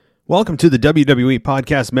Welcome to the WWE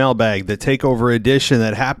Podcast Mailbag, the TAKEOVER edition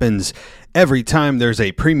that happens every time there's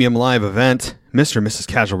a premium live event. Mr. and Mrs.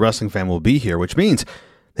 Casual Wrestling Fan will be here, which means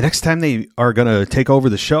the next time they are going to take over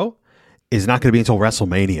the show is not going to be until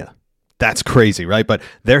WrestleMania. That's crazy, right? But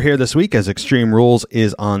they're here this week as Extreme Rules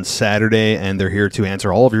is on Saturday, and they're here to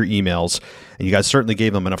answer all of your emails. And you guys certainly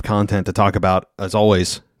gave them enough content to talk about, as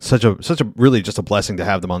always. Such a really just a blessing to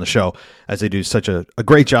have them on the show, as they do such a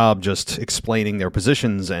great job just explaining their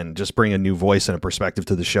positions and just bring a new voice and a perspective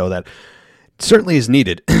to the show that certainly is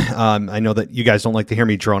needed. I know that you guys don't like to hear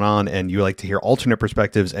me drone on, and you like to hear alternate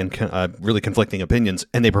perspectives and really conflicting opinions,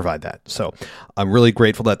 and they provide that. So I'm really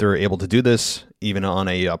grateful that they're able to do this, even on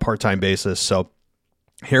a part-time basis. So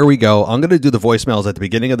here we go. I'm going to do the voicemails at the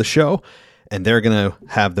beginning of the show, and they're going to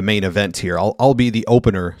have the main event here. I'll be the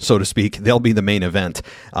opener, so to speak. They'll be the main event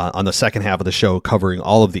on the second half of the show, covering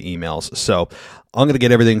all of the emails. So I'm going to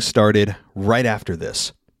get everything started right after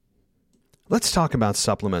this. Let's talk about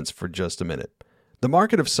supplements for just a minute. The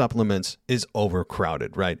market of supplements is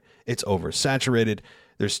overcrowded, right? It's oversaturated.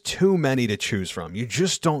 There's too many to choose from. You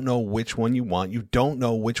just don't know which one you want. You don't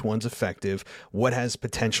know which one's effective, what has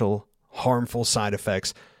potential harmful side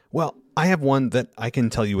effects. Well, I have one that I can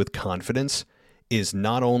tell you with confidence is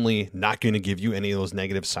not only not going to give you any of those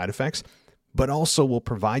negative side effects, but also will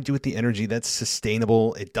provide you with the energy that's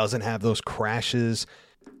sustainable. It doesn't have those crashes.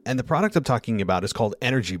 And the product I'm talking about is called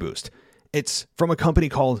Energy Boost. It's from a company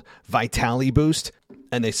called Vitali Boost,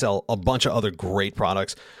 and they sell a bunch of other great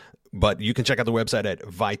products. But you can check out the website at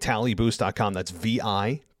vitaliboost.com. That's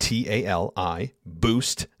VITALI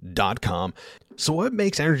boost.com. So what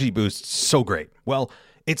makes Energy Boost so great? Well,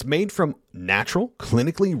 it's made from natural,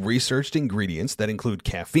 clinically researched ingredients that include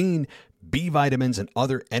caffeine, B vitamins, and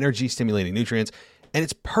other energy-stimulating nutrients. And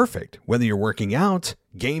it's perfect whether you're working out,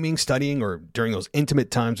 gaming, studying, or during those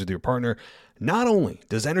intimate times with your partner. Not only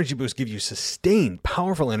does Energy Boost give you sustained,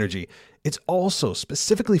 powerful energy, it's also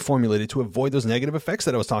specifically formulated to avoid those negative effects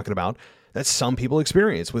that I was talking about that some people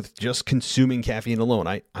experience with just consuming caffeine alone.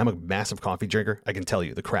 I'm a massive coffee drinker. I can tell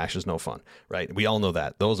you the crash is no fun, right? We all know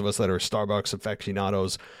that. Those of us that are Starbucks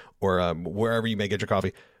aficionados or wherever you may get your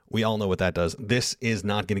coffee, we all know what that does. This is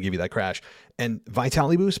not going to give you that crash. And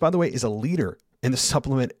Vitali Boost, by the way, is a leader in the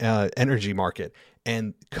supplement energy market,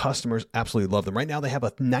 and customers absolutely love them. Right now, they have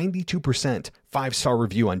a 92% 5-star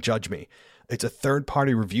review on Judge Me. It's a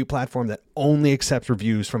third-party review platform that only accepts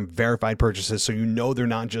reviews from verified purchases, so you know they're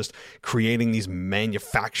not just creating these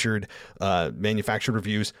manufactured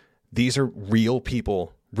reviews. These are real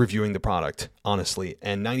people reviewing the product, honestly,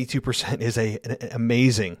 and 92% is an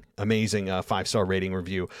amazing 5-star rating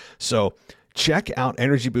review. So check out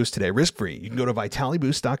Energy Boost today, risk-free. You can go to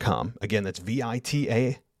vitaliboost.com. Again, that's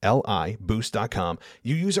VITALI boost.com.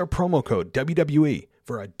 You use our promo code WWE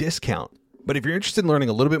for a discount. But if you're interested in learning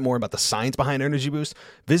a little bit more about the science behind Energy Boost,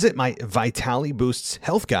 visit my Vitali Boost's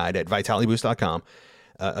health guide at vitaliboost.com.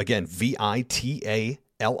 Again, VITALI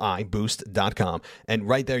boost.com. And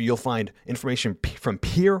right there, you'll find information from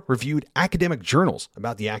peer-reviewed academic journals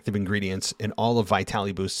about the active ingredients in all of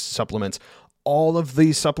Vitali Boost's supplements. All of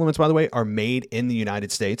these supplements, by the way, are made in the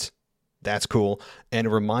United States. That's cool. And a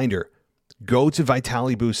reminder, go to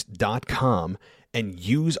vitaliboost.com and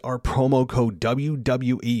use our promo code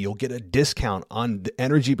WWE. You'll get a discount on the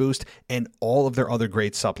Energy Boost and all of their other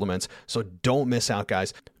great supplements. So don't miss out,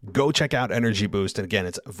 guys. Go check out Energy Boost. And again,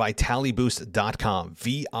 it's vitaliboost.com,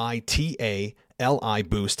 VITALI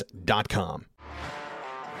boost.com.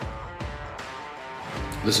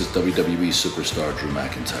 This is WWE superstar Drew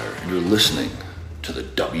McIntyre, and you're listening to the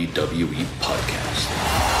WWE Podcast.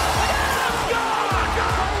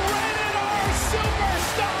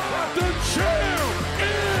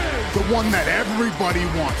 The one that everybody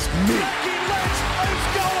wants, me. Becky Lynch is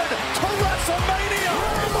going to WrestleMania.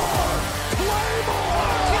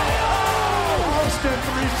 Claymore! Austin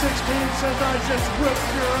 316 says I just whipped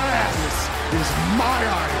your ass. This is my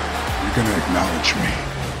iron. You're going to acknowledge me.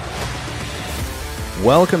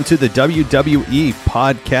 Welcome to the WWE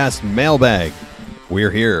Podcast Mailbag.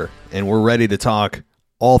 We're here, and we're ready to talk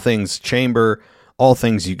all things Chamber, all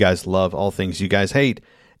things you guys love, all things you guys hate.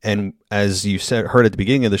 And as you heard at the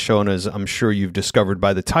beginning of the show, and as I'm sure you've discovered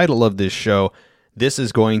by the title of this show, this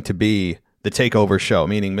is going to be the TAKEOVER show,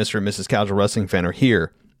 meaning Mr. and Mrs. Casual Wrestling Fan are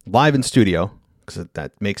here, live in studio, because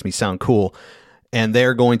that makes me sound cool, and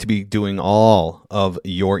they're going to be doing all of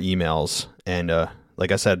your emails. And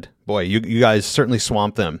like I said, boy, you guys certainly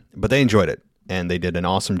swamped them, but they enjoyed it, and they did an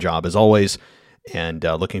awesome job as always, and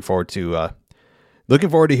looking forward to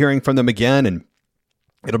hearing from them again, and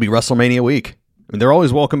it'll be WrestleMania week. I mean, they're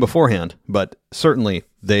always welcome beforehand, but certainly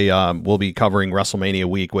they will be covering WrestleMania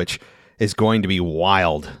week, which is going to be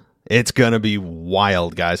wild. It's going to be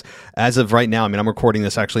wild, guys. As of right now, I mean, I'm recording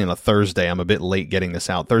this actually on a Thursday. I'm a bit late getting this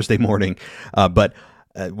out, Thursday morning. But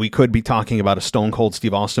we could be talking about a Stone Cold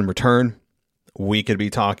Steve Austin return. We could be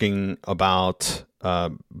talking about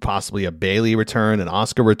possibly a Bayley return, an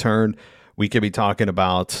Asuka return. We could be talking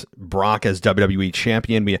about Brock as WWE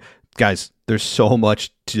champion. Guys, there's so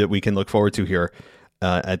much that we can look forward to here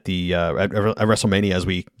at WrestleMania as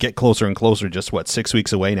we get closer and closer, just 6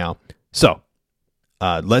 weeks away now. So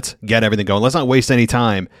let's get everything going. Let's not waste any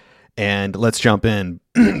time, and let's jump in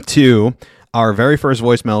to our very first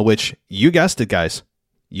voicemail, which you guessed it, guys.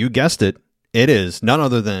 You guessed it. It is none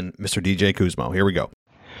other than Mr. DJ Kuzmo. Here we go.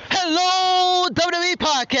 Hello, WWE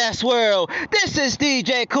Podcast World. This is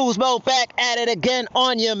DJ Kuzmo back at it again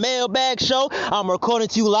on your Mailbag show. I'm recording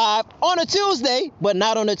to you live on a Tuesday, but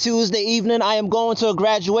not on a Tuesday evening. I am going to a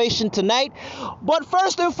graduation tonight. But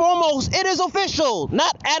first and foremost, it is official,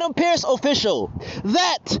 not Adam Pearce official,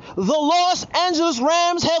 that the Los Angeles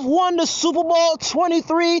Rams have won the Super Bowl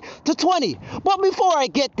 23-20. But before I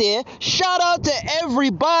get there, shout out to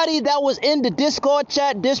everybody that was in the Discord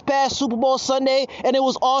chat this past Super Bowl Sunday, and it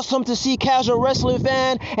was awesome to see Casual Wrestling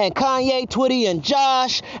Fan and Kanye, Twitty, and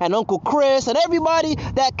Josh, and Uncle Chris, and everybody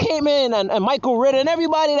that came in, and Michael Ritter, and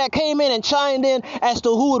everybody that came in and chimed in as to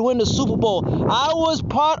who would win the Super Bowl. I was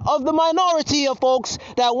part of the minority of folks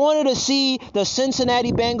that wanted to see the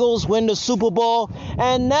Cincinnati Bengals win the Super Bowl.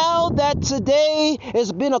 And now that today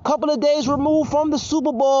has been a couple of days removed from the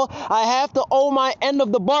Super Bowl, I have to owe my end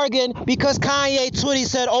of the bargain because Kanye Twitty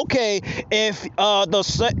said, okay, if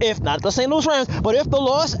not the St. Louis Rams, but if the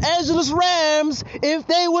Los Angeles Rams, if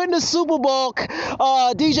they win the Super Bowl,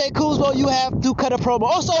 DJ Kuzmo, you have to cut a promo.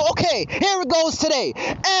 Also, okay, here it goes today.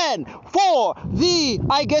 And for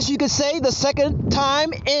I guess you could say, the second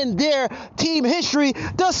time in their team history,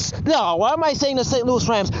 why am I saying the St. Louis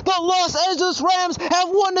Rams? The Los Angeles Rams have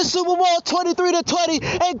won the Super Bowl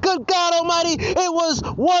 23-20, and good God Almighty, it was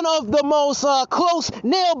one of the most close,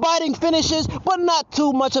 nail-biting finishes, but not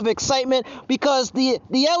too much of excitement because the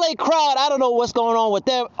LA crowd, I don't know what's going on with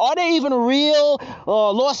them. Are they even real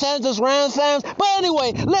Los Angeles Rams fans? But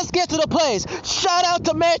anyway, let's get to the plays. Shout out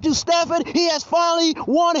to Matthew Stafford. He has finally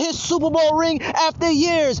won his Super Bowl ring after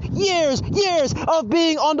years of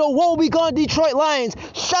being on the woe-begone Detroit Lions.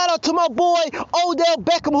 Shout out to my boy Odell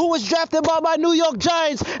Beckham, who was drafted by my New York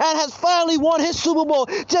Giants and has finally won his Super Bowl.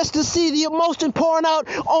 Just to see the emotion pouring out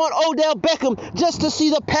on Odell Beckham, just to see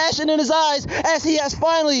the passion in his eyes as he has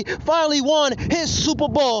finally won his Super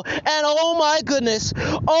Bowl. And oh my goodness,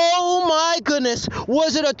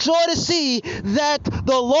 was it a joy to see that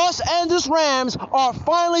the Los Angeles Rams are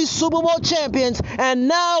finally Super Bowl champions. And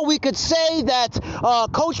now we could say that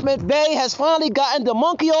Coach McVay has finally gotten the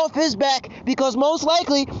monkey off his back, because most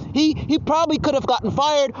likely he probably could have gotten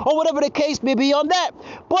fired or whatever the case may be on that.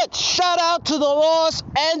 But shout out to the Los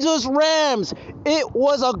Angeles Rams. It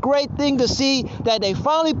was a great thing to see that they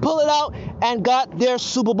finally pull it out and got their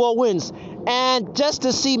Super Bowl wins. And just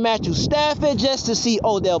to see Matthew Stafford, just to see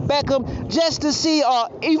Odell Beckham, just to see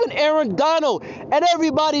even Aaron Donald and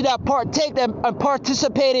everybody that partaked and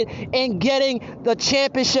participated in getting the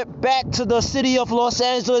championship back to the city of Los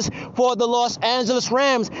Angeles for the Los Angeles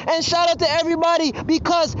Rams. And shout out to everybody,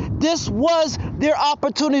 because this was their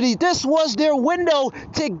opportunity. This was their window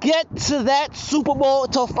to get to that Super Bowl,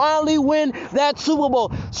 to finally win that Super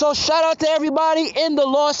Bowl. So shout out to everybody in the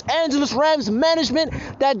Los Angeles Rams management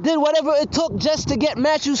that did whatever it took just to get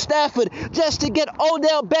Matthew Stafford, just to get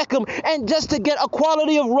Odell Beckham, and just to get a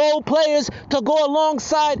quality of role players to go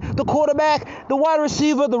alongside the quarterback, the wide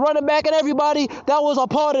receiver, the running back, and everybody that was a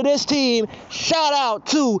part of this team. Shout out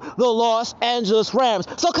to the Los Angeles Rams.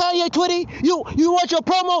 So Kanye Twitty, you want your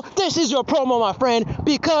promo? This is your promo, my friend,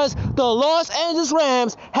 because the Los Angeles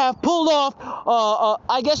Rams have pulled off,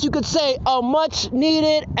 I guess you could say, a much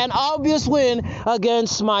needed and obvious win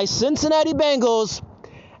against my Cincinnati Bengals.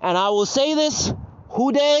 And I will say this,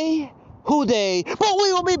 who dey? But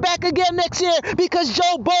we will be back again next year because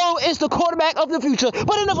Joe Burrow is the quarterback of the future.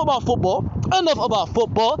 But enough about football.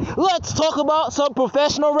 Let's talk about some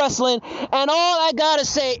professional wrestling. And all I gotta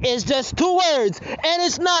say is just two words. And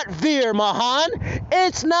it's not Veer Mahan.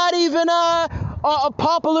 It's not even a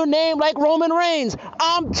popular name like Roman Reigns.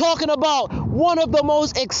 I'm talking about one of the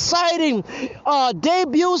most exciting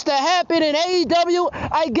debuts to happen in AEW,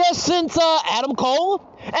 I guess, since Adam Cole.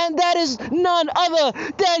 And that is none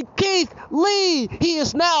other than Keith Lee. He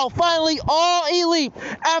is now finally all elite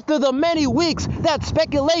after the many weeks that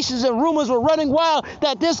speculations and rumors were running wild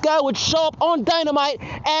that this guy would show up on Dynamite,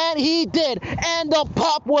 and he did. And the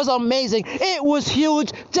pop was amazing. It was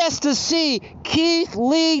huge just to see Keith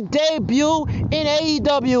Lee debut in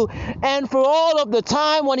AEW. And for all of the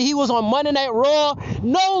time when he was on Monday Night Raw,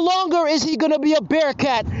 no longer is he going to be a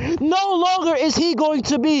Bearcat. No longer is he going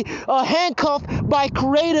to be handcuffed by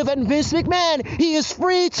creative and Vince McMahon. He is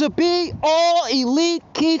free to be all elite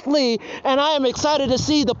Keith Lee. And I am excited to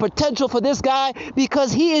see the potential for this guy,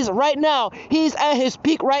 because he is right now, he's at his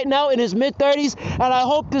peak right now in his mid-30s. And I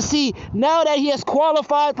hope to see, now that he has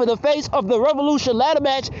qualified for the face of the Revolution ladder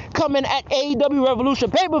match coming at AEW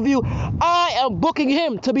Revolution pay-per-view, I am booking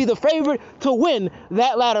him to be the favorite to win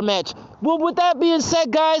that ladder match. Well, with that being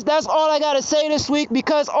said, guys, that's all I got to say this week,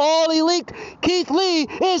 because all elite Keith Lee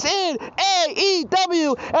is in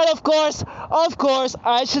AEW. And of course,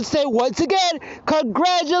 I should say once again,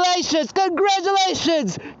 congratulations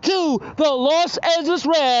to the Los Angeles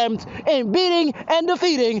Rams in beating and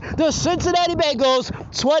defeating the Cincinnati Bengals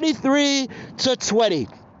 23-20.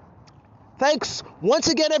 Thanks once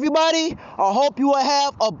again, everybody. I hope you will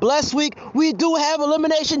have a blessed week. We do have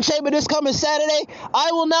Elimination Chamber this coming Saturday.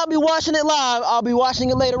 I will not be watching it live. I'll be watching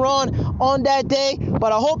it later on that day.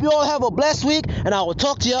 But I hope you all have a blessed week, and I will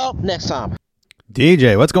talk to y'all next time.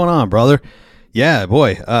 DJ, what's going on, brother? Yeah,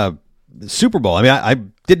 boy, Super Bowl. I mean, I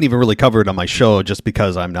didn't even really cover it on my show just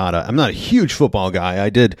because I'm not a huge football guy. I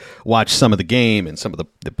did watch some of the game and some of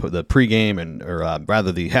the pregame or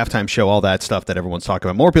rather the halftime show, all that stuff that everyone's talking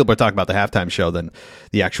about. More people are talking about the halftime show than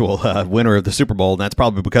the actual winner of the Super Bowl, and that's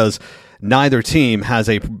probably because neither team has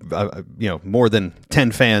more than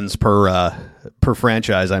 10 fans per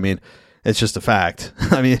franchise. I mean, it's just a fact.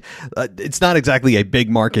 I mean, it's not exactly a big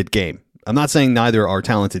market game. I'm not saying neither are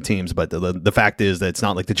talented teams, but the fact is that it's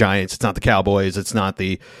not like the Giants, it's not the Cowboys, it's not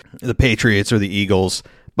the Patriots or the Eagles.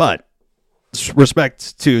 But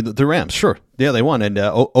respect to the Rams, sure, yeah, they won, and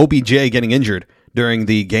OBJ getting injured during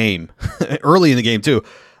the game, early in the game too.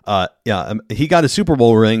 He got a Super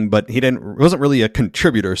Bowl ring, but wasn't really a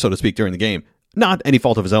contributor, so to speak, during the game. Not any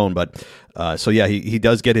fault of his own, but so yeah, he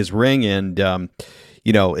does get his ring, and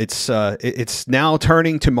it's now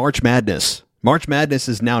turning to March Madness. March Madness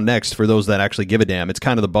is now next for those that actually give a damn. It's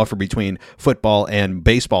kind of the buffer between football and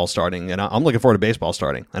baseball starting, and I'm looking forward to baseball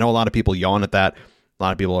starting. I know a lot of people yawn at that. A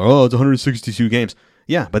lot of people are, it's 162 games.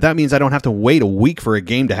 Yeah, but that means I don't have to wait a week for a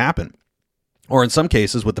game to happen. Or in some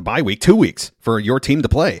cases, with the bye week, 2 weeks for your team to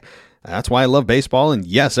play. That's why I love baseball, and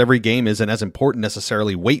yes, every game isn't as important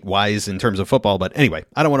necessarily weight-wise in terms of football, but anyway,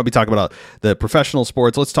 I don't want to be talking about the professional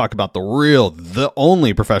sports. Let's talk about the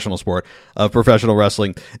only professional sport of professional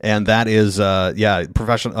wrestling, and that is,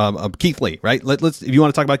 professional Keith Lee, right? Let's if you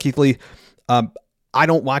want to talk about Keith Lee, I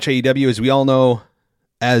don't watch AEW, as we all know,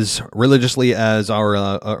 as religiously as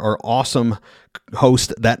our awesome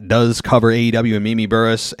host that does cover AEW, and Mimi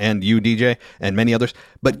Burris, and you, DJ, and many others,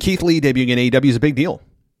 but Keith Lee debuting in AEW is a big deal.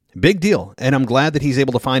 Big deal, and I'm glad that he's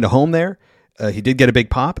able to find a home there. He did get a big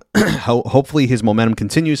pop. Hopefully his momentum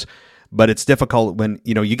continues, but it's difficult when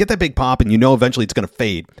you get that big pop and eventually it's going to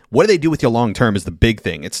fade. What do they do with you long term is the big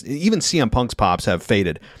thing. It's even CM Punk's pops have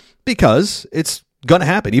faded because it's going to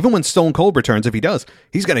happen. Even when Stone Cold returns, if he does,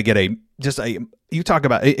 he's going to get you talk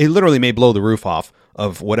about it literally may blow the roof off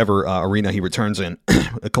of whatever arena he returns in,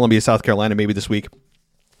 Columbia, South Carolina, maybe this week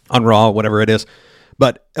on Raw, whatever it is.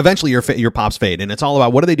 But eventually your pops fade, and it's all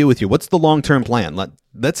about what do they do with you? What's the long-term plan?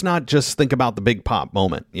 Let's not just think about the big pop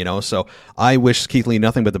moment, So I wish Keith Lee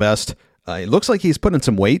nothing but the best. It looks like he's putting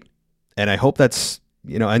some weight, and I hope that's,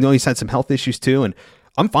 I know he's had some health issues too, and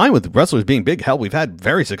I'm fine with wrestlers being big. Hell, we've had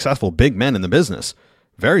very successful big men in the business.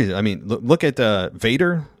 Look at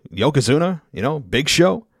Vader, Yokozuna, Big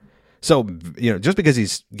Show. So, just because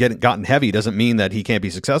he's gotten heavy doesn't mean that he can't be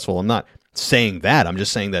successful. I'm not saying that. I'm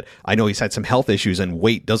just saying that I know he's had some health issues and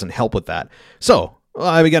weight doesn't help with that. So,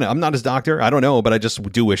 again, I'm not his doctor. I don't know, but I just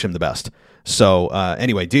do wish him the best. So,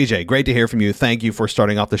 anyway, DJ, great to hear from you. Thank you for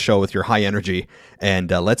starting off the show with your high energy. And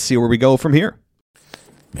let's see where we go from here.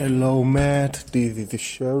 Hello, Matt. This is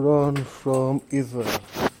Sharon from Israel.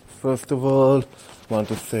 First of all, I want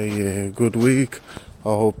to say good week. I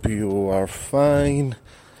hope you are fine.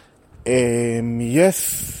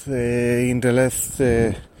 Yes, in the last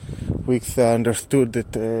weeks I understood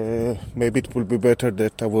that maybe it will be better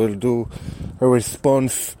that I will do a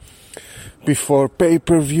response before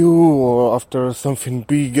pay-per-view or after something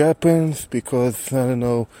big happens, because, I don't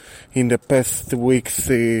know, in the past weeks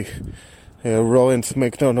Raw and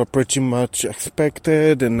SmackDown are pretty much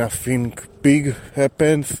expected and nothing big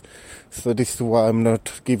happens, so this is why I'm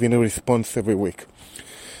not giving a response every week.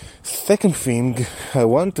 Second thing, I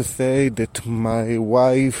want to say that my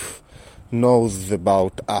wife knows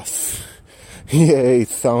about us. Yeah, it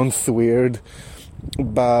sounds weird,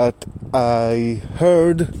 but I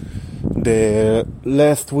heard the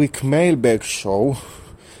last week Mailbag show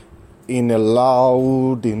in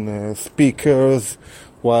speakers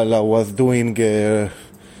while I was doing a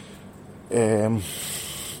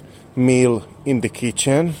meal in the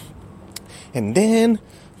kitchen. And then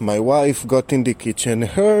my wife got in the kitchen,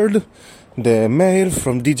 heard the mail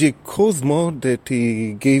from DJ Cosmo that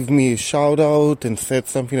he gave me a shout out and said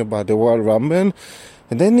something about the Royal Rumble.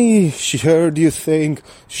 And then she heard you saying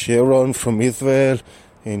Sharon from Israel,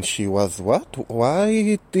 and she was, what?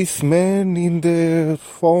 Why this man in the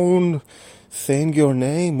phone saying your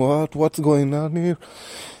name? What's going on here?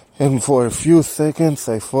 And for a few seconds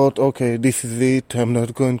I thought, okay, this is it. I'm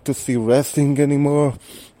not going to see wrestling anymore.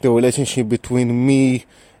 The relationship between me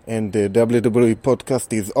and the WWE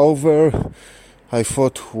podcast is over. I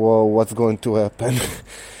thought, whoa, what's going to happen?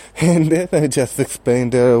 And then I just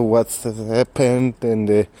explained her what's happened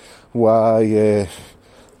and why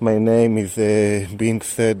my name is being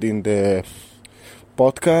said in the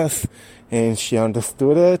podcast, and she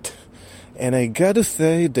understood it. And I gotta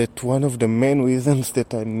say that one of the main reasons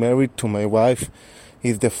that I'm married to my wife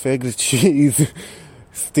is the fact that she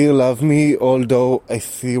still loves me, although I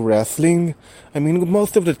see wrestling. I mean,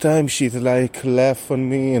 most of the time she's like laugh on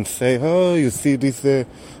me and say, oh, you see this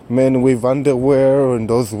men with underwear and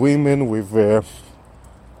those women with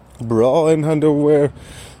bra and underwear,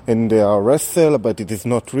 and they are wrestle, but it is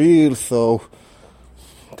not real. So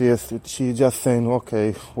yes, she just saying,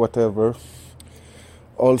 okay, whatever.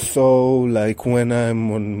 Also, like when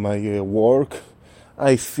I'm on my work,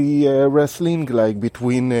 I see wrestling like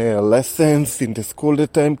between lessons in the school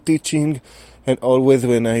that I'm teaching, and always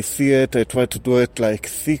when I see it, I try to do it like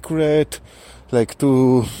secret, like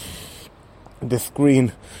to the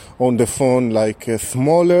screen on the phone like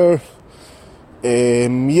smaller.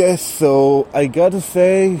 Yes, so I gotta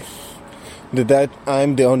say that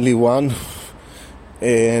I'm the only one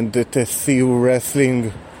and that I see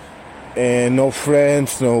wrestling. And no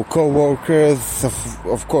friends, no co-workers,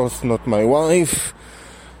 of course not my wife.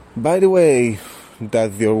 By the way,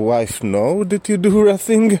 does your wife know that you do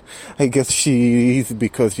wrestling? I guess she is,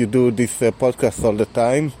 because you do this podcast all the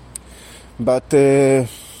time. But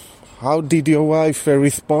how did your wife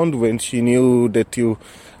respond when she knew that you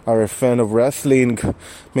are a fan of wrestling?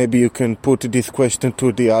 Maybe you can put this question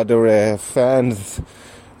to the other fans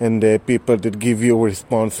and the people that give you a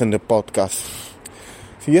response in the podcast.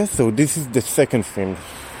 Yes, so this is the second thing.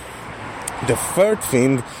 The third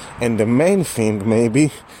thing, and the main thing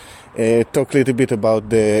maybe, talk a little bit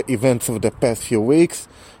about the events of the past few weeks.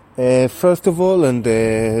 First of all, and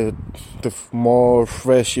the more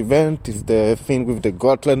fresh event is the thing with the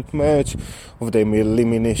Gauntlet match of the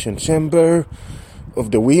Elimination Chamber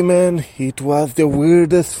of the women. It was the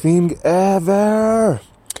weirdest thing ever.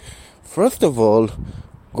 First of all,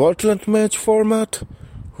 Gauntlet match format,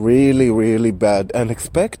 really, really bad,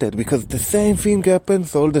 unexpected, because the same thing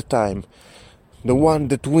happens all the time. The one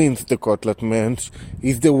that wins the Gauntlet match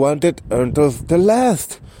is the one that enters the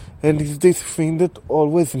last, and it's this thing that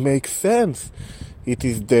always makes sense. It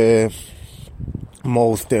is the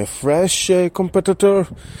most fresh competitor.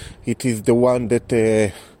 It is the one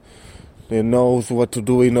that knows what to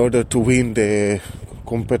do in order to win the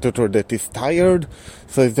competitor that is tired.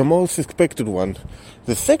 So it's the most expected one.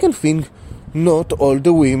 The second thing, not all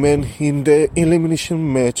the women in the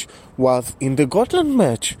elimination match was in the Gauntlet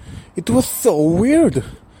match. It was so weird.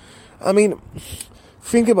 I mean,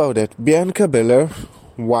 think about it. Bianca Belair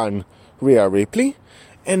won Rhea Ripley,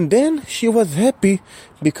 and then she was happy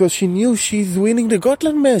because she knew she's winning the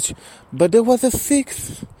Gauntlet match. But there was a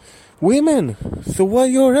 6 women, so why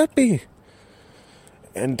you're happy?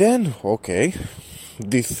 And then, okay,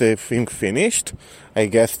 this thing finished. I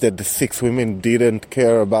guess that the 6 women didn't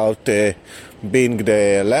care about being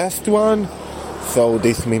the last one, so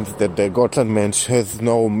this means that the Gauntlet match has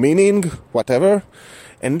no meaning, whatever.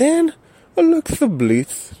 And then Alexa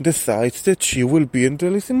Bliss decides that she will be in the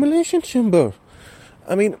Elimination Chamber.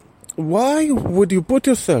 I mean, why would you put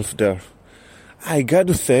yourself there? I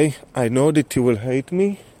gotta say, I know that you will hate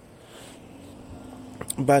me,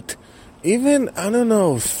 but even, I don't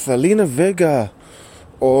know, Selena Vega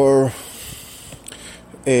or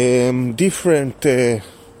different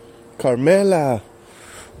Carmella,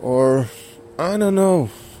 or I don't know,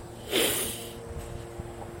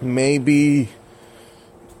 maybe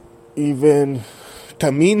even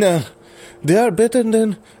Tamina, they are better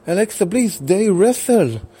than Alexa Bliss. They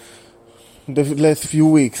wrestle the last few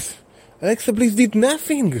weeks. Alexa Bliss did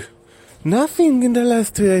nothing. Nothing in the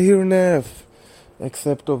last year and a half,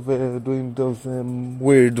 except of doing those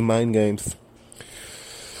weird mind games.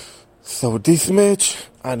 So this match,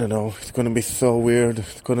 I don't know, it's gonna be so weird.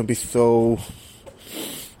 It's gonna be so...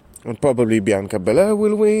 And probably Bianca Belair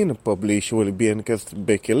will win, and probably she will be against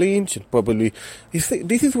Becky Lynch, and probably... You see,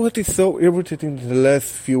 this is what is so irritating in the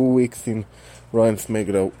last few weeks in Raw and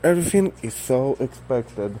SmackDown. Everything is so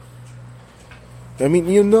expected. I mean,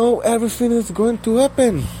 you know everything is going to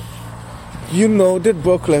happen. You know that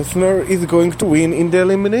Brock Lesnar is going to win in the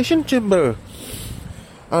Elimination Chamber.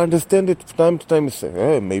 I understand that time to time you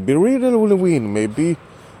say, maybe Riddle will win, maybe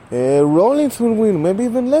Rollins will win, maybe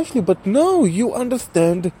even Lashley. But no, you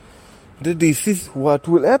understand that this is what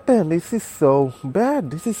will happen. This is so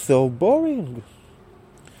bad. This is so boring.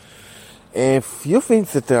 If you think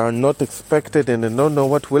that they are not expected and they don't know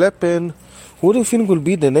what will happen, who do you think will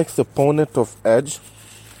be the next opponent of Edge?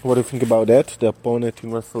 What do you think about that? The opponent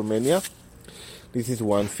in WrestleMania? This is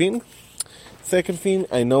one thing. Second thing,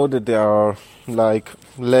 I know that there are like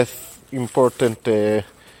less important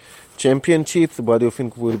championships. What do you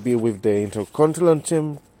think will be with the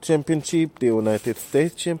Intercontinental Championship, the United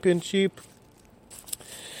States Championship?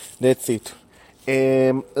 That's it.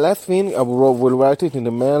 Last thing, I will write it in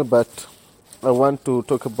the mail, but I want to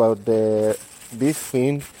talk about this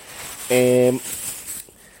thing.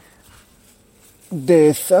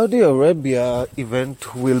 The Saudi Arabia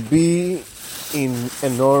event will be in a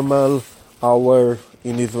normal hour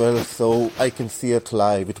in Israel, so I can see it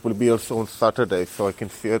live. It will be also on Saturday, so I can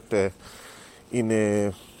see it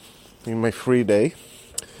in my free day.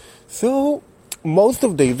 So most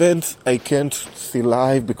of the events I can't see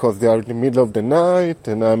live because they are in the middle of the night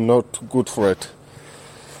and I'm not good for it.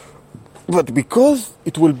 But because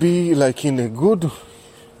it will be like in a good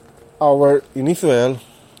hour in Israel,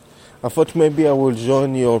 I thought maybe I will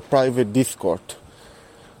join your private Discord.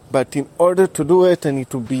 But in order to do it, I need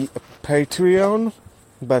to be a Patreon.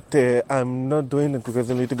 But I'm not doing it because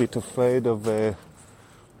I'm a little bit afraid of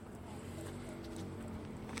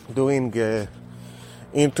doing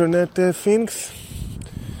internet things.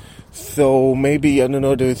 So maybe, I don't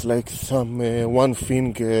know, there's like some one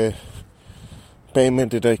thing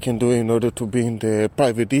payment that I can do in order to be in the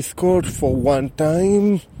private Discord for one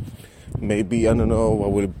time. Maybe, I don't know, I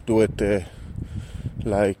will do it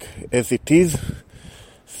like as it is.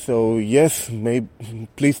 So yes, maybe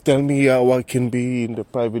please tell me how I can be in the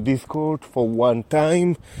private Discord for one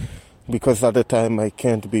time, because other time I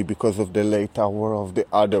can't be because of the late hour of the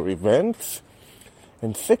other events.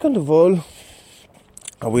 And second of all,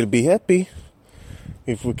 I will be happy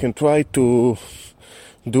if we can try to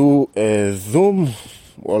do a Zoom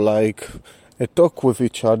or like a talk with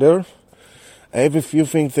each other. I have a few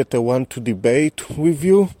things that I want to debate with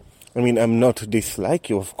you. I mean, I'm not dislike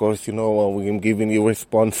you, of course, you know, I'm giving you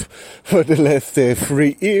response for the last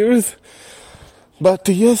 3 years. But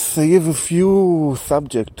yes, I have a few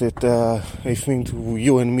subjects that I think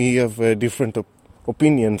you and me have different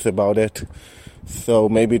opinions about it. So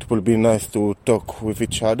maybe it will be nice to talk with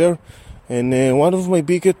each other. And one of my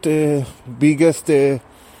biggest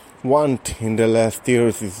want in the last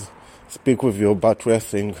years is speak with you about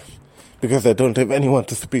wrestling. Because I don't have anyone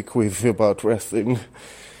to speak with about wrestling.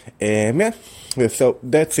 Yeah, so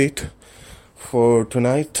that's it for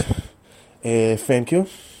tonight. Thank you.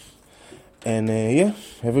 And yeah,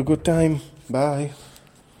 have a good time. Bye.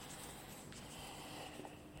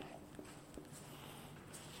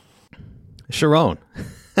 Sharon,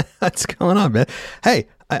 what's going on, man? Hey,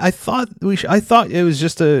 I thought I thought it was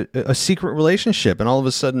just a secret relationship, and all of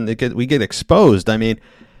a sudden we get exposed. I mean,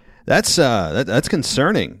 that's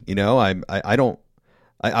concerning. You know,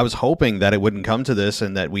 I was hoping that it wouldn't come to this,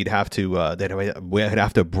 and that we'd have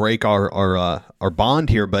to break our bond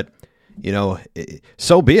here. But you know,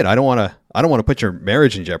 so be it. I don't want to put your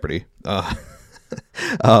marriage in jeopardy. In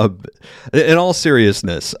all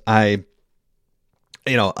seriousness,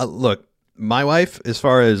 look, my wife, as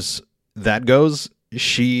far as that goes,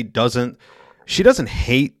 she doesn't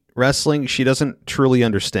hate wrestling. She doesn't truly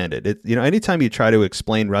understand it. Anytime you try to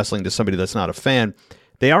explain wrestling to somebody that's not a fan,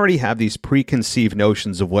 they already have these preconceived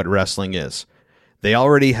notions of what wrestling is. They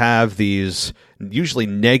already have these usually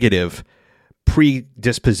negative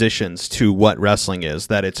predispositions to what wrestling is,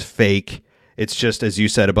 that it's fake. It's just, as you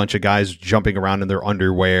said, a bunch of guys jumping around in their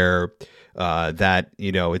underwear, that,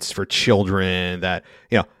 it's for children, that,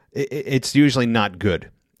 it's usually not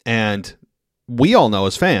good. And we all know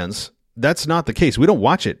as fans, that's not the case. We don't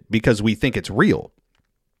watch it because we think it's real.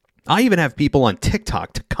 I even have people on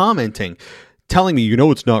TikTok commenting, telling me,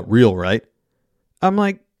 it's not real, right? I'm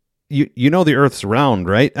like, you know the Earth's round,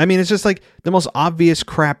 right? I mean, it's just like the most obvious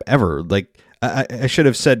crap ever. Like, I should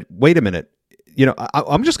have said, wait a minute.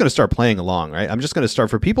 I'm just going to start playing along, right? I'm just going to start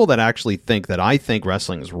for people that actually think that I think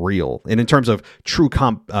wrestling is real. And in terms of true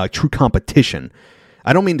competition,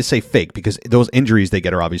 I don't mean to say fake, because those injuries they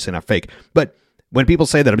get are obviously not fake. But when people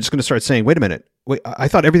say that, I'm just going to start saying, wait a minute. Wait, I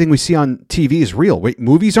thought everything we see on TV is real. Wait,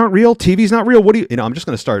 movies aren't real? TV's not real? What do you I'm just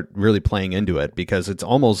going to start really playing into it, because it's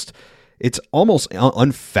almost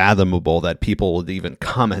unfathomable that people would even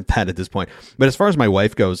comment that at this point. But as far as my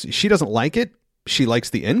wife goes, she doesn't like it. She likes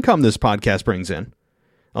the income this podcast brings in.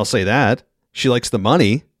 I'll say that. She likes the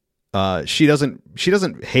money. She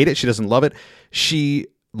doesn't hate it. She doesn't love it. She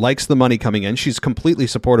likes the money coming in. She's completely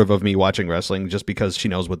supportive of me watching wrestling just because she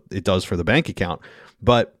knows what it does for the bank account.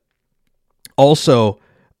 But also,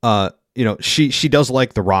 she does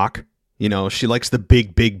like The Rock. She likes the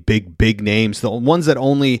big names, the ones that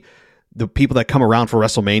only the people that come around for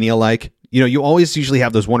WrestleMania like. You always usually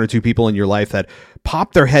have those one or two people in your life that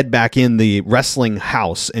pop their head back in the wrestling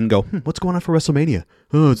house and go, what's going on for WrestleMania?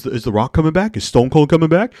 Oh, is The Rock coming back? Is Stone Cold coming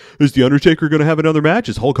back? Is The Undertaker going to have another match?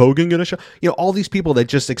 Is Hulk Hogan going to show? All these people that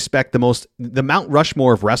just expect the Mount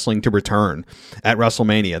Rushmore of wrestling to return at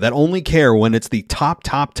WrestleMania, that only care when it's the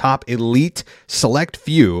top elite select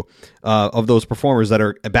few of those performers that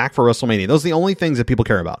are back for WrestleMania. Those are the only things that people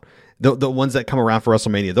care about. The ones that come around for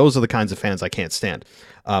WrestleMania, those are the kinds of fans I can't stand.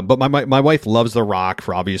 But my wife loves The Rock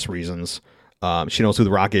for obvious reasons. She knows who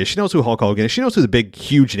The Rock is. She knows who Hulk Hogan is. She knows who the big,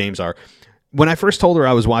 huge names are. When I first told her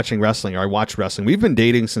I was watching wrestling, or I watched wrestling, we've been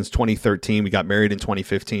dating since 2013. We got married in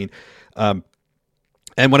 2015. And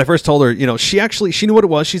when I first told her, she knew what it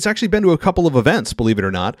was. She's actually been to a couple of events, believe it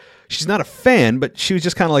or not. She's not a fan, but she was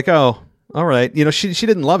just kind of like, oh, all right. She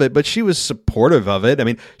didn't love it, but she was supportive of it. I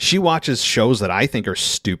mean, she watches shows that I think are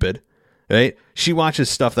stupid. Right? She watches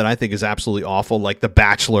stuff that I think is absolutely awful, like The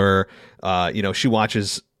Bachelor. She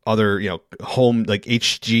watches other, home, like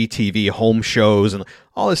HGTV home shows and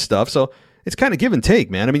all this stuff. So it's kind of give and take,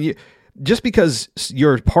 man. I mean, just because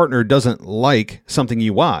your partner doesn't like something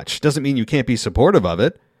you watch doesn't mean you can't be supportive of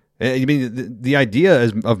it. I mean, the idea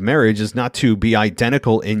of marriage is not to be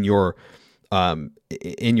identical in your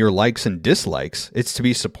likes and dislikes. It's to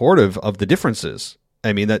be supportive of the differences.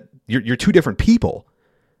 I mean, that you're two different people.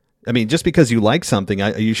 I mean, just because you like something,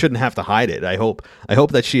 you shouldn't have to hide it. I hope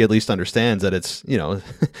that she at least understands that it's, you're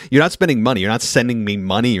not spending money. You're not sending me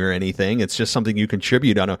money or anything. It's just something you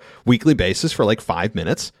contribute on a weekly basis for like 5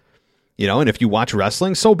 minutes, and if you watch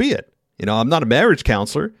wrestling, so be it. I'm not a marriage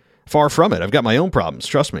counselor. Far from it. I've got my own problems.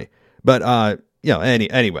 Trust me. But,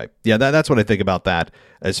 anyway, yeah, that's what I think about that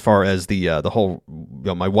as far as the whole,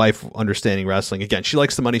 my wife understanding wrestling. Again, she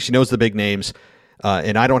likes the money. She knows the big names.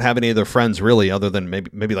 And I don't have any other friends really, other than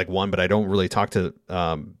maybe like one, but I don't really talk to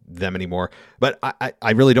them anymore. But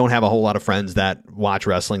I really don't have a whole lot of friends that watch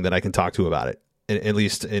wrestling that I can talk to about it, at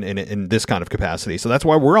least in this kind of capacity. So that's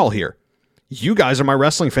why we're all here. You guys are my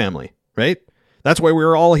wrestling family, right? That's why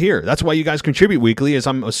we're all here. That's why you guys contribute weekly, as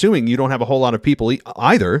I'm assuming you don't have a whole lot of people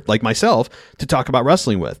either, like myself, to talk about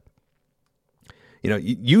wrestling with.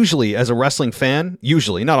 Usually as a wrestling fan,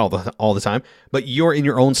 not all the time, but you're in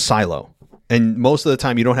your own silo. And most of the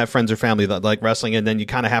time you don't have friends or family that like wrestling, and then you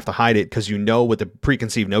kind of have to hide it because you know what the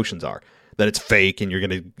preconceived notions are, that it's fake and they're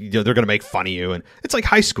going to make fun of you. And it's like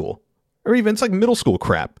high school, or even it's like middle school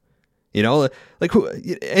crap. Like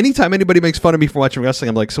anytime anybody makes fun of me for watching wrestling,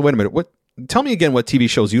 I'm like, so wait a minute, tell me again what TV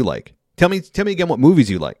shows you like. Tell me again what movies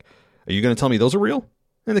you like. Are you going to tell me those are real?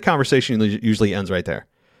 And the conversation usually ends right there.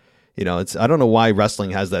 I don't know why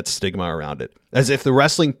wrestling has that stigma around it. As if the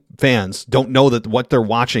wrestling fans don't know that what they're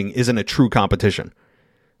watching isn't a true competition.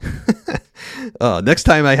 Next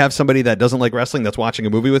time I have somebody that doesn't like wrestling that's watching a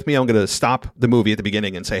movie with me, I'm going to stop the movie at the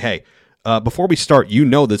beginning and say, hey, before we start,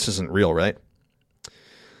 this isn't real, right?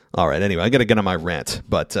 All right, anyway, I got to get on my rant.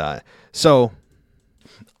 But so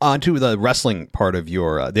on to the wrestling part of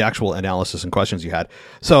your the actual analysis and questions you had.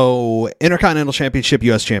 So Intercontinental Championship,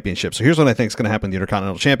 U.S. Championship. So here's what I think is going to happen in the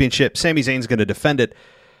Intercontinental Championship. Sami Zayn's going to defend it.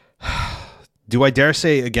 Do I dare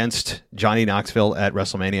say against Johnny Knoxville at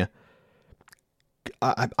WrestleMania?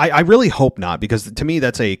 I really hope not, because to me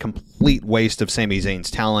that's a complete waste of Sami Zayn's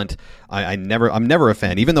talent. I'm never a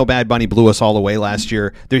fan. Even though Bad Bunny blew us all away last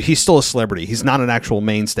year, he's still a celebrity. He's not an actual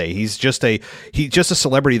mainstay. He's just a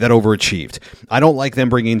celebrity that overachieved. I don't like them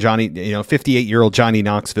bringing 58-year-old Johnny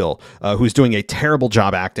Knoxville, who's doing a terrible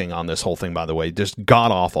job acting on this whole thing, by the way, just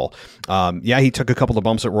god awful. Yeah, he took a couple of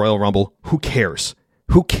bumps at Royal Rumble. Who cares?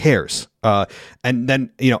 And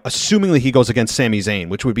then assumingly he goes against Sami Zayn,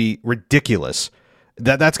 which would be ridiculous.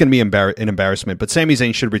 That's going to be an embarrassment, but Sami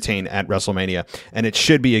Zayn should retain at WrestleMania, and it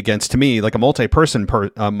should be against, to me, like a multi-person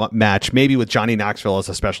match, maybe with Johnny Knoxville as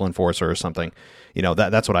a special enforcer or something.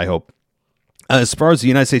 That's what I hope. As far as the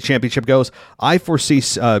United States Championship goes, I foresee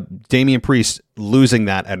Damian Priest losing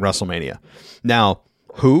that at WrestleMania. Now,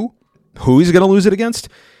 who he's going to lose it against?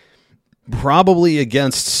 Probably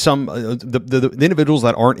against some the individuals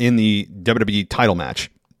that aren't in the WWE title match.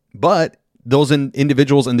 But those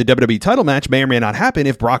individuals in the WWE title match may or may not happen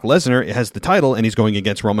if Brock Lesnar has the title and he's going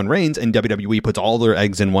against Roman Reigns, and WWE puts all their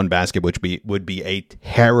eggs in one basket, which would be a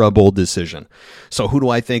terrible decision. So who do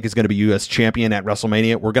I think is going to be U.S. champion at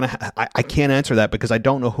WrestleMania? I can't answer that because I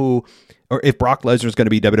don't know who, or if Brock Lesnar is going to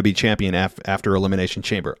be WWE champion after Elimination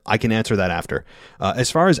Chamber. I can answer that after. As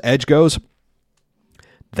far as Edge goes,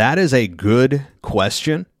 that is a good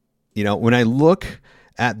question. You know, when I look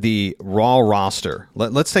at the Raw roster,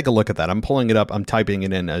 let's take a look at that. I'm pulling it up. I'm typing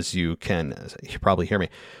it in as you can probably hear me.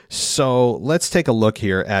 So let's take a look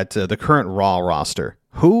here at the current Raw roster.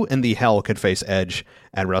 Who in the hell could face Edge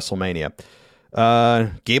at WrestleMania?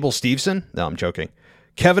 Gable Steveson? No, I'm joking.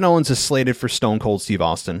 Kevin Owens is slated for Stone Cold Steve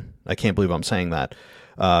Austin. I can't believe I'm saying that.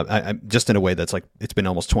 I just in a way that's like, it's been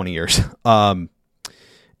almost 20 years.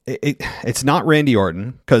 It's not Randy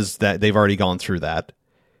Orton because they've already gone through that.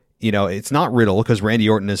 You know, it's not Riddle because Randy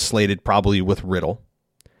Orton is slated probably with Riddle.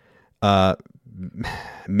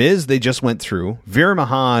 Miz, they just went through. Veer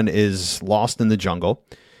Mahan is lost in the jungle.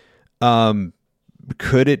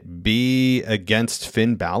 Could it be against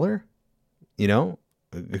Finn Balor? You know,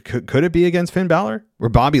 could it be against Finn Balor or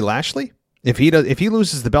Bobby Lashley? If he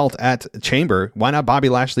loses the belt at Chamber, why not Bobby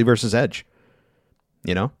Lashley versus Edge?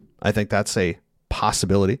 You know, I think that's a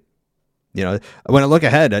possibility. You know, when I look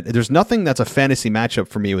ahead, there's nothing that's a fantasy matchup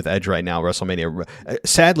for me with Edge right now, WrestleMania.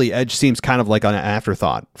 Sadly, Edge seems kind of like an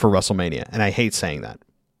afterthought for WrestleMania, and I hate saying that.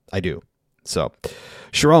 I do. So,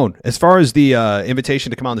 Sharon, as far as the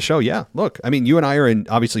invitation to come on the show, yeah, look, I mean, you and I are in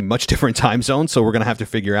obviously much different time zones, so we're going to have to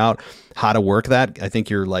figure out how to work that. I think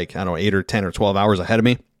you're like, I don't know, 8 or 10 or 12 hours ahead of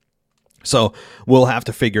me. So we'll have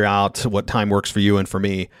to figure out what time works for you and for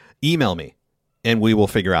me. Email me. And we will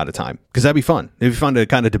figure out a time because that'd be fun. It'd be fun to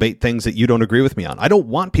kind of debate things that you don't agree with me on. I don't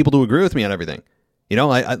want people to agree with me on everything. You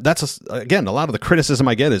know, that's again, a lot of the criticism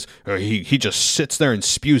I get is he just sits there and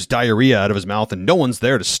spews diarrhea out of his mouth and no one's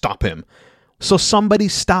there to stop him. So somebody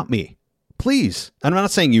stop me, please. I'm not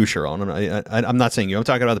saying you, Sharon. I'm not saying you. I'm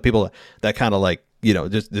talking about the people that kind of like, you know,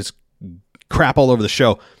 just crap all over the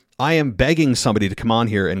show. I am begging somebody to come on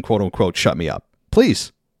here and quote unquote shut me up.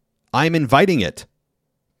 Please. I'm inviting it.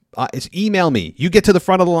 It's email me. You get to the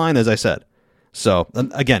front of the line, as I said. So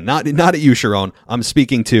again, not at you, Sharon. I'm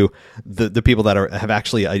speaking to the people that have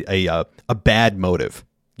actually a bad motive.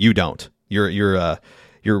 You don't. You're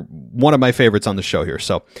one of my favorites on the show here.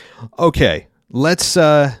 So, okay, let's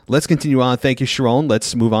continue on. Thank you, Sharon.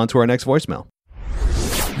 Let's move on to our next voicemail.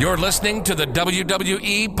 You're listening to the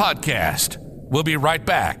WWE Podcast. We'll be right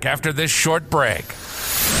back after this short break.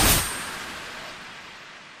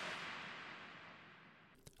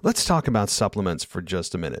 Let's talk about supplements for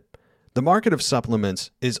just a minute. The market of supplements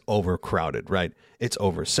is overcrowded, right? It's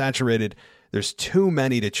oversaturated. There's too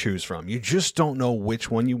many to choose from. You just don't know which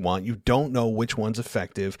one you want. You don't know which one's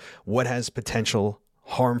effective, what has potential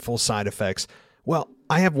harmful side effects. Well,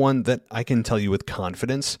 I have one that I can tell you with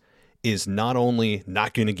confidence is not only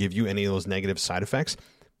not going to give you any of those negative side effects,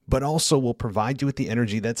 but also will provide you with the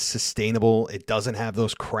energy that's sustainable. It doesn't have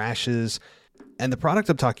those crashes. And the product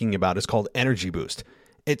I'm talking about is called Energy Boost.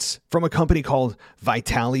 It's from a company called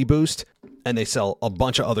Vitali Boost, and they sell a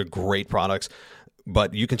bunch of other great products.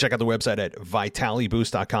 But you can check out the website at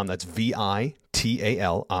vitaliboost.com. That's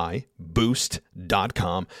VITALI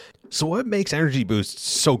boost.com. So what makes Energy Boost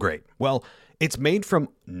so great? Well, it's made from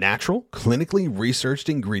natural, clinically researched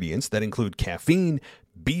ingredients that include caffeine,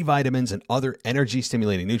 B vitamins, and other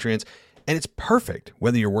energy-stimulating nutrients. And it's perfect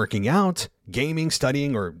whether you're working out, gaming,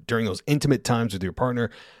 studying, or during those intimate times with your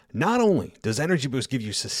partner. Not only does Energy Boost give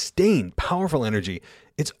you sustained, powerful energy,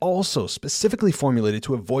 it's also specifically formulated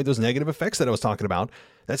to avoid those negative effects that I was talking about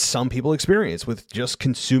that some people experience with just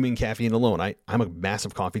consuming caffeine alone. I'm a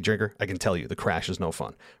massive coffee drinker. I can tell you the crash is no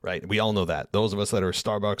fun, right? We all know that. Those of us that are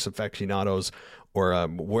Starbucks aficionados or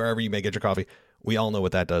wherever you may get your coffee, we all know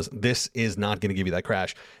what that does. This is not going to give you that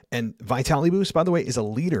crash. And Vitali Boost, by the way, is a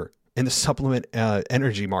leader in the supplement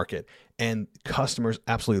energy market, and customers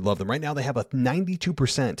absolutely love them. Right now, they have a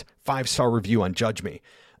 92% 5-star review on Judge Me.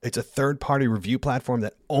 It's a third-party review platform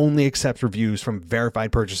that only accepts reviews from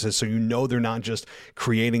verified purchases, so you know they're not just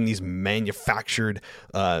creating these manufactured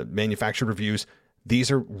reviews. These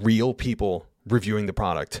are real people reviewing the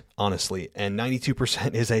product, honestly, and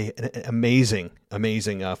 92% is an amazing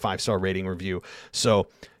 5-star rating review. So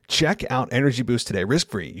check out Energy Boost today,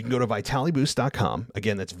 risk-free. You can go to vitaliboost.com.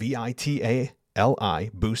 Again, that's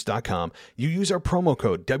VITALI boost.com. You use our promo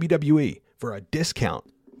code WWE for a discount.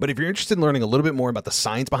 But if you're interested in learning a little bit more about the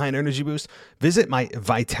science behind Energy Boost, visit my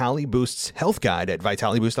Vitality Boosts health guide at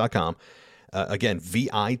vitaliboost.com. Again,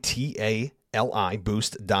 VITALI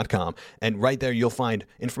boost.com. And right there, you'll find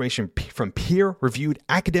information from peer-reviewed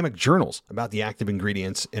academic journals about the active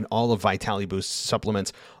ingredients in all of Vitality Boost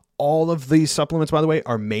supplements. All of these supplements, by the way,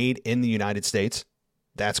 are made in the United States.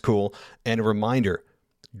 That's cool. And a reminder,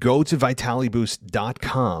 go to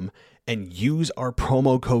vitaliboost.com and use our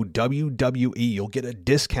promo code WWE. You'll get a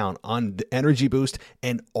discount on the Energy Boost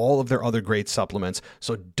and all of their other great supplements.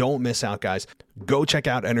 So don't miss out, guys. Go check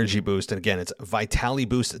out Energy Boost. And again, it's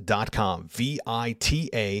vitaliboost.com.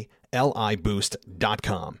 VITALI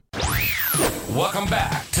boost.com. Welcome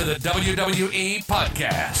back to the WWE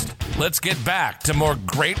Podcast. Let's get back to more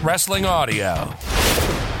great wrestling audio.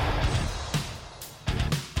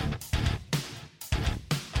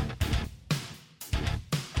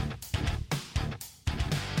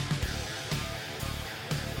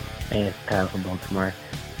 Hey, it's Kyle from Baltimore.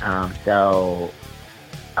 So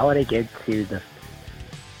I want to get to the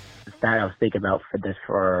stat I was thinking about for this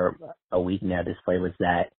for a week now. Display was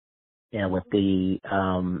that, with the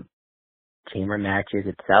chamber matches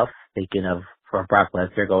itself, thinking of for Brock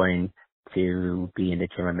Lesnar going to be in the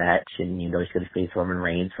chamber match, and he's going to face Roman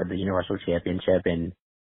Reigns for the Universal Championship, and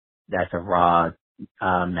that's a Raw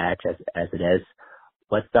match as it is.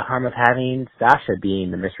 What's the harm of having Sasha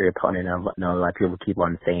being the mystery opponent? I know a lot of people keep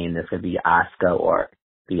on saying this could be Asuka or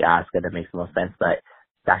be Asuka. That makes the most sense, but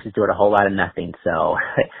Sasha's doing a whole lot of nothing. So,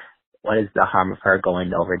 what is the harm of her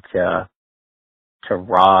going over to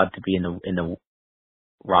Raw to be in the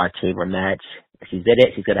Raw Chamber match? If she's in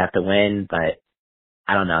it, she's gonna have to win. But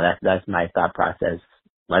I don't know. That's my thought process.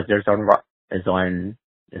 Lesnar's is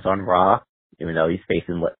on Raw, even though he's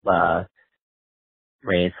facing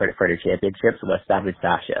Reigns for the championship. So what's stopping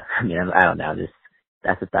Sasha? I mean, I don't know.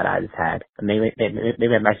 That's the thought I just had. Maybe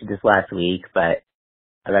I mentioned this last week, but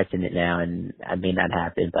I mentioned it now, and I may not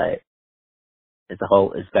happen. But it's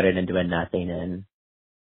better than doing nothing. And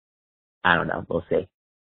I don't know. We'll see.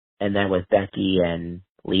 And then with Becky and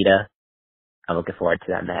Lita, I'm looking forward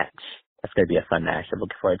to that match. That's going to be a fun match. I'm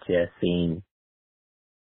looking forward to seeing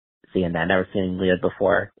that. I've never seen Lita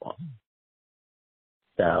before,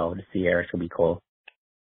 so to see her, it's going to be cool.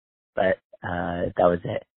 But that was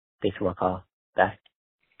it. Thanks for my call. Bye.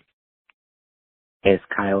 Hey, it's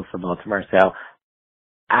Kyle from Baltimore. So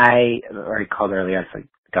I already called earlier. I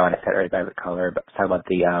forgot what I said earlier about the color, but talking about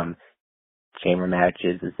the chamber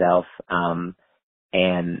matches itself. But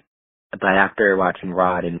after watching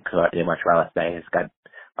Raw, I didn't watch Raw last night. I just got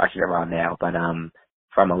watching it Raw now. But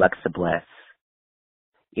from Alexa Bliss,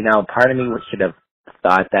 part of me should have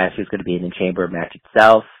thought that she was going to be in the chamber match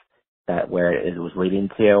itself, that where it was leading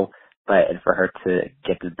to. But for her to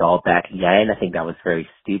get the doll back again, I think that was very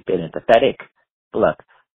stupid and pathetic. But look,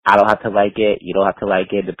 I don't have to like it. You don't have to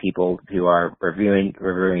like it. The people who are reviewing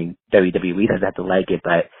WWE doesn't have to like it.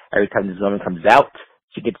 But every time this woman comes out,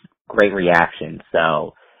 she gets great reaction.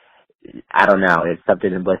 So I don't know. It's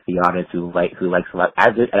something in Bliss the audience who likes Alexa.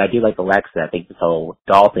 And I do like Alexa. I think this whole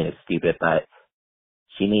doll thing is stupid, but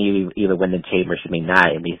she may either win the chamber, she may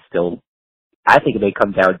not. It may still. I think it may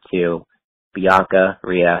come down to Bianca,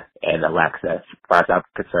 Rhea, and Alexa, as far as I'm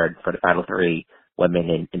concerned, for the final three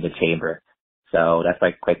women in the chamber. So that's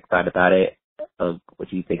my quick thought about it. What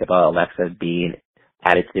do you think about Alexa being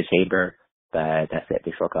added to the chamber? But that's it.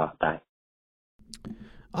 Thanks for the call. Bye.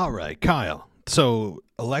 All right, Kyle. So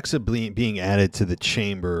Alexa being added to the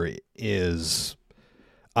chamber is,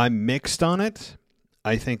 I'm mixed on it.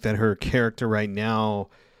 I think that her character right now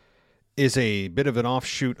is a bit of an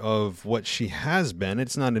offshoot of what she has been.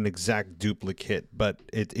 It's not an exact duplicate, but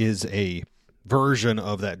it is a version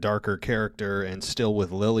of that darker character, and still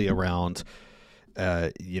with Lily around.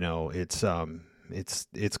 It's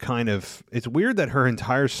weird that her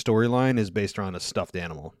entire storyline is based around a stuffed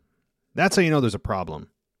animal. That's how you know there's a problem.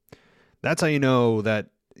 That's how you know that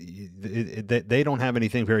they don't have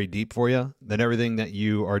anything very deep for you, that everything that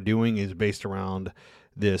you are doing is based around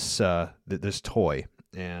this toy.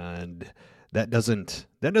 And that doesn't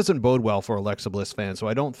bode well for Alexa Bliss fans. So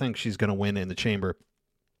I don't think she's going to win in the chamber.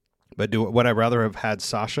 But would I rather have had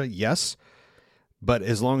Sasha? Yes. But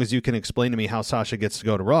as long as you can explain to me how Sasha gets to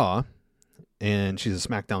go to Raw and she's a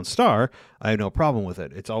SmackDown star, I have no problem with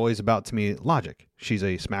it. It's always about, to me, logic. She's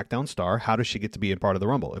a SmackDown star. How does she get to be a part of the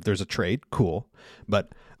Rumble? If there's a trade, cool.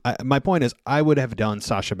 But my point is, I would have done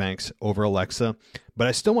Sasha Banks over Alexa, but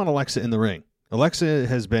I still want Alexa in the ring. Alexa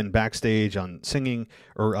has been backstage on singing,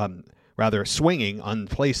 or rather swinging on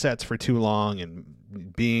play sets for too long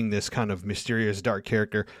and being this kind of mysterious dark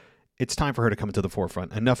character. It's time for her to come to the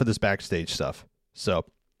forefront. Enough of this backstage stuff. So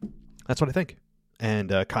That's what I think.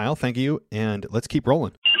 And Kyle, thank you, and let's keep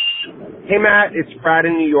rolling. Hey, Matt, it's Brad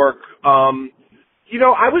in New York.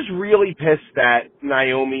 I was really pissed that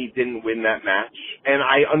Naomi didn't win that match, and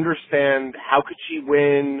I understand how could she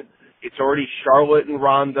win. It's already Charlotte and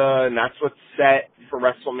Ronda, and that's what's set for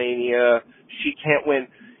WrestleMania. She can't win.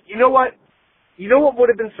 You know what? You know what would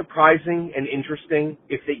have been surprising and interesting?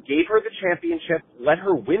 If they gave her the championship, let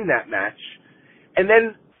her win that match, and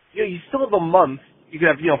then, you still have a month. You could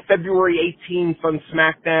have, February 18th on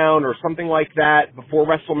SmackDown or something like that before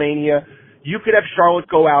WrestleMania. You could have Charlotte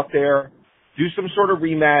go out there, do some sort of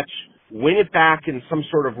rematch, win it back in some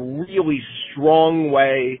sort of really strong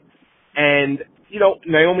way, and,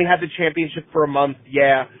 Naomi had the championship for a month,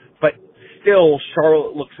 yeah, but still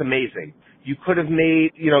Charlotte looks amazing. You could have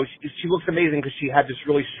made, she looks amazing because she had this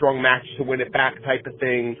really strong match to win it back type of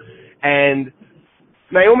thing. And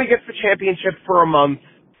Naomi gets the championship for a month.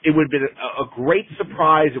 It would have been a great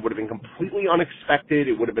surprise. It would have been completely unexpected.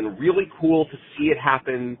 It would have been really cool to see it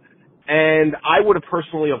happen. And I would have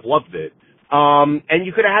personally have loved it. And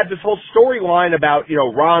you could have had this whole storyline about,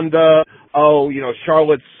 Ronda,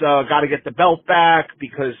 Charlotte's got to get the belt back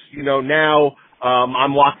because, now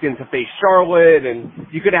I'm locked in to face Charlotte. And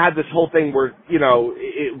you could have had this whole thing where,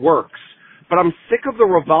 it works. But I'm sick of the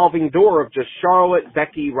revolving door of just Charlotte,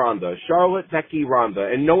 Becky, Ronda, Charlotte, Becky, Ronda,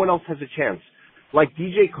 and no one else has a chance. Like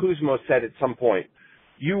DJ Kuzmo said at some point,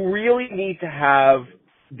 you really need to have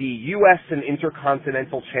the U.S. and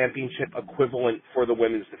Intercontinental Championship equivalent for the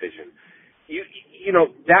women's division.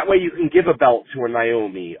 That way you can give a belt to a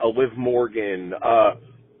Naomi, a Liv Morgan, a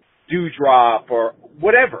Doudrop, or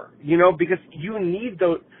whatever, because you need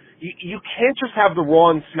those. You can't just have the Raw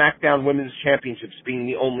and SmackDown Women's Championships being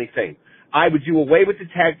the only thing. I would do away with the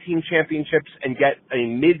Tag Team Championships and get a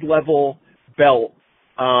mid-level belt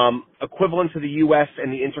equivalent to the U.S.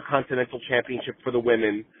 and the Intercontinental Championship for the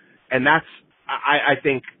women. And that's, I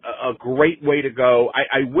think, a great way to go.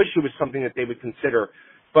 I wish it was something that they would consider,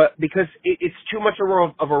 but because it's too much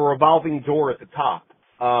of a revolving door at the top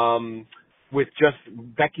with just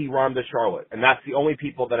Becky, Ronda, Charlotte. And that's the only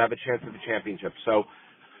people that have a chance at the championship. So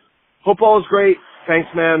hope all is great.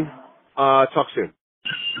 Thanks, man. Talk soon.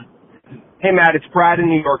 Hey, Matt, it's Brad in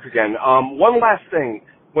New York again. One last thing.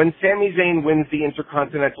 When Sami Zayn wins the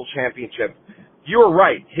Intercontinental Championship, you're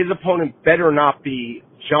right. His opponent better not be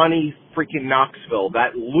Johnny freaking Knoxville,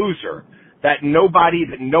 that loser, that nobody,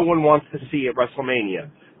 that no one wants to see at WrestleMania.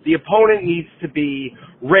 The opponent needs to be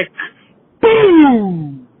Rick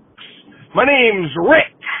Boogs. My name's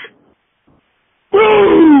Rick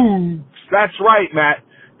Boogs. That's right, Matt.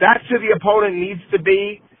 That's who the opponent needs to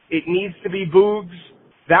be. It needs to be Boogs.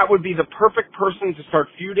 That would be the perfect person to start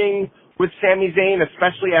feuding with Sami Zayn,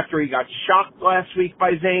 especially after he got shocked last week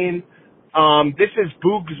by Zayn. This is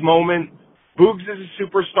Boogs' moment. Boogs is a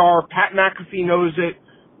superstar. Pat McAfee knows it.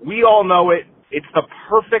 We all know it. It's the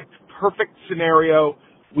perfect scenario.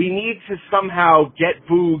 We need to somehow get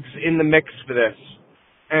Boogs in the mix for this.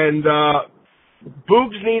 And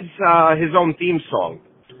Boogs needs his own theme song.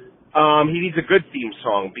 He needs a good theme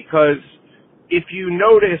song because if you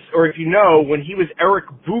notice, or if you know, when he was Eric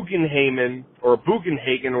Bugenhagen, or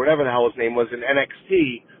whatever the hell his name was in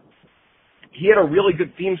NXT, he had a really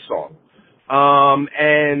good theme song.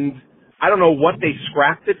 And I don't know what they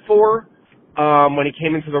scrapped it for when he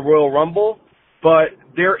came into the Royal Rumble, but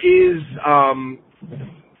there is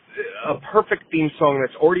a perfect theme song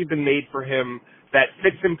that's already been made for him that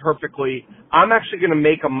fits him perfectly. I'm actually going to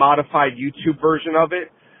make a modified YouTube version of it,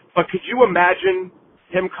 but could you imagine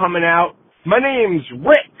him coming out, my name's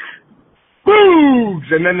Rick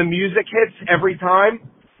Boogs, and then the music hits every time?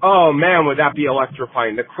 Oh, man, would that be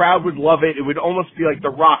electrifying. The crowd would love it. It would almost be like The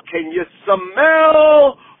Rock. Can you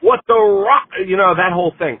smell what The Rock, that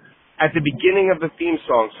whole thing at the beginning of the theme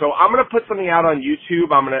song. So I'm going to put something out on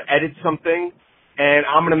YouTube. I'm going to edit something, and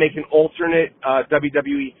I'm going to make an alternate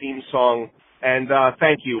WWE theme song. And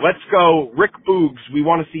thank you. Let's go, Rick Boogs. We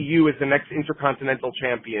want to see you as the next Intercontinental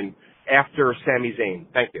Champion after Sami Zayn.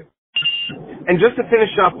 Thank you. And just to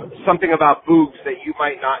finish up, something about Boogs that you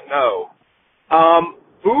might not know.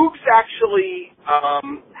 Boogs actually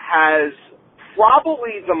has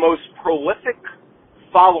probably the most prolific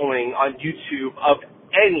following on YouTube of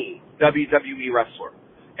any WWE wrestler.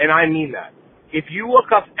 And I mean that. If you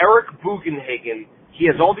look up Eric Bugenhagen, he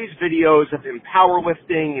has all these videos of him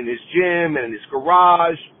powerlifting in his gym and in his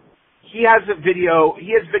garage. He has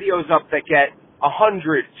videos up that get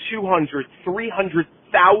 100, 200,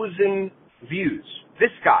 300,000 views.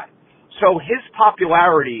 This guy. So his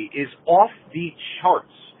popularity is off the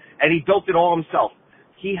charts, and he built it all himself.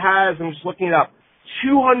 He has, I'm just looking it up,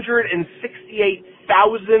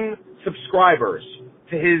 268,000 subscribers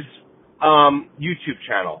to his YouTube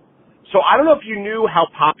channel. So I don't know if you knew how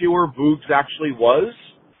popular Boogs actually was,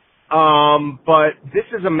 but this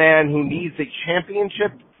is a man who needs a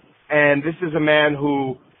championship, and this is a man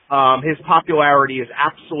who his popularity is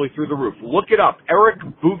absolutely through the roof. Look it up. Eric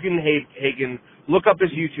Bugenhagen. Look up his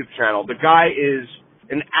YouTube channel. The guy is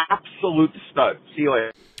an absolute stud. See you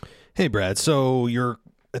later. Hey, Brad. So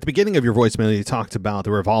at the beginning of your voicemail, you talked about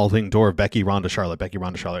the revolving door of Becky, Ronda,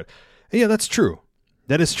 Charlotte. Yeah, that's true.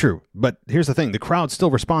 That is true. But here's the thing. The crowd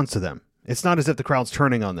still responds to them. It's not as if the crowd's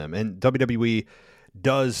turning on them. And WWE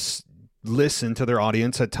does listen to their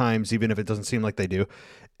audience at times, even if it doesn't seem like they do.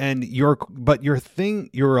 And your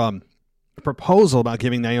proposal about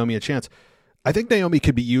giving Naomi a chance, I think Naomi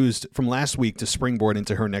could be used from last week to springboard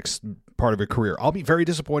into her next part of her career. I'll be very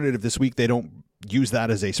disappointed if this week they don't use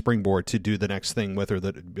that as a springboard to do the next thing with her,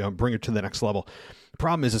 that bring her to the next level. The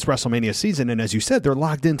problem is it's WrestleMania season, and as you said, they're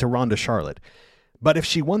locked into Ronda Charlotte. But if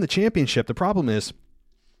she won the championship, the problem is,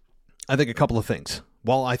 I think a couple of things.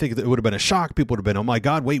 Well, I think it would have been a shock. People would have been, oh my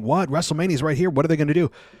God, wait, what? WrestleMania's right here. What are they going to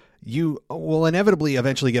do? You will inevitably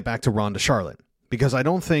eventually get back to Ronda Charlotte, because I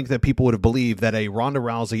don't think that people would have believed that a Ronda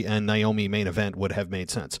Rousey and Naomi main event would have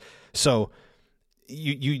made sense. So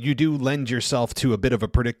you do lend yourself to a bit of a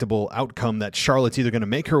predictable outcome that Charlotte's either going to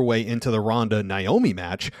make her way into the Ronda Naomi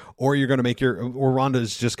match, or you're going to or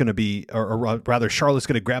Ronda's just going to be, or rather Charlotte's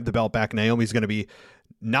going to grab the belt back. Naomi's going to be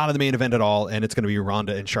not in the main event at all, and it's going to be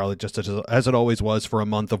Ronda and Charlotte just as it always was for a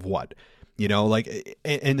month of what? You know, like,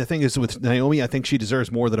 and the thing is with Naomi, I think she deserves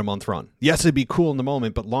more than a month run. Yes, it'd be cool in the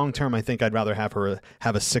moment, but long term, I think I'd rather have her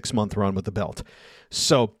have a 6-month run with the belt.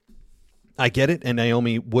 So I get it, and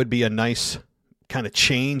Naomi would be a nice kind of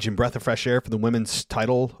change and breath of fresh air for the women's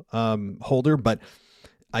title holder, but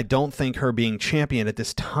I don't think her being champion at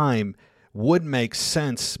this time would make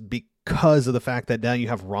sense because of the fact that now you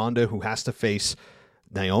have Ronda who has to face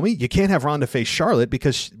Naomi. You can't have Ronda face Charlotte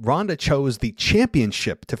because Ronda chose the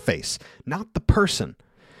championship to face, not the person.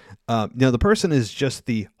 The person is just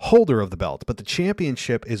the holder of the belt, but the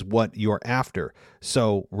championship is what you're after.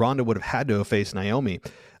 So Ronda would have had to have faced Naomi.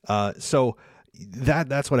 So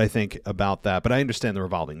that's what I think about that. But I understand the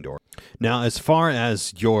revolving door. Now, as far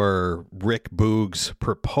as your Rick Boogs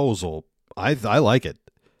proposal, I like it.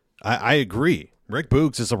 I agree. Rick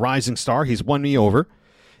Boogs is a rising star. He's won me over,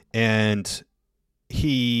 and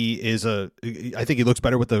he is I think he looks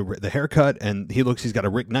better with the haircut, and he's got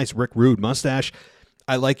a nice Rick Rude mustache.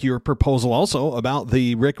 I like your proposal also about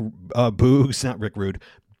the Rick Boogs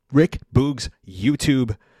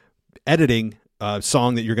YouTube editing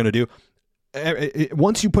song that you're going to do.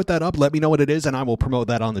 Once you put that up, let me know what it is, and I will promote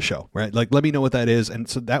that on the show, right? Like, let me know what that is, and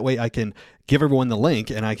so that way I can give everyone the link,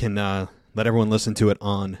 and I can let everyone listen to it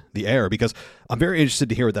on the air, because I'm very interested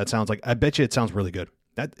to hear what that sounds like. I bet you it sounds really good.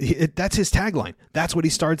 That's his tagline. That's what he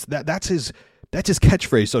starts. That's his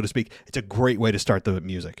catchphrase, so to speak. It's a great way to start the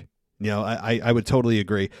music. You know, I would totally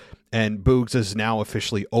agree. And Boogs is now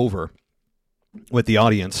officially over with the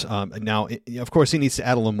audience. Now, of course, he needs to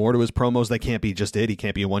add a little more to his promos. They can't be just it. He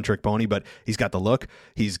can't be a one-trick pony, but he's got the look.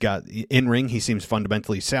 He's got in-ring. He seems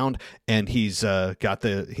fundamentally sound, and he's got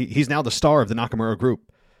he's now the star of the Nakamura group.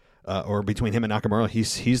 Or between him and Nakamura,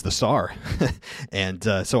 he's the star. And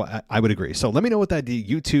so I would agree. So let me know what that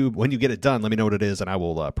YouTube, when you get it done, let me know what it is, and I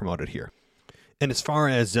will promote it here. And as far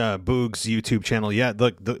as Boog's YouTube channel, yeah,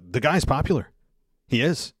 the guy's popular. He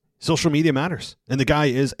is. Social media matters. And the guy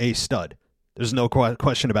is a stud. There's no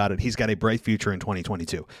question about it. He's got a bright future in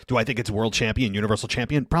 2022. Do I think it's world champion, universal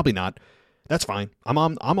champion? Probably not. That's fine. I'm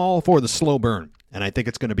all for the slow burn. And I think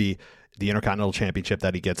it's going to be the Intercontinental Championship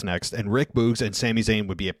that he gets next. And Rick Boogs and Sami Zayn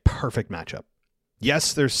would be a perfect matchup.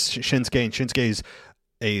 Yes, there's Shinsuke, and Shinsuke's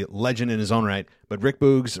a legend in his own right, but Rick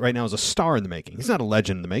Boogs right now is a star in the making. He's not a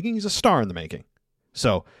legend in the making. He's a star in the making.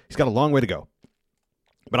 So he's got a long way to go.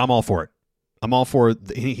 But I'm all for it. I'm all for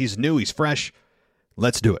it. He's new. He's fresh.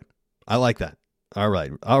 Let's do it. I like that. All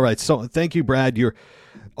right. So thank you, Brad. You're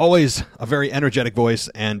always a very energetic voice,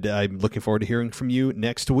 and I'm looking forward to hearing from you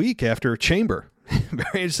next week after Chamber.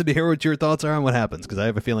 Very interested to hear what your thoughts are on what happens, because I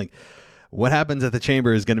have a feeling what happens at the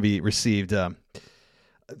Chamber is going to be received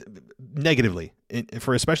negatively,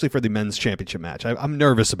 especially for the men's championship match. I'm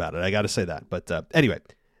nervous about it. I got to say that. But anyway,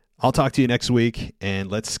 I'll talk to you next week,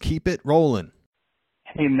 and let's keep it rolling.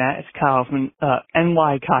 Hey, Matt, it's Kyle from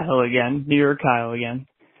NY Kyle again, New York Kyle again.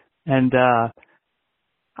 And I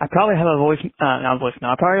probably have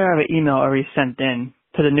I probably have an email already sent in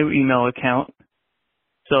to the new email account.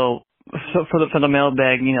 So for the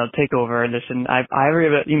mailbag, takeover edition, I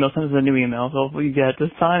already have an email sent to the new email. So if you get it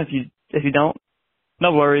this time, if you don't,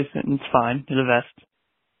 no worries, it's fine. You're the best.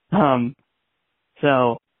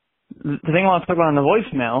 So the thing I want to talk about on the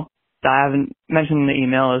voicemail that I haven't mentioned in the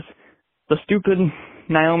email is the stupid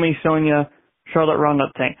Naomi, Sonya, Charlotte,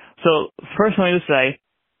 Ronda thing. So, first let me just say,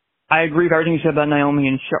 I agree with everything you said about Naomi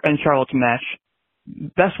and Charlotte's match.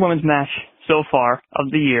 Best women's match so far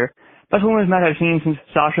of the year. Best women's match I've seen since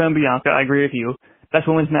Sasha and Bianca. I agree with you. Best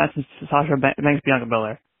women's match since Sasha Banks, Bianca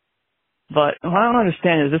Belair. But what I don't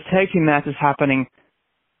understand is this tag team match is happening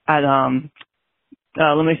at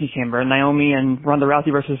Elimination Chamber. Naomi and Ronda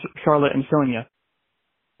Rousey versus Charlotte and Sonya.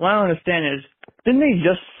 What I don't understand is, didn't they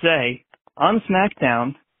just say on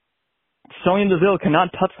SmackDown, Sonya Deville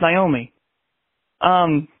cannot touch Naomi?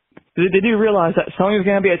 They do realize that Sonya's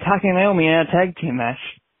going to be attacking Naomi in a tag team match.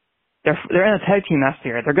 They're in a tag team match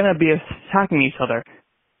here. They're going to be attacking each other.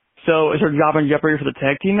 So is her job in jeopardy for the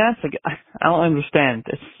tag team match? Like, I don't understand.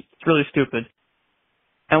 It's really stupid.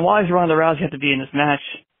 And why does Ronda Rousey have to be in this match?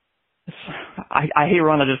 I hate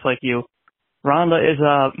Ronda just like you. Ronda is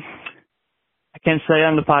I can't say it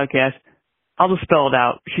on the podcast. I'll just spell it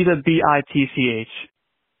out. She's a bitch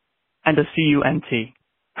and a cunt.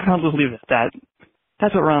 I'll just leave it at that.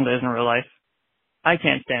 That's what Ronda is in real life. I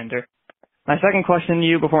can't stand her. My second question to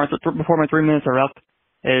you before my 3 minutes are up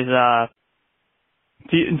is,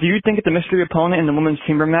 do you think that the mystery opponent in the women's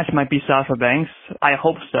chamber match might be Sasha Banks? I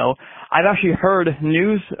hope so. I've actually heard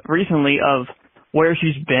news recently of where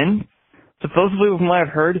she's been. Supposedly, from what I've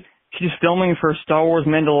heard, she's filming for Star Wars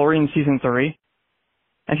Mandalorian Season 3.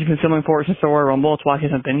 And she's been filming for it since the Royal Rumble. That's why she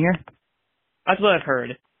hasn't been here. That's what I've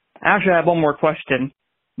heard. Actually, I have one more question.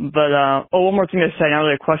 But, one more thing to say, not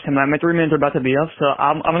really a question. My 3 minutes are about to be up, so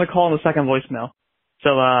I'm going to call in the second voicemail.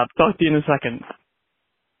 So, talk to you in a second.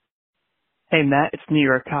 Hey, Matt, it's New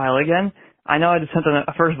York Kyle again. I know I just sent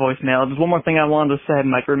a first voicemail. There's one more thing I wanted to say.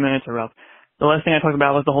 My 3 minutes are up. The last thing I talked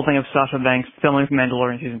about was the whole thing of Sasha Banks filming for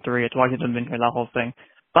Mandalorian Season 3. It's why she hasn't been here, that whole thing.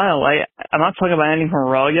 By the way, I'm not talking about anything from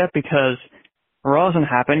Raw yet because Raw hasn't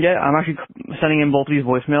happened yet. I'm actually sending in both of these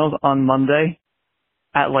voicemails on Monday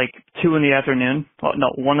at like 2 in the afternoon. Well,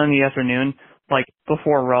 no, 1 in the afternoon, like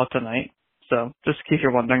before Raw tonight. So just in case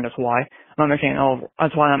you're wondering, that's why.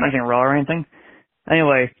 That's why I'm not mentioning Raw or anything.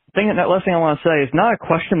 Anyway, that last thing I want to say is not a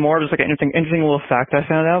question, more just like an interesting little fact I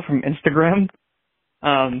found out from Instagram.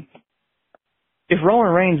 If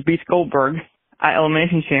Roman Reigns beats Goldberg at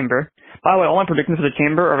Elimination Chamber, by the way, all my predictions for the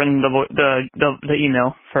Chamber are in the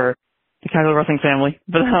email for the Casual Wrestling family.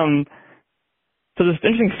 But so this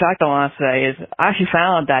interesting fact I want to say is I actually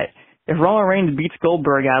found out that if Roman Reigns beats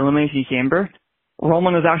Goldberg at Elimination Chamber,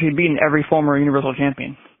 Roman has actually beaten every former Universal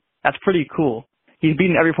Champion. That's pretty cool. He's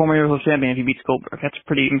beaten every former Universal Champion if he beats Goldberg. That's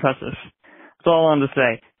pretty impressive. That's all I wanted to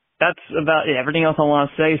say. That's about it. Everything else I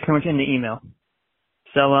want to say is pretty much in the email.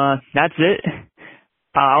 So that's it.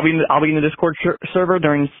 I'll be in the Discord server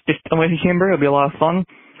during this Elimination Chamber. It'll be a lot of fun.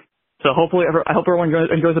 So I hope everyone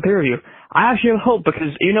enjoys the pay-per-view. I actually have hope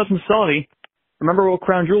because even though it's in Saudi, remember what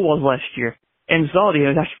Crown Jewel was last year? In Saudi, it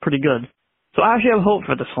was actually pretty good. So I actually have hope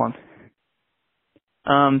for this one.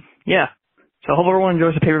 Yeah. So I hope everyone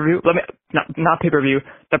enjoys the pay-per-view. Not pay-per-view,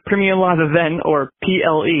 the Premium Live Event, or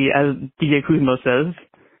PLE, as DJ Kuzmo says.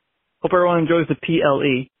 Hope everyone enjoys the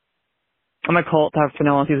PLE. I might call it that for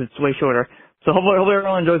now on because it's way shorter. So hopefully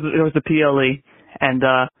everyone enjoys the PLE. And,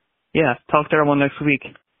 yeah, talk to everyone next week.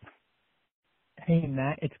 Hey,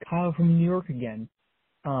 Matt, it's Kyle from New York again.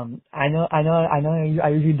 I know I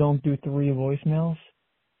usually don't do 3 voicemails,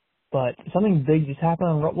 but something big just happened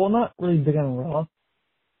on Raw. Well, not really big on Raw.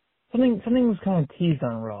 Something was kind of teased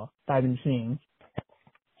on Raw that I've been seeing.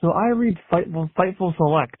 So I read Fightful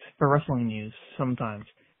Select for wrestling news sometimes,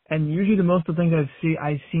 and usually the most of the things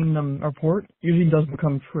I've seen them report usually does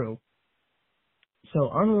become true. So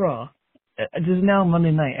on Raw, this is now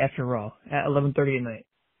Monday night after Raw at 11:30 at night.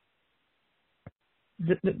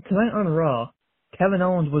 Tonight on Raw, Kevin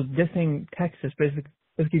Owens was dissing Texas,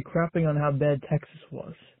 basically crapping on how bad Texas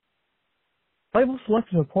was. Fightful Select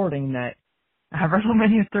is reporting that at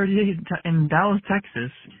WrestleMania 38 in Dallas,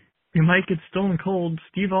 Texas, we might get Stone Cold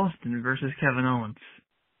Steve Austin versus Kevin Owens.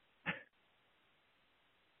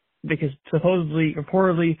 Because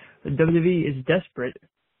reportedly, the WWE is desperate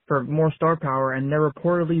for more star power, and they're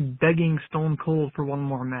reportedly begging Stone Cold for one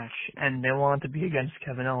more match, and they want it to be against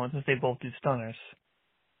Kevin Owens since they both do stunners.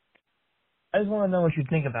 I just want to know what you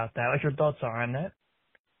think about that, what your thoughts are on that.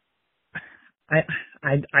 I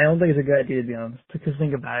don't think it's a good idea, to be honest, because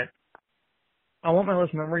think about it. I want my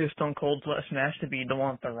last memory of Stone Cold's last match to be the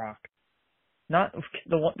one with The Rock. Not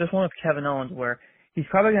this one with Kevin Owens, where he's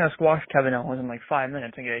probably going to squash Kevin Owens in like 5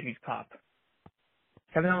 minutes and get a huge pop.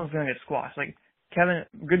 Kevin Owens is going to get squashed. Like, Kevin,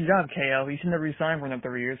 good job, KO. You shouldn't have re-signed for another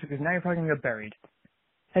 3 years because now you're probably going to get buried.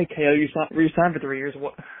 Hey, KO, you re-signed for 3 years.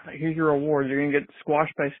 What? Here's your reward. You're going to get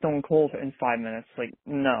squashed by Stone Cold in 5 minutes. Like,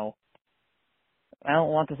 no. I don't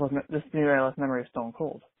want this to be my last memory of Stone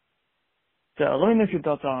Cold. So let me know what your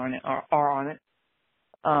thoughts are on it.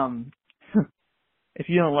 If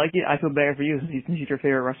you don't like it, I feel bad for you since he's your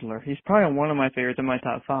favorite wrestler. He's probably one of my favorites in my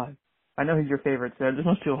top 5. I know he's your favorite, so this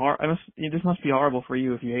must feel hard. This must be horrible for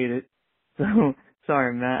you if you hate it. So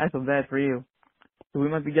sorry, Matt. I feel bad for you. So we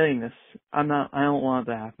might be getting this. I don't want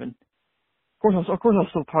it to happen. Of course, I'll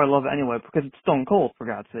still probably love it anyway because it's Stone Cold, for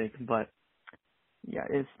God's sake. But yeah,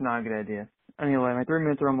 it's not a good idea. Anyway, my 3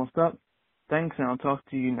 minutes are almost up. Thanks, and I'll talk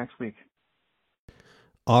to you next week.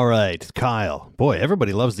 All right, Kyle. Boy,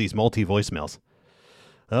 everybody loves these multi-voicemails.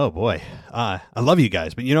 Oh, boy. I love you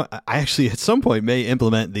guys. But, I actually at some point may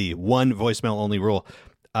implement the one voicemail only rule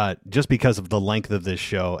just because of the length of this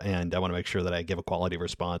show, and I want to make sure that I give a quality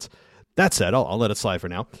response. That said, I'll let it slide for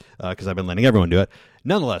now because I've been letting everyone do it.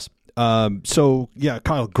 Nonetheless,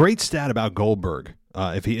 Kyle, great stat about Goldberg.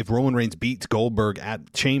 If Roman Reigns beats Goldberg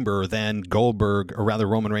at Chamber, then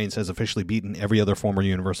Roman Reigns has officially beaten every other former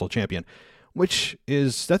Universal Champion,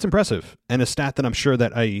 that's impressive, and a stat that I'm sure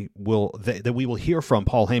that we will hear from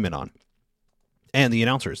Paul Heyman on, and the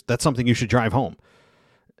announcers. That's something you should drive home.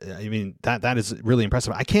 I mean, that is really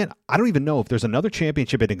impressive. I don't even know if there's another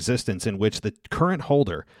championship in existence in which the current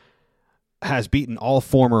holder has beaten all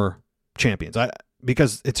former champions.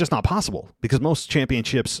 Because it's just not possible, because most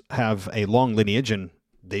championships have a long lineage and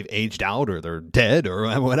they've aged out or they're dead or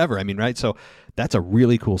whatever. I mean, right? So that's a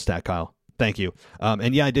really cool stat, Kyle. Thank you.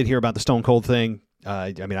 And yeah, I did hear about the Stone Cold thing.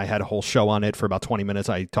 I had a whole show on it for about 20 minutes.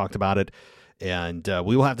 I talked about it, and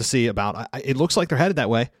we will have to see about it. Looks like they're headed that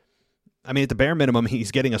way. I mean, at the bare minimum,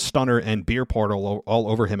 he's getting a stunner and beer poured all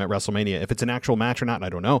over him at WrestleMania. If it's an actual match or not, I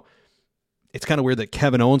don't know. It's kind of weird that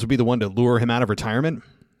Kevin Owens would be the one to lure him out of retirement.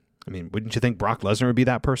 I mean, wouldn't you think Brock Lesnar would be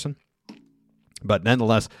that person? But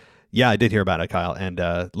nonetheless, yeah, I did hear about it, Kyle. And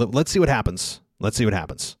let's see what happens.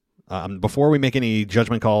 Before we make any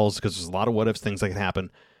judgment calls, because there's a lot of what-ifs, things that can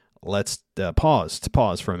happen, let's pause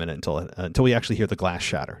for a minute until we actually hear the glass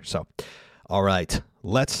shatter. So, all right,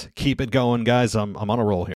 let's keep it going, guys. I'm on a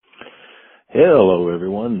roll here. Hello,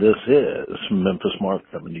 everyone. This is Memphis Mark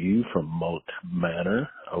coming to you from Moat Manor.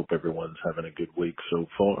 I hope everyone's having a good week so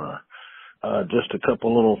far. Just a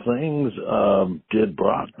couple little things. Did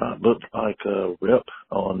Brock not look like a rip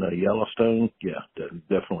on Yellowstone? Yeah,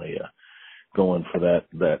 definitely going for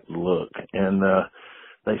that look. And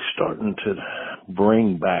they starting to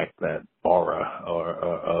bring back that aura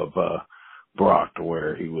of Brock to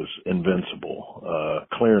where he was invincible,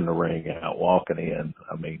 clearing the ring out, walking in.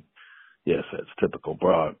 I mean, yes, that's typical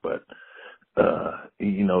Brock, but they're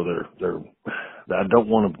I don't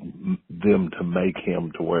want them to make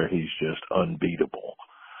him to where he's just unbeatable.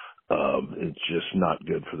 It's just not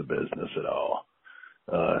good for the business at all.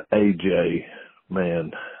 AJ,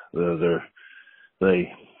 man, I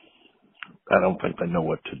don't think they know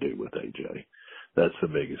what to do with AJ. That's the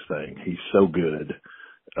biggest thing. He's so good,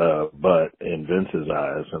 but in Vince's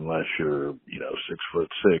eyes, unless you're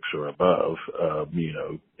 6'6" or above,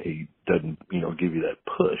 he doesn't give you that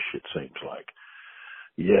push. It seems like.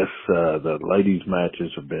 Yes, the ladies'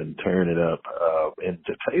 matches have been tearing it up. And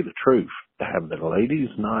to tell you the truth, have the ladies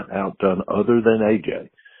not outdone other than AJ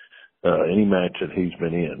any match that he's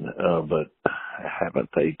been in? But haven't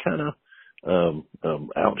they kind of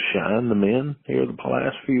outshined the men here the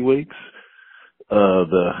last few weeks?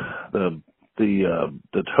 The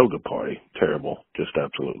toga party, terrible, just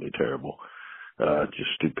absolutely terrible. Just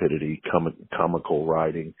stupidity, comical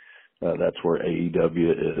writing. That's where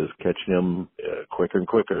AEW is catching them quicker and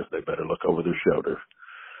quicker. They better look over their shoulder.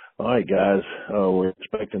 All right, guys, we're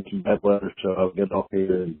expecting some bad weather, so I'll get off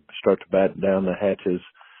here and start to batten down the hatches.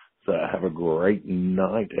 So have a great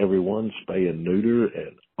night, everyone. Spay and neuter,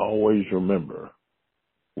 and always remember,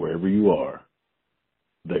 wherever you are,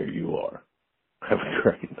 there you are. Have a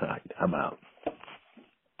great night. I'm out.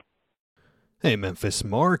 Hey, Memphis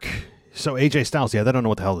Mark. So AJ Styles, they don't know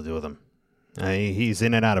what the hell to do with him. He's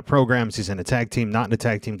in and out of programs. He's in a tag team, not in a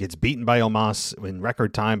tag team. Gets beaten by Omos in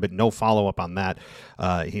record time, but no follow-up on that.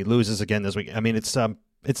 He loses again this week. I mean, it's not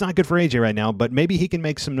good for AJ right now, but maybe he can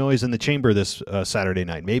make some noise in the chamber this Saturday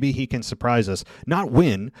night. Maybe he can surprise us. Not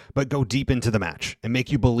win, but go deep into the match and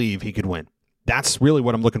make you believe he could win. That's really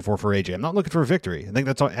what I'm looking for AJ. I'm not looking for a victory. I think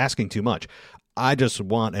that's asking too much. I just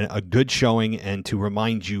want a good showing and to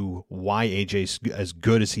remind you why AJ's as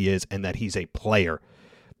good as he is and that he's a player.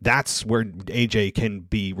 That's where AJ can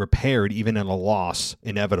be repaired even in a loss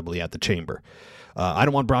inevitably at the chamber. I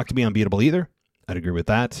don't want Brock to be unbeatable either. I'd agree with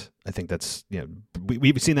that. I think that's,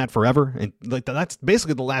 we've seen that forever. And that's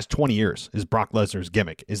basically the last 20 years is Brock Lesnar's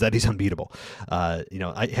gimmick, is that he's unbeatable.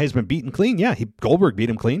 Has been beaten clean. Yeah, Goldberg beat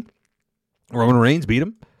him clean. Roman Reigns beat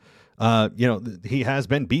him. he has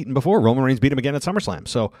been beaten before. Roman Reigns beat him again at SummerSlam.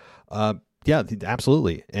 So, yeah,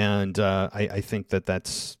 absolutely. And I think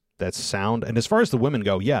that's sound. And as far as the women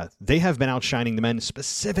go, yeah, they have been outshining the men,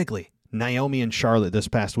 specifically Naomi and Charlotte this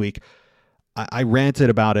past week. I ranted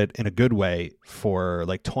about it in a good way for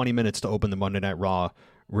like 20 minutes to open the Monday Night Raw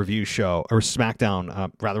review show, or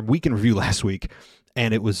SmackDown, weekend review last week.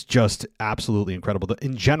 And it was just absolutely incredible.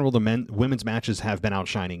 In general, the women's matches have been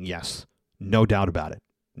outshining. Yes, no doubt about it.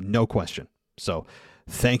 No question. So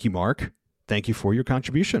thank you, Mark. Thank you for your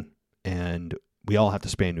contribution. And we all have to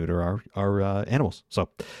spay and neuter our animals. So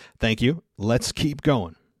thank you. Let's keep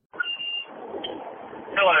going.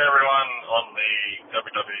 Hello, everyone on the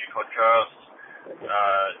WWE podcast.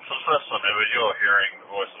 For the first time ever, you're hearing the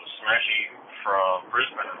voice of Smashy from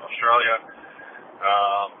Brisbane, Australia.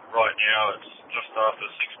 Right now, it's just after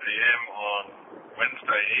 6 p.m. on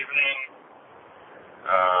Wednesday evening.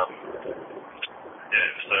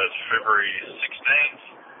 So it's February 16th.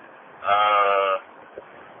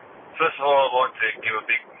 First of all, I'd like to give a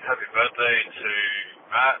big happy birthday to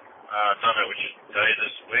Matt. I don't know which day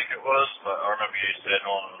this week it was, but I remember you said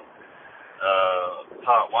on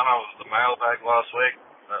part 1 of the mailbag last week,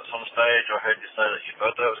 at some stage I heard you say that your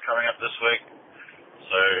birthday was coming up this week.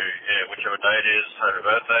 So, yeah, whichever day it is, happy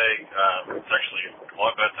birthday. It's actually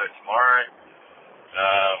my birthday tomorrow,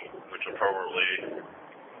 which will probably,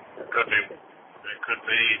 could be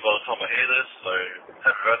by the time I hear this. So,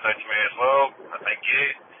 happy birthday to me as well. I thank you.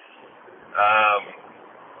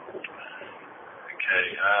 Okay,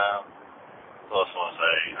 what else do I want to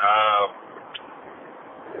say?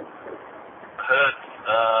 I heard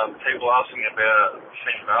people asking about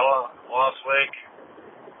Finn Balor last week.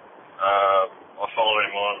 I follow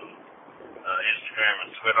him on Instagram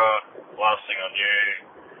and Twitter. Last thing I knew,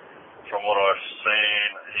 from what I've seen,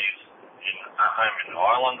 he's at home in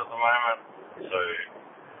Ireland at the moment. So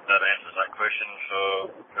that answers that question for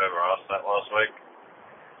whoever asked that last week.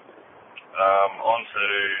 On to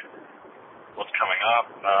what's coming up.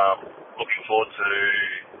 Looking forward to,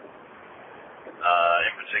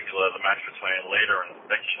 in particular, the match between Lita and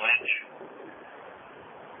Becky Lynch.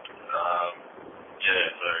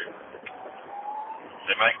 So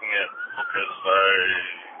they're making it look as though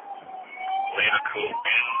Lita could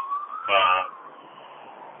win, but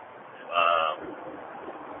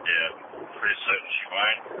pretty certain she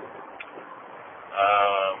won't.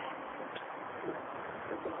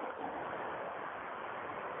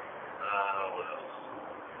 What else?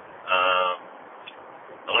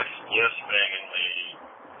 Alexa Bliss being in the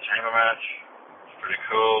chamber match is pretty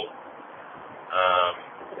cool.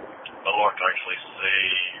 I'd like to actually see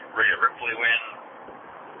Rhea Ripley win.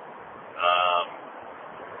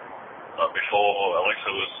 But before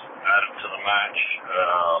Alexa was added to the match,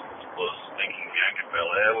 was thinking Bianca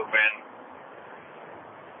Belair would win.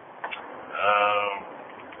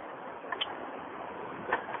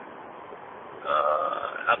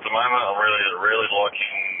 At the moment, I'm really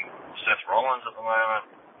liking Seth Rollins at the moment.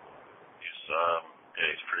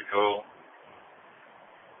 He's pretty cool.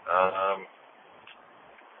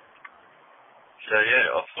 So yeah,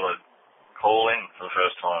 I thought I'd call in for the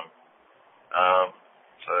first time.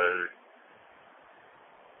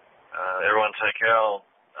 Everyone take care.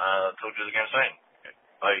 Talk to you again soon.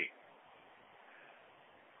 Bye.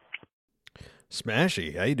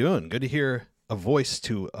 Smashy, how you doing? Good to hear a voice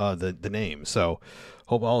to the name. So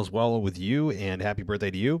hope all is well with you, and happy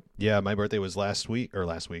birthday to you. Yeah, my birthday was last week.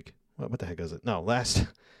 What the heck is it? No, last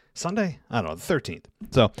Sunday? I don't know, the 13th.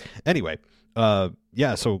 So anyway,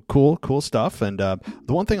 yeah, so cool stuff. And the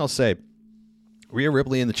one thing I'll say, Rhea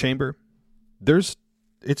Ripley in the chamber,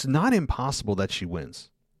 it's not impossible that she wins.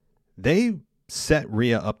 They set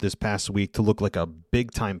Rhea up this past week to look like a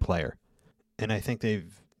big-time player. And I think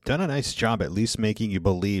they've done a nice job at least making you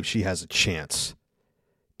believe she has a chance.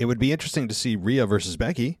 It would be interesting to see Rhea versus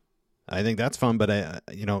Becky. I think that's fun, but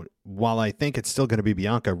while I think it's still going to be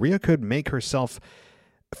Bianca, Rhea could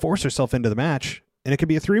force herself into the match, and it could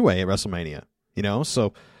be a 3-way at WrestleMania.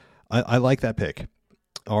 So I like that pick.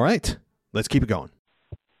 All right, let's keep it going.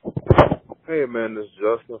 Hey man, this is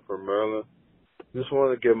Justin from Maryland. Just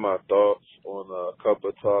want to give my thoughts on a couple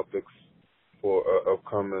of topics for an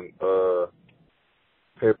upcoming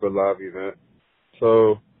paper live event.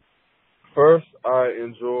 So, first, I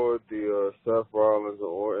enjoyed the Seth Rollins and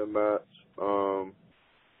Orton match.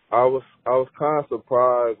 I was kind of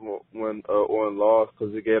surprised when Orton lost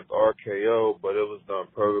because he gave the RKO, but it was done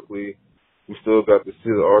perfectly. We still got to see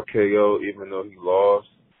the RKO even though he lost.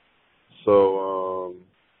 So,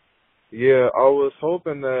 yeah, I was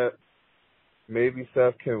hoping that maybe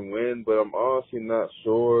Seth can win, but I'm honestly not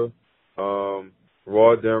sure.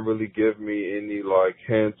 Raw didn't really give me any like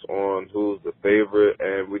hints on who's the favorite,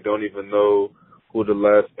 and we don't even know who the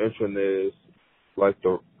last entrant is, like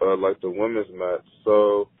the women's match.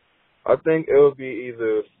 So I think it would be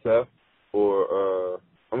either Seth or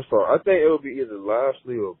I think it would be either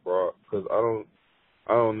Lashley or Brock, because I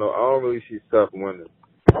don't know. I don't really see Seth winning.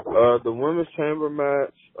 The women's chamber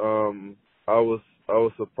match, I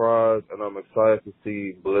was surprised, and I'm excited to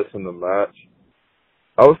see Bliss in the match.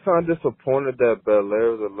 I was kind of disappointed that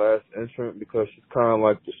Belair was the last entrant, because she's kind of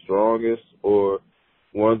like the strongest, or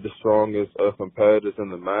one of the strongest competitors in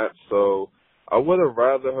the match. So I would have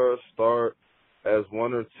rather her start as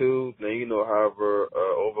 1 or 2, then, have her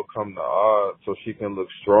overcome the odds so she can look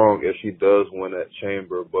strong if she does win that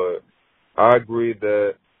chamber. But I agree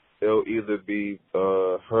that it'll either be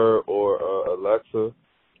her or Alexa.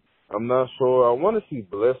 I'm not sure. I want to see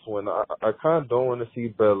Bliss win. I kind of don't want to see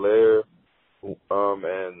Belair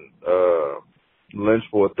and Lynch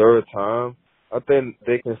for a third time. I think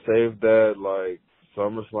they can save that like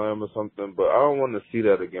SummerSlam or something, but I don't want to see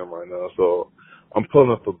that again right now. So I'm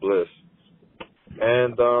pulling for Bliss.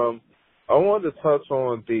 And I wanted to touch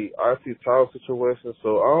on the IC title situation.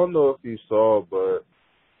 So I don't know if you saw, but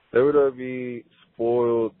WWE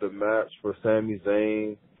spoiled the match for Sami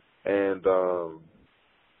Zayn and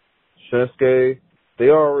Shinsuke. They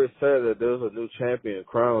already said that there's a new champion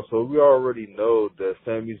crowned, so we already know that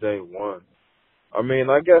Sami Zayn won. I mean,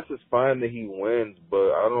 I guess it's fine that he wins,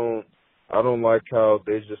 but I don't like how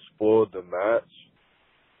they just spoiled the match.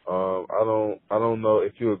 I don't know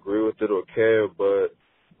if you agree with it or care, but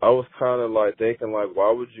I was kind of like thinking, like,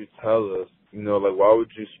 why would you tell us? Like, why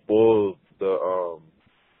would you spoil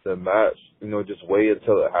the match? Just wait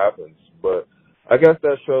until it happens. But I guess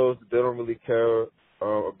that shows that they don't really care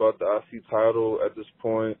about the IC title at this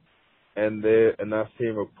point. And I've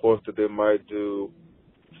seen reports that they might do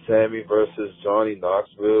Sammy versus Johnny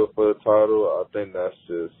Knoxville for the title. I think that's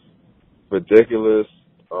just ridiculous.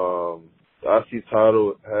 The IC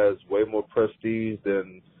title has way more prestige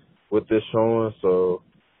than what they're showing, so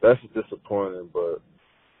that's disappointing. But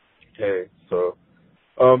hey, so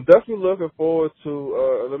definitely looking forward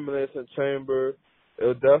to Elimination Chamber.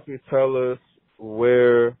 It'll definitely tell us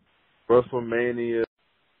where WrestleMania.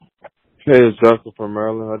 Hey, it's Justin from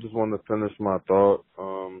Maryland. I just wanted to finish my thought.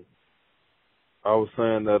 I was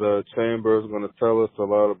saying that Chamber is going to tell us a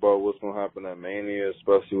lot about what's going to happen at Mania,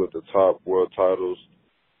 especially with the top world titles.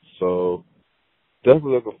 So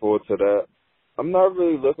definitely looking forward to that. I'm not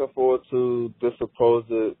really looking forward to the supposed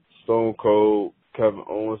Stone Cold Kevin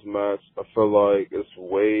Owens match. I feel like it's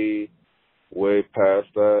way past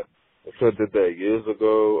that. They could have did that years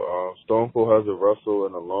ago. Stone Cold hasn't wrestled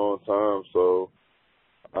in a long time, so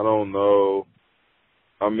I don't know.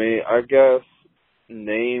 I mean, I guess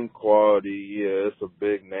name quality, yeah, it's a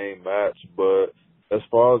big name match, but as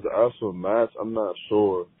far as the actual match, I'm not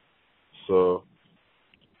sure. So,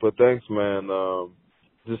 but thanks, man.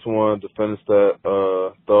 Just wanted to finish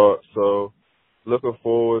that thought. So, looking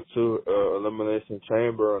forward to Elimination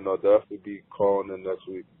Chamber, and I'll definitely be calling in next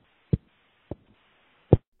week.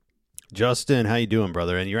 Justin, how you doing,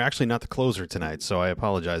 brother? And you're actually not the closer tonight, so I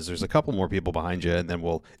apologize. There's a couple more people behind you, and then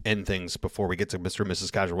we'll end things before we get to Mr. and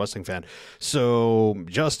Mrs. Casual Wrestling Fan. So,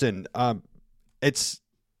 Justin,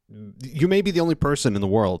 you may be the only person in the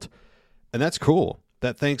world, and that's cool,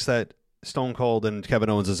 that thinks that Stone Cold and Kevin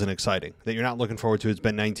Owens isn't exciting, that you're not looking forward to. It's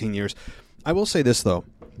been 19 years. I will say this, though.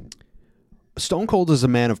 Stone Cold is a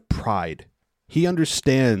man of pride. He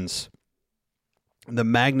understands the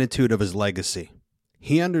magnitude of his legacy.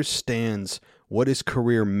 He understands what his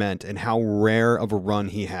career meant and how rare of a run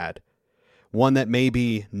he had. One that may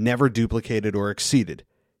be never duplicated or exceeded.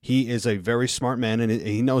 He is a very smart man, and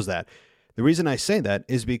he knows that. The reason I say that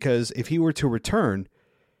is because if he were to return,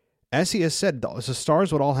 as he has said, the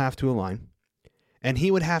stars would all have to align, and he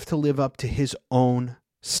would have to live up to his own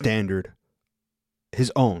standard.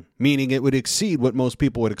 His own, meaning it would exceed what most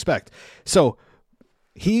people would expect. So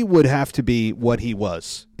he would have to be what he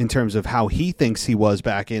was in terms of how he thinks he was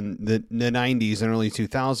back in the 90s and early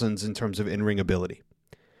 2000s in terms of in-ring ability.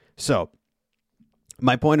 So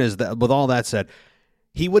my point is that with all that said,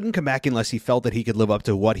 he wouldn't come back unless he felt that he could live up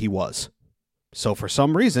to what he was. So for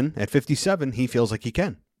some reason, at 57, he feels like he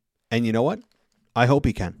can. And you know what? I hope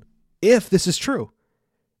he can. If this is true.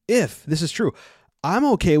 I'm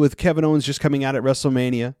okay with Kevin Owens just coming out at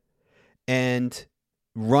WrestleMania and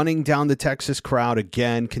running down the Texas crowd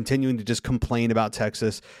again, continuing to just complain about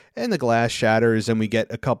Texas, and the glass shatters, and we get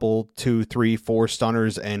a couple, 2, 3, 4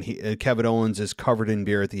 stunners, and Kevin Owens is covered in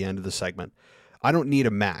beer at the end of the segment. I don't need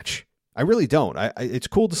a match. I really don't. It's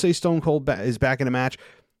cool to say Stone Cold is back in a match,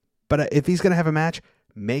 but if he's going to have a match,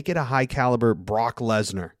 Make it a high caliber Brock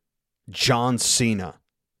Lesnar, John Cena.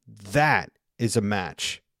 That is a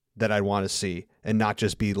match that I'd want to see and not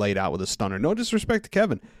just be laid out with a stunner. No disrespect to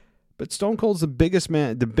Kevin, but Stone Cold's the biggest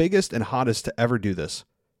and hottest to ever do this.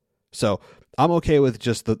 So I'm okay with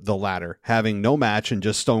just the latter, having no match and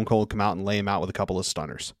just Stone Cold come out and lay him out with a couple of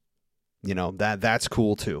stunners. You know, that's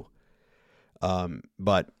cool too.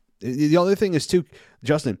 But the other thing is too,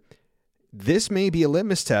 Justin, this may be a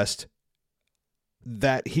litmus test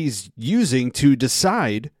that he's using to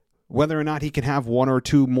decide whether or not he can have one or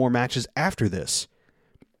two more matches after this.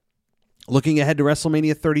 Looking ahead to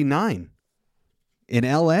WrestleMania 39 in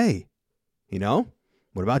LA, you know,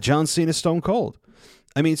 what about John Cena, Stone Cold?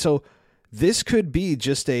 I mean, so this could be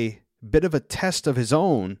just a bit of a test of his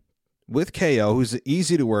own with KO, who's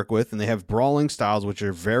easy to work with, and they have brawling styles, which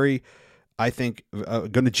are very, I think,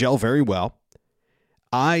 going to gel very well.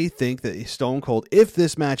 I think that Stone Cold, if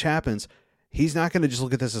this match happens, he's not going to just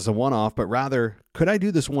look at this as a one-off, but rather, could I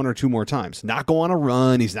do this one or two more times? Not go on a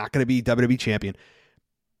run. He's not going to be WWE champion.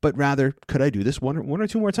 But rather, could I do this one or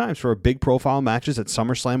two more times for big profile matches at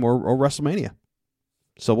SummerSlam or WrestleMania?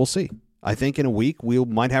 So we'll see. I think in a week we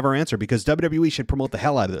might have our answer because WWE should promote the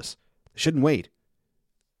hell out of this. They shouldn't wait.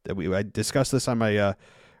 I discussed this on my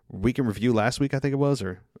week in review last week, I think it was,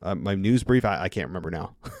 or my news brief. I can't remember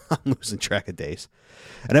now. I'm losing track of days.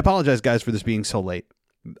 And I apologize, guys, for this being so late.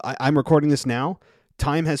 I'm recording this now.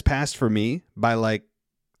 Time has passed for me by like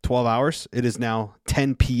 12 hours. It is now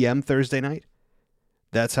 10 p.m. Thursday night.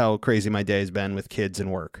 That's how crazy my day has been with kids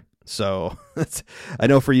and work. So I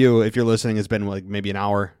know for you, if you're listening, it's been like maybe an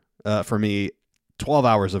hour. For me, 12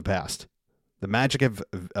 hours have passed. The magic of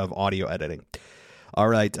audio editing. All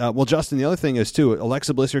right. Well, Justin, the other thing is, too,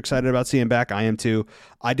 Alexa Bliss, you're excited about seeing back. I am, too.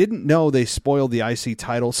 I didn't know they spoiled the IC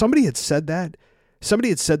title. Somebody had said that. Somebody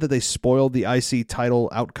had said that they spoiled the IC title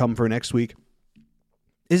outcome for next week.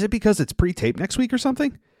 Is it because it's pre-taped next week or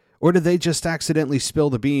something? Or did they just accidentally spill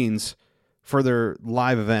the beans for their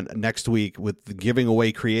live event next week with giving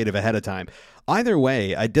away creative ahead of time? Either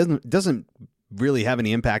way, it doesn't really have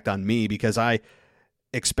any impact on me because I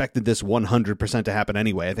expected this 100% to happen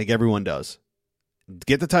anyway. I think everyone does.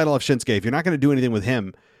 Get the title off Shinsuke. If you're not going to do anything with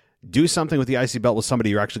him, do something with the IC belt with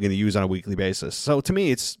somebody you're actually going to use on a weekly basis. So to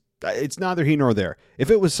me, it's neither here nor there. If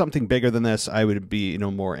it was something bigger than this, I would be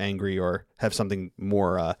more angry or have something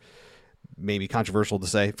more maybe controversial to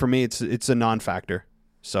say. For me, it's a non-factor.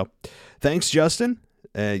 So thanks, Justin.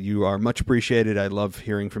 You are much appreciated. I love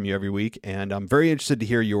hearing from you every week, and I'm very interested to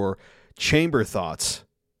hear your chamber thoughts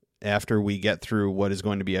after we get through what is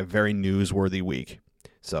going to be a very newsworthy week.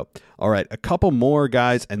 So, all right, a couple more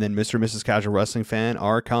guys, and then Mr. and Mrs. Casual Wrestling Fan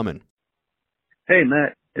are coming. Hey,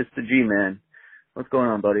 Matt, it's the G-Man. What's going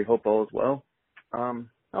on, buddy? Hope all is well. I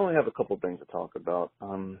only have a couple things to talk about.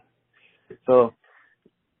 So,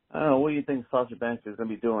 I don't know, what do you think Sasha Banks is going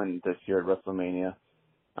to be doing this year at WrestleMania?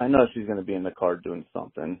 I know she's going to be in the card doing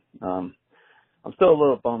something. I'm still a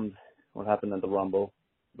little bummed what happened at the Rumble,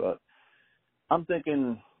 but I'm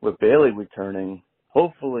thinking with Bayley returning,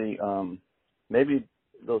 hopefully maybe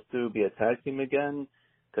those two be a tag team again,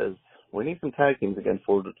 because we need some tag teams again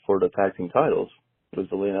for the tag team titles with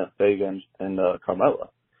Zelina Vega and Carmella.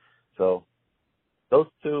 So those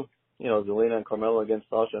two, Zelina and Carmella against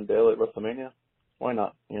Sasha and Bayley at WrestleMania, why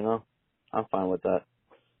not? I'm fine with that.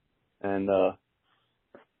 And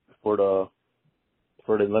for the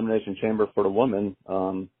Elimination Chamber for the women,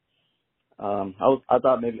 I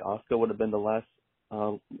thought maybe Asuka would have been the last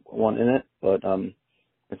one in it, but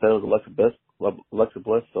instead it was Alexa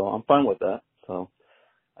Bliss, so I'm fine with that. So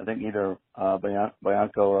I think either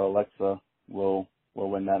Bianca or Alexa will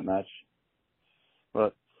win that match.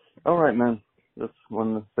 But all right, man, just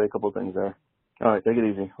wanted to say a couple of things there. All right, take it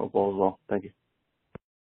easy. Hope all is well. Thank you.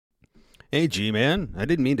 Hey, G-Man, I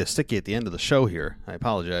didn't mean to stick you at the end of the show here. I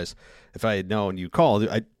apologize. If I had known you called,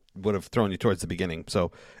 I would have thrown you towards the beginning.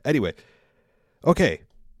 So anyway, okay,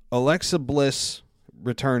 Alexa Bliss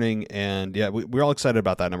returning, and yeah, we're all excited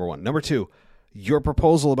about that, number one. Number two, your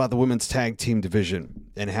proposal about the women's tag team division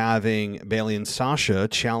and having Bayley and Sasha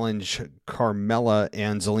challenge Carmella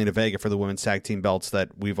and Zelina Vega for the women's tag team belts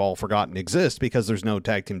that we've all forgotten exist because there's no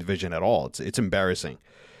tag team division at all. It's embarrassing.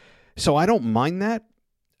 So I don't mind that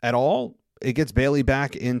at all. It gets Bayley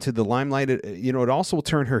back into the limelight. It also will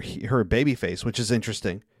turn her babyface, which is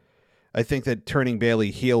interesting. I think that turning Bayley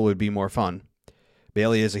heel would be more fun.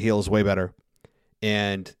 Bayley as a heel is way better.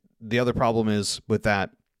 And the other problem is with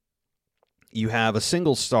that, you have a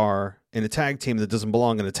single star in a tag team that doesn't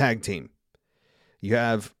belong in a tag team.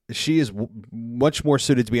 She is much more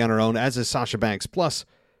suited to be on her own, as is Sasha Banks. Plus,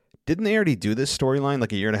 didn't they already do this storyline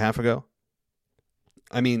like a year and a half ago?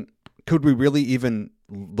 I mean, could we really even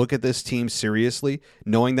look at this team seriously,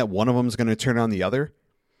 knowing that one of them is going to turn on the other?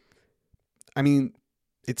 I mean,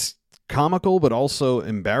 it's comical, but also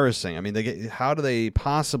embarrassing. I mean, how do they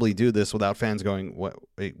possibly do this without fans going, "What?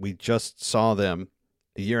 We just saw them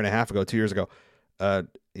a year and a half ago, 2 years ago,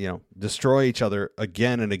 destroy each other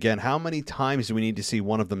again and again. How many times do we need to see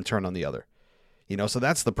one of them turn on the other?" So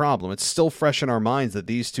that's the problem. It's still fresh in our minds that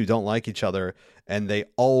these two don't like each other, and they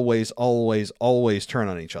always, always, always turn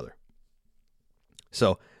on each other.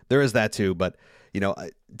 So there is that too. But,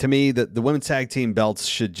 to me, the women's tag team belts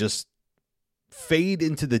should just fade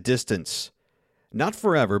into the distance, not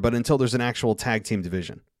forever, but until there's an actual tag team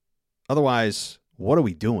division. Otherwise, what are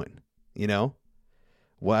we doing? I'm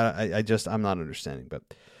not understanding. But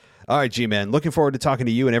all right, G-Man, looking forward to talking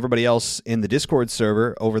to you and everybody else in the Discord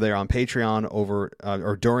server over there on Patreon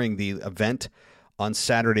or during the event on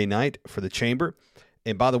Saturday night for the Chamber.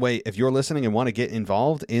 And by the way, if you're listening and want to get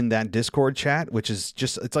involved in that Discord chat, which is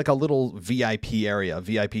it's like a little VIP area, a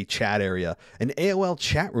VIP chat area, an AOL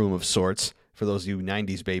chat room of sorts for those of you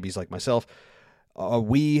 90s babies like myself,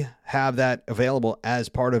 we have that available as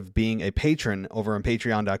part of being a patron over on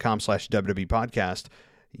patreon.com/WWE podcast.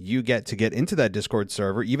 You get to get into that Discord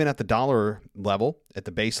server, even at the dollar level, at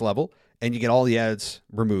the base level, and you get all the ads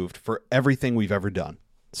removed for everything we've ever done.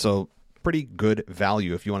 So pretty good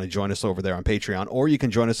value if you want to join us over there on Patreon, or you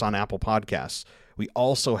can join us on Apple Podcasts. We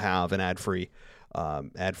also have an ad-free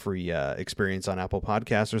experience on Apple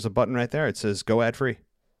Podcasts. There's a button right there. It says "Go ad-free."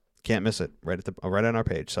 Can't miss it. Right on our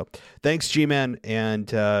page. So thanks, G-Man, and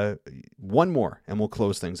one more, and we'll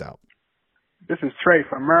close things out. This is Trey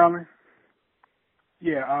from Maryland.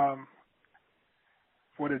 Yeah,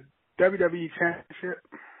 for the WWE Championship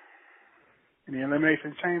in the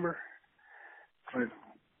Elimination Chamber, to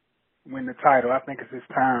win the title, I think it's his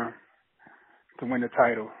time to win the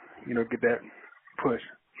title, get that push.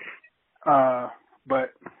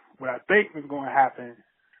 But what I think is going to happen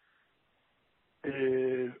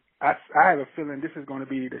is I have a feeling this is going to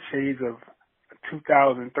be the shades of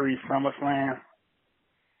 2003 SummerSlam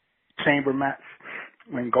Chamber match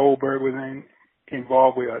when Goldberg was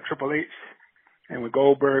involved with Triple H, and when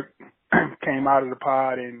Goldberg came out of the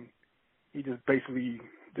pod and he just basically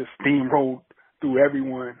just steamrolled through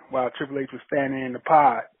everyone while Triple H was standing in the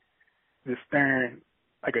pod just staring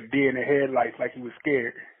like a deer in the headlights, like he was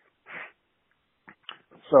scared.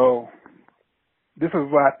 So this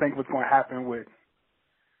is what I think was going to happen with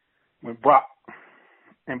Brock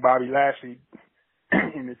and Bobby Lashley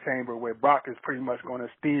in the Chamber, where Brock is pretty much going to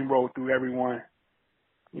steamroll through everyone,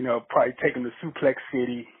 probably take him to Suplex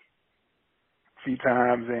City a few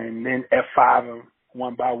times and then F5 them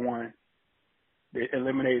one by one. They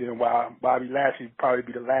eliminated him, while Bobby Lashley would probably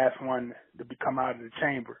be the last one to come out of the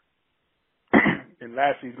Chamber. And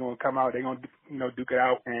Lashley's going to come out. They're going to, duke it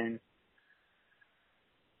out, and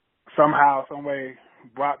somehow, some way,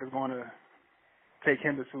 Brock is going to take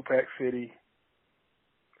him to Suplex City,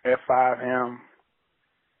 F5 him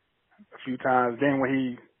a few times. Then when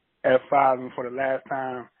he F5 him for the last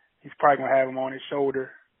time, he's probably going to have him on his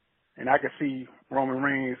shoulder. And I can see Roman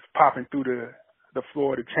Reigns popping through the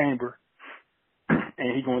floor of the Chamber.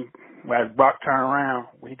 And he going to, as Brock turn around,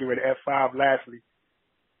 when he get ready to F5 Lashley,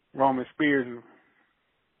 Roman spears him.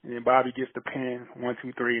 And then Bobby gets the pin, 1,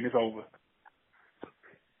 2, 3, and it's over.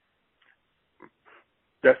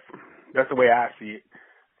 That's the way I see it.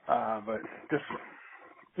 But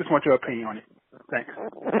just want your opinion on it. Thanks.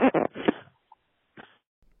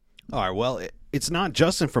 All right. Well, it's not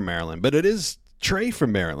Justin from Maryland, but it is Trey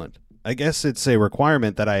from Maryland. I guess it's a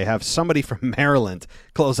requirement that I have somebody from Maryland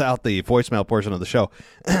close out the voicemail portion of the show.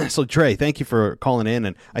 So, Trey, thank you for calling in.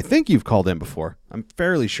 And I think you've called in before. I'm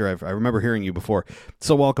fairly sure I remember hearing you before.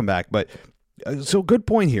 So welcome back. But so good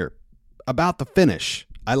point here about the finish.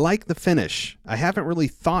 I like the finish. I haven't really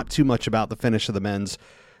thought too much about the finish of the men's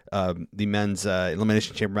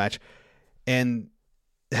Elimination Chamber match. And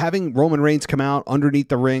having Roman Reigns come out underneath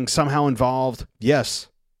the ring, somehow involved, yes,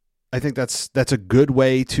 I think that's a good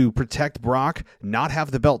way to protect Brock, not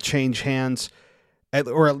have the belt change hands,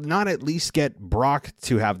 or not at least get Brock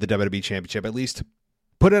to have the WWE Championship, at least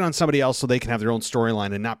put it on somebody else so they can have their own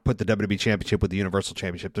storyline and not put the WWE Championship with the Universal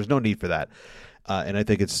Championship. There's no need for that. And I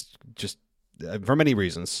think it's just, for many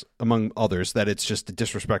reasons, among others, that it's just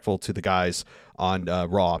disrespectful to the guys on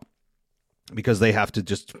Raw because they have to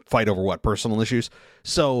just fight over personal issues.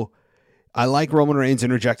 So I like Roman Reigns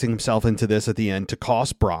interjecting himself into this at the end to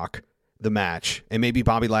cost Brock the match, and maybe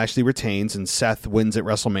Bobby Lashley retains and Seth wins at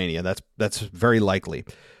WrestleMania. That's very likely,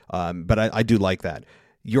 but I do like that.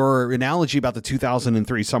 Your analogy about the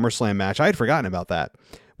 2003 SummerSlam match, I had forgotten about that,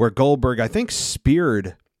 where Goldberg, I think,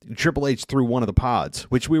 speared Triple H through one of the pods,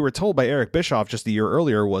 which we were told by Eric Bischoff just a year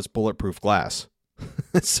earlier was bulletproof glass.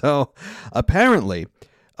 So apparently,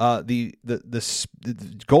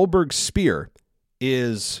 the Goldberg spear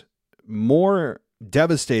is more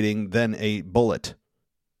devastating than a bullet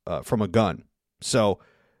from a gun. So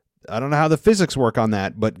I don't know how the physics work on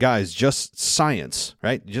that, but guys, just science,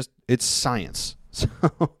 right? It's science. So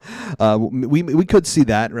we could see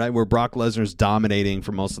that, right, where Brock Lesnar's dominating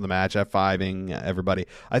for most of the match, F5ing everybody.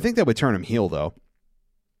 I think that would turn him heel, though.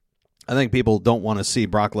 I think people don't want to see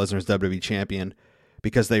Brock Lesnar's WWE champion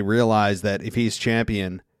because they realize that if he's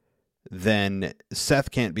champion, then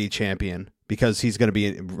Seth can't be champion because he's going to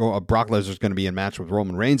be Brock Lesnar's going to be in match with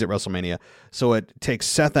Roman Reigns at WrestleMania. So it takes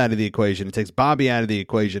Seth out of the equation. It takes Bobby out of the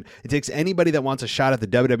equation. It takes anybody that wants a shot at the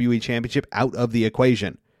WWE Championship out of the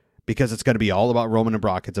equation because it's going to be all about Roman and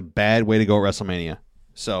Brock. It's a bad way to go at WrestleMania.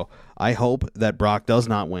 So I hope that Brock does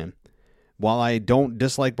not win. While I don't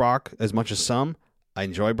dislike Brock as much as some, I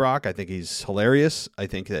enjoy Brock. I think he's hilarious. I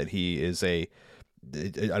think that he is a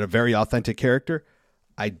very authentic character.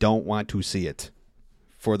 I don't want to see it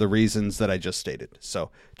for the reasons that I just stated.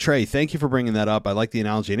 So, Trey, thank you for bringing that up. I like the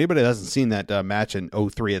analogy. Anybody that hasn't seen that match in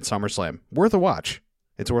 2003 at SummerSlam, worth a watch.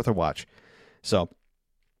 It's worth a watch. So,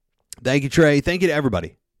 thank you, Trey. Thank you to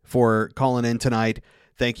everybody for calling in tonight.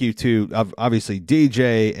 Thank you to, obviously,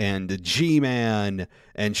 DJ and G-Man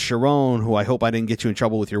and Sharon, who I hope I didn't get you in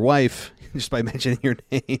trouble with your wife just by mentioning your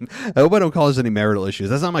name. I hope I don't cause any marital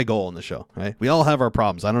issues. That's not my goal on the show, right? We all have our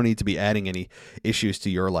problems. I don't need to be adding any issues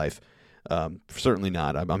to your life. Certainly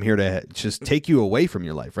not. I'm here to just take you away from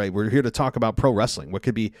your life, right? We're here to talk about pro wrestling. What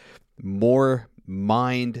could be more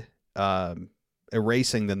mind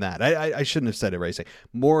erasing than that? I shouldn't have said erasing.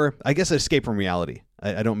 More, I guess, escape from reality.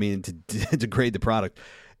 I don't mean to degrade the product,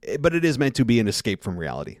 but it is meant to be an escape from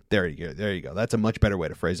reality. There you go. That's a much better way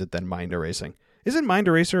to phrase it than mind erasing. Isn't mind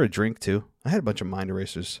eraser a drink too? I had a bunch of mind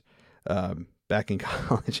erasers back in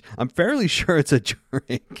college. I'm fairly sure it's a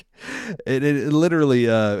drink. It literally,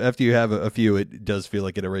 after you have a few, it does feel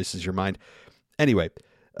like it erases your mind. Anyway,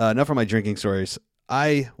 enough of my drinking stories.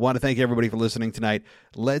 I want to thank everybody for listening tonight.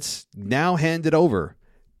 Let's now hand it over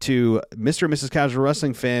to Mr. and Mrs. Casual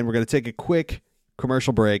Wrestling Fan. We're going to take a quick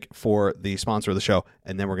commercial break for the sponsor of the show,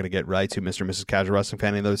 and then we're going to get right to Mr. and Mrs. Casual Wrestling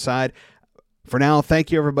Fan on the other side. For now,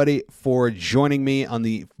 thank you, everybody, for joining me on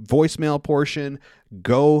the voicemail portion.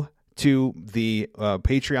 Go to the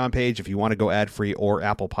Patreon page if you want to go ad-free, or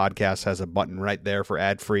Apple Podcasts has a button right there for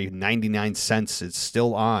ad-free. 99 cents. It's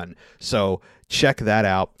still on. So check that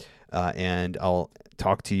out, and I'll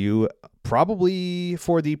talk to you probably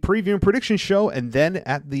for the preview and prediction show and then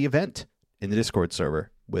at the event in the Discord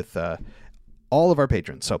server with all of our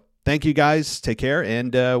patrons. So thank you, guys. Take care,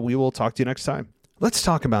 and we will talk to you next time. Let's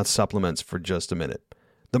talk about supplements for just a minute.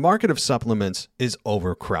 The market of supplements is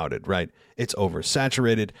overcrowded, right? It's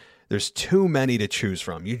oversaturated. There's too many to choose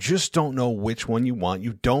from. You just don't know which one you want.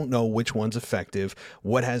 You don't know which one's effective,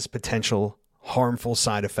 what has potential harmful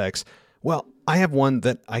side effects. Well, I have one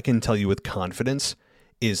that I can tell you with confidence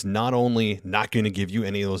is not only not going to give you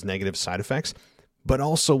any of those negative side effects, but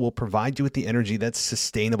also will provide you with the energy that's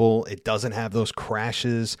sustainable. It doesn't have those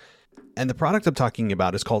crashes. And the product I'm talking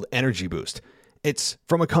about is called Energy Boost. It's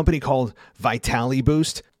from a company called Vitali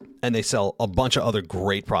Boost, and they sell a bunch of other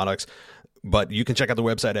great products. But you can check out the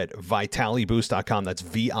website at vitaliboost.com. That's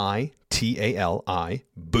VITALI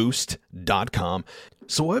boost.com.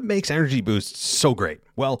 So what makes Energy Boost so great?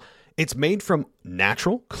 Well, it's made from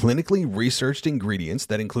natural, clinically researched ingredients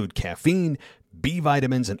that include caffeine, B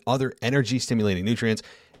vitamins, and other energy-stimulating nutrients.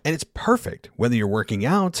 And it's perfect whether you're working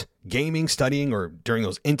out, gaming, studying, or during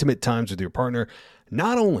those intimate times with your partner.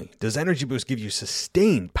 Not only does Energy Boost give you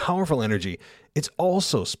sustained, powerful energy, it's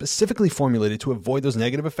also specifically formulated to avoid those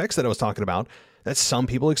negative effects that I was talking about that some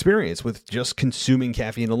people experience with just consuming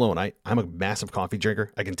caffeine alone. I'm a massive coffee drinker.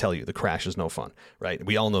 I can tell you the crash is no fun, right?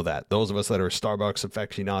 We all know that. Those of us that are Starbucks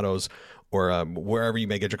aficionados or wherever you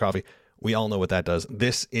may get your coffee, we all know what that does.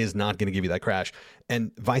 This is not going to give you that crash.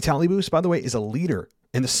 And Vitali Boost, by the way, is a leader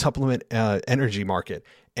in the supplement energy market,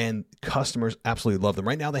 and customers absolutely love them.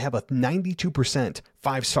 Right now, they have a 92%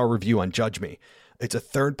 5-star review on Judge Me. It's a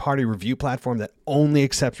third-party review platform that only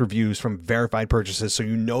accepts reviews from verified purchases, so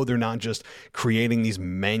you know they're not just creating these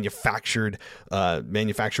manufactured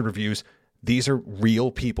reviews. These are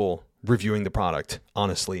real people reviewing the product,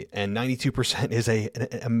 honestly, and 92% is an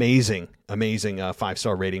amazing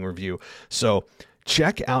 5-star rating review. So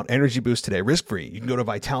check out Energy Boost today, risk-free. You can go to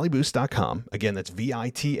vitaliboost.com. Again, that's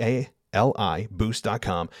VITALI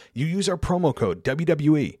boost.com. You use our promo code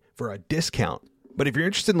WWE for a discount But if you're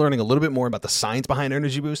interested in learning a little bit more about the science behind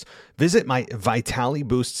Energy Boost, visit my Vitality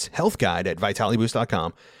Boost's health guide at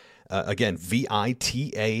vitaliboost.com. Again,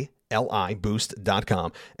 VITALI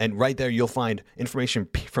Boost.com. And right there, you'll find information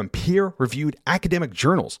from peer-reviewed academic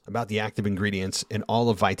journals about the active ingredients in all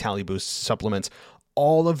of Vitality Boost's supplements.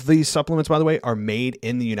 All of these supplements, by the way, are made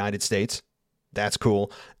in the United States. That's cool.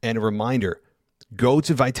 And a reminder, go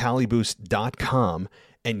to vitaliboost.com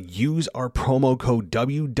and use our promo code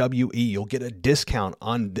WWE. You'll get a discount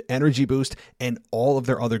on the Energy Boost and all of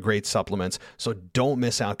their other great supplements. So don't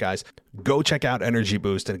miss out, guys. Go check out Energy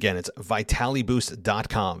Boost. And again, it's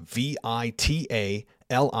vitaliboost.com, VITALI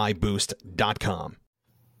Boost.com.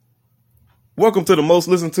 Welcome to the most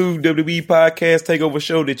listened to WWE podcast takeover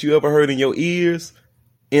show that you ever heard in your ears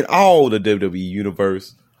in all the WWE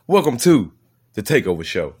universe. Welcome to the Takeover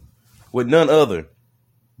Show with none other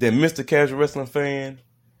than Mr. Casual Wrestling Fan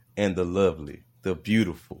and the lovely, the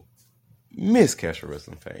beautiful Miss Casual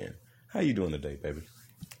Wrestling Fan. How you doing today, baby?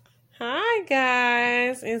 Hi,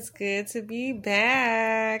 guys. It's good to be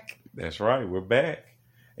back. That's right. We're back.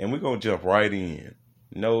 And we're going to jump right in.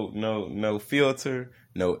 No filter,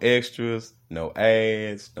 no extras, no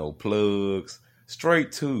ads, no plugs.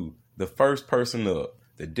 Straight to the first person up,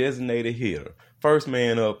 the designated hitter. First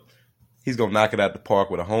man up, he's going to knock it out the park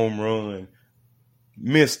with a home run.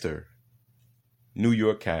 Mr. New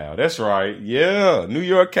York Kyle. That's right. Yeah, New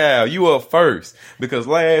York Kyle. You up first. Because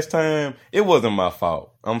last time, it wasn't my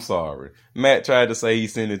fault. I'm sorry. Matt tried to say he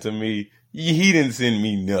sent it to me. He didn't send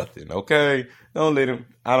me nothing, okay? Don't let him.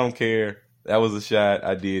 I don't care. That was a shot.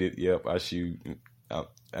 I did it. Yep, I shoot.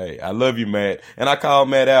 Hey, I love you, Matt. And I call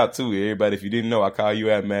Matt out, too. Everybody, if you didn't know, I call you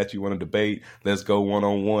out, Matt. You want to debate? Let's go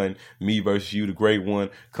one-on-one. Me versus you, the great one,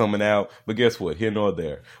 coming out. But guess what? Here nor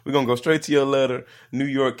there. We're going to go straight to your letter. New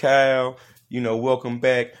York Kyle, welcome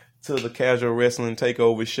back to the Casual Wrestling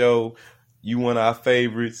Takeover Show. You one of our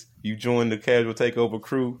favorites. You joined the Casual Takeover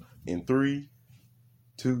crew in 3,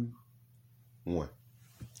 2, 1.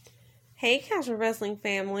 Hey, Casual Wrestling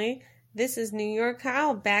family. This is New York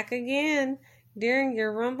Kyle back again. During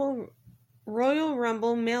your Royal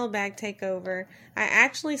Rumble mailbag takeover, I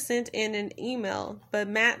actually sent in an email, but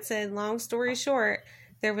Matt said, long story short,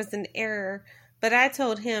 there was an error. But I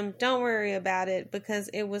told him, don't worry about it because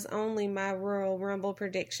it was only my Royal Rumble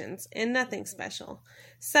predictions and nothing special.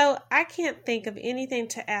 So I can't think of anything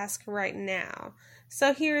to ask right now.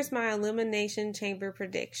 So here's my Elimination Chamber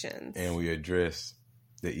predictions. And we address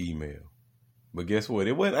the email. But guess what?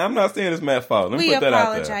 I'm not saying it's Matt's fault. Let me put that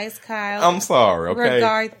out there. We apologize, Kyle. I'm sorry, okay?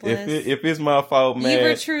 Regardless. If it's my fault, Matt. You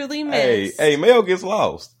were truly missed. Hey, mail gets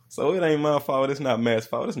lost. So it ain't my fault. It's not Matt's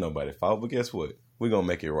fault. It's nobody's fault. But guess what? We're going to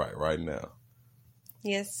make it right now.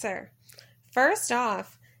 Yes, sir. First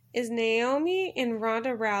off is Naomi and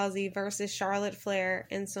Ronda Rousey versus Charlotte Flair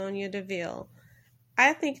and Sonya Deville.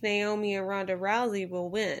 I think Naomi and Ronda Rousey will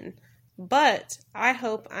win. But I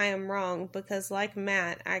hope I am wrong because, like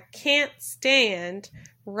Matt, I can't stand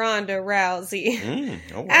Ronda Rousey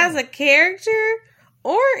as a character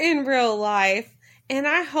or in real life. And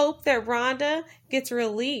I hope that Ronda gets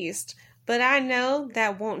released. But I know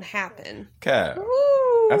that won't happen. Kyle,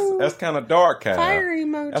 that's kind of dark, Kyle. Fire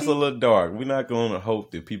emoji. That's a little dark. We're not going to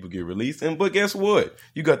hope that people get released. But guess what?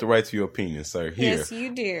 You got the right to your opinion, sir, here yes,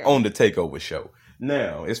 you do. On the Takeover Show.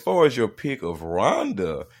 Now, as far as your pick of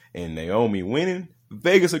Ronda and Naomi winning,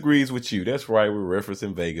 Vegas agrees with you. That's right, we're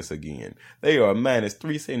referencing Vegas again. They are minus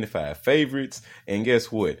 375 favorites, and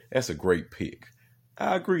guess what? That's a great pick.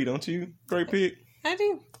 I agree, don't you? Great pick? I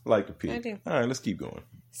do. Like the pick. I do. All right, let's keep going.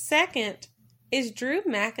 Second is Drew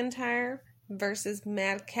McIntyre versus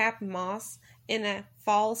Madcap Moss in a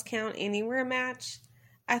Falls Count Anywhere match.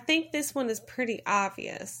 I think this one is pretty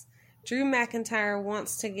obvious. Drew McIntyre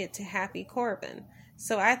wants to get to Happy Corbin,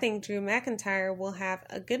 so I think Drew McIntyre will have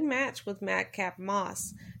a good match with Madcap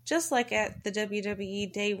Moss, just like at the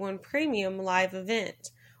WWE Day 1 Premium live event,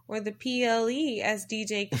 or the PLE as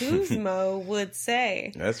DJ Kuzmo would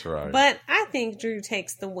say. That's right. But I think Drew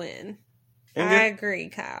takes the win. I agree,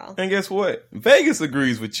 Kyle. And guess what? Vegas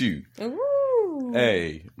agrees with you. Ooh.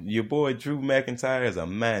 Hey, your boy Drew McIntyre is a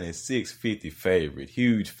minus 650 favorite.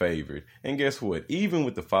 Huge favorite. And guess what? Even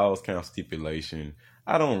with the Falls Count stipulation,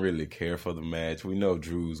 I don't really care for the match. We know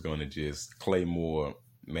Drew's going to just clay more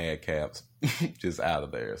Madcaps just out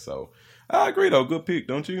of there. So I agree, though. Good pick,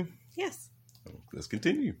 don't you? Yes. Let's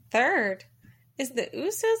continue. Third is the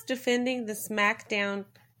Usos defending the SmackDown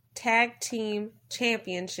Tag Team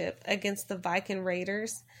Championship against the Viking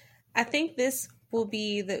Raiders. I think this will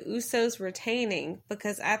be the Usos retaining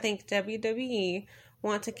because I think WWE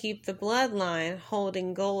want to keep the bloodline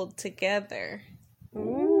holding gold together.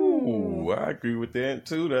 Ooh, Ooh, I agree with that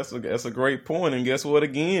too. That's a great point. And guess what?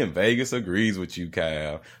 Again, Vegas agrees with you,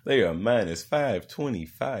 Kyle. They are minus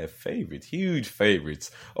 525 favorites, huge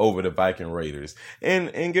favorites over the Viking Raiders.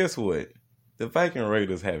 And guess what? The Viking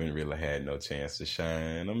Raiders haven't really had no chance to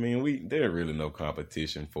shine. I mean, there's really no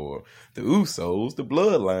competition for the Usos, the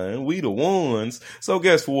Bloodline. We the ones. So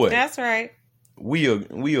guess what? That's right. We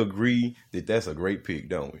agree that that's a great pick,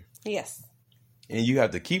 don't we? Yes. And you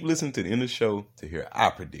have to keep listening to the end of the show to hear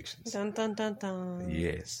our predictions. Dun, dun, dun, dun.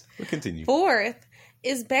 Yes. We'll continue. 4th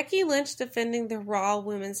is Becky Lynch defending the Raw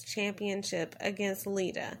Women's Championship against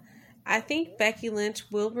Lita. I think Becky Lynch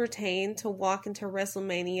will retain to walk into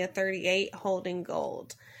WrestleMania 38 holding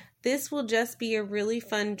gold. This will just be a really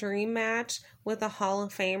fun dream match with a Hall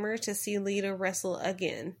of Famer to see Lita wrestle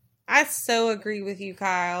again. I so agree with you,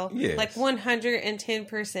 Kyle. Yes. Like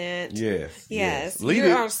 110%. Yes. Lita,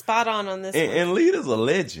 you are spot on this one. And Lita's a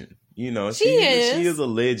legend. You know, she is. She is a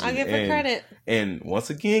legend. I'll give her credit. And once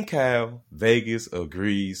again, Kyle, Vegas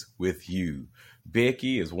agrees with you.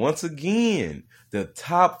 Becky is once again the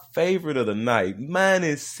top favorite of the night,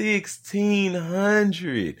 minus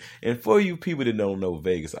 1,600. And for you people that don't know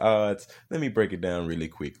Vegas odds, let me break it down really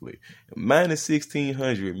quickly. Minus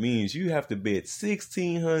 1,600 means you have to bet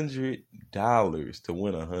 $1,600 to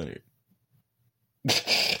win 100.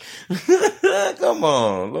 Come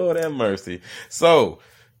on, Lord have mercy. So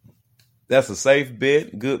that's a safe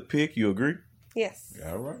bet, good pick. You agree? Yes.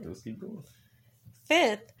 All right, let's keep going.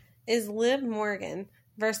 5th is Liv Morgan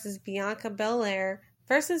versus Bianca Belair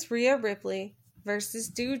versus Rhea Ripley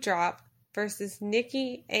versus Doudrop versus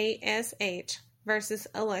Nikki A.S.H. versus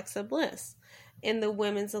Alexa Bliss in the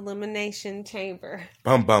Women's Elimination Chamber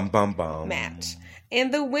match.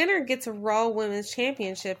 And the winner gets a Raw Women's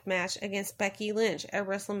Championship match against Becky Lynch at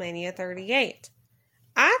WrestleMania 38.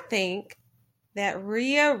 I think that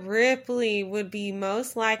Rhea Ripley would be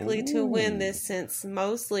most likely to win this, since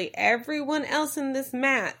mostly everyone else in this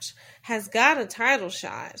match has got a title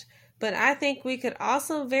shot. But I think we could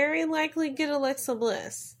also very likely get Alexa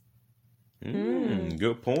Bliss.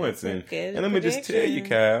 Good points. And let me just tell you, prediction.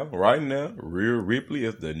 Kyle, right now, Rhea Ripley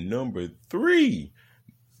is the number 3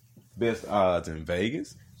 best odds in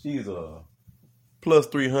Vegas. She's a plus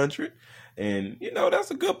 300. And, you know, that's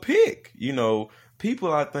a good pick. You know,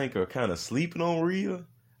 people I think are kind of sleeping on Rhea.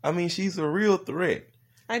 I mean, she's a real threat.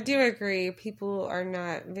 I do agree. People are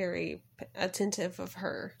not very attentive of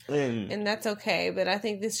her. And that's okay. But I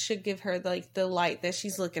think this should give her like the light that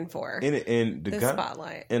she's looking for. And the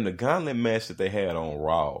spotlight. And the gauntlet match that they had on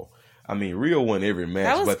Raw. I mean, Rhea won every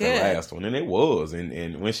match but good. the last one. And it was.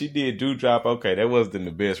 And when she did Doudrop, okay, that wasn't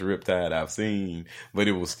the best Riptide I've seen. But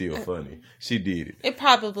it was still funny. She did it. It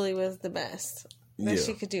probably was the best that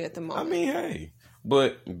she could do at the moment. I mean, hey.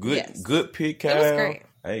 But good pick, Kyle. It was great.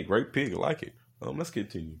 Hey, great pick. I like it. Let's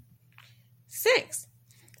continue. 6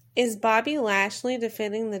 is Bobby Lashley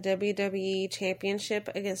defending the WWE Championship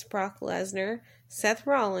against Brock Lesnar, Seth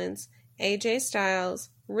Rollins, AJ Styles,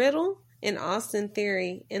 Riddle, and Austin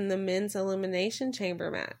Theory in the Men's Elimination Chamber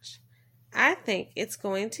match. I think it's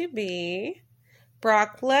going to be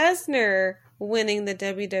Brock Lesnar winning the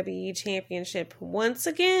WWE Championship once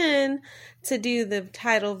again to do the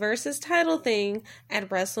title versus title thing at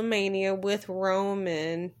WrestleMania with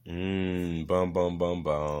Roman. Bum, bum, bum,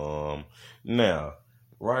 bum. Now,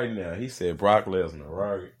 right now, he said Brock Lesnar,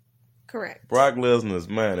 right? Correct. Brock Lesnar's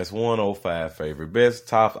minus 105 favorite. Best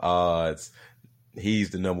top odds.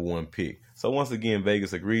 He's the number 1 pick. So once again,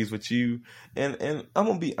 Vegas agrees with you. And I'm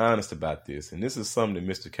going to be honest about this. And this is something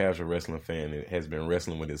that Mr. Casual Wrestling Fan has been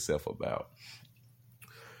wrestling with himself about.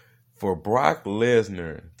 For Brock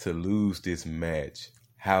Lesnar to lose this match,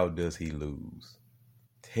 how does he lose?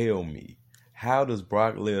 Tell me. How does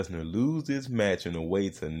Brock Lesnar lose this match in a way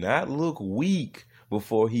to not look weak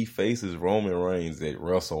before he faces Roman Reigns at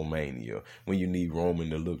WrestleMania, when you need Roman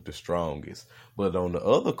to look the strongest? But on the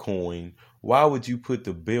other coin, why would you put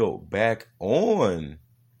the belt back on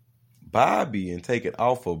Bobby and take it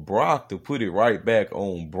off of Brock to put it right back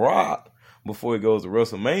on Brock before he goes to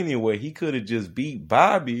WrestleMania, where he could have just beat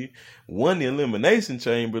Bobby, won the Elimination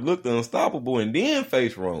Chamber, looked unstoppable, and then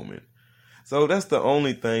face Roman? So that's the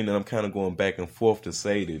only thing that I'm kind of going back and forth to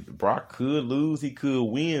say, that Brock could lose, he could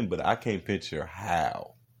win, but I can't picture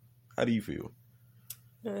how. How do you feel?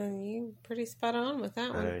 You pretty spot on with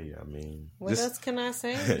that one. Hey, I mean, what else can I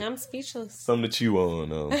say? I'm speechless. Something to chew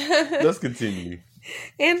on. Let's continue.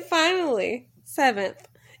 And finally, 7th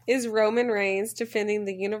is Roman Reigns defending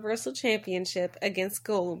the Universal Championship against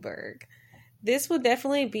Goldberg. This will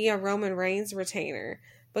definitely be a Roman Reigns retainer,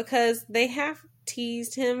 because they have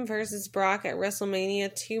teased him versus Brock at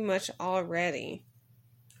WrestleMania too much already.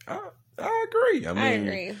 I agree. I mean, I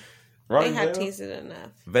agree. Right They have now, teased it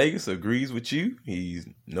enough. Vegas agrees with you. He's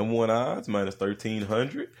number one odds, minus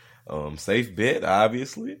 1,300. Safe bet,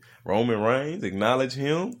 obviously. Roman Reigns, acknowledge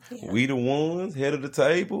him. Yeah. We the ones, head of the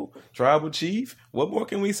table, tribal chief. What more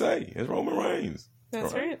can we say? It's Roman Reigns.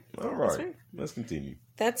 That's right. All right. That's right. Let's continue.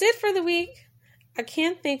 That's it for the week. I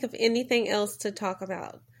can't think of anything else to talk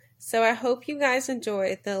about. So I hope you guys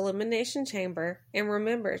enjoyed the Elimination Chamber, and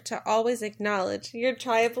remember to always acknowledge your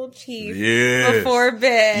tribal chief before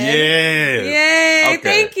bed. Yes. Yay, okay.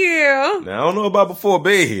 Thank you. Now, I don't know about before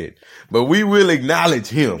bed, but we will acknowledge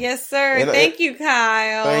him. Yes, sir. And thank you,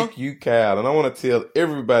 Kyle. Thank you, Kyle. And I want to tell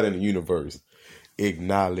everybody in the universe,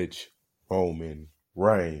 acknowledge Roman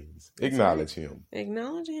Reigns. Acknowledge him.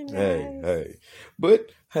 Acknowledge him, guys. Hey. But,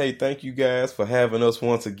 hey, thank you guys for having us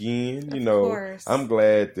once again. Of course. I'm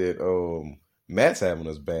glad that Matt's having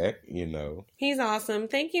us back, He's awesome.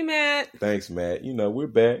 Thank you, Matt. Thanks, Matt. We're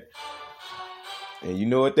back. And you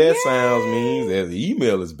know what that sounds means? That the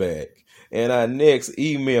email is back. And our next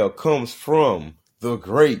email comes from the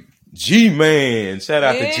great G-Man. Shout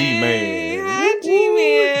out to G-Man. Hi,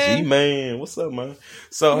 G-Man. G-Man. What's up, man?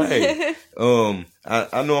 So, hey,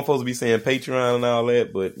 I know I'm supposed to be saying Patreon and all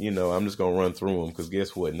that, but, I'm just going to run through them because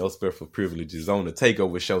guess what? No special privileges on the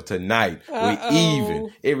TakeOver show tonight. We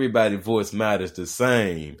even. Everybody's voice matters the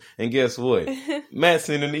same. And guess what? Matt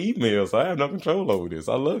sending the email, so I have no control over this.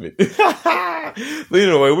 I love it. But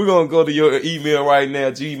anyway, we're going to go to your email right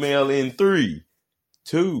now, Gmail, in 3,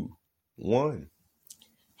 2, 1.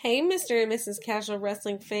 Hey, Mr. and Mrs. Casual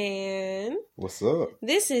Wrestling fan. What's up?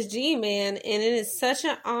 This is G-Man, and it is such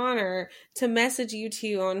an honor to message you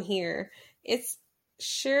two on here. It's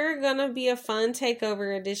sure gonna be a fun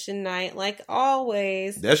TakeOver edition night, like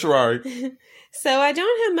always. That's right. So I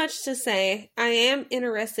don't have much to say. I am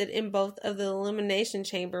interested in both of the Elimination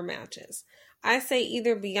Chamber matches. I say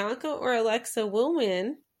either Bianca or Alexa will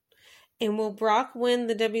win, and will Brock win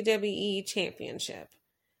the WWE Championship?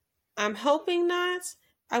 I'm hoping not.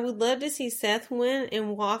 I would love to see Seth win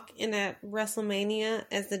and walk in at WrestleMania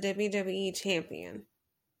as the WWE Champion.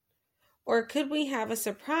 Or could we have a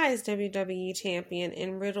surprise WWE Champion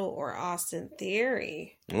in Riddle or Austin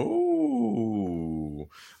Theory? Ooh.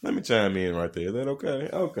 Let me chime in right there. Is that okay?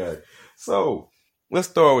 Okay. So, let's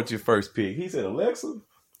start with your first pick. He said Alexa?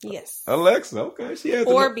 Yes. Alexa, okay. She has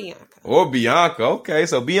Bianca. Or Bianca, okay.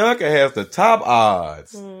 So Bianca has the top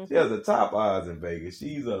odds. Mm-hmm. She has the top odds in Vegas.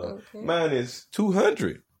 She's minus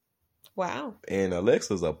 200. Wow. And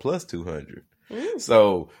Alexa's a plus 200.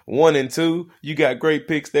 So 1 and 2, you got great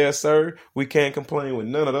picks there, sir. We can't complain with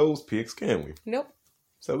none of those picks, can we? Nope.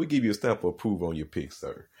 So we give you a stamp of approval on your picks,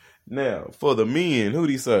 sir. Now, for the men,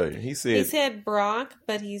 who'd he say? He said Brock,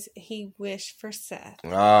 but he wished for Seth.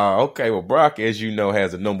 Okay. Well, Brock, as you know,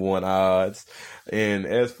 has the number one odds. And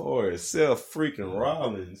as far as Seth freaking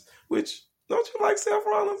Rollins, which, don't you like Seth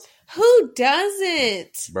Rollins? Who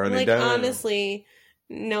doesn't? Burn it down. Honestly,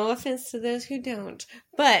 no offense to those who don't,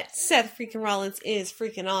 but Seth freaking Rollins is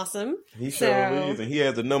freaking awesome. He sure is. And he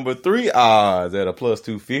has the number 3 odds at a plus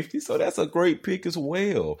 250. So that's a great pick as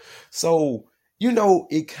well. So,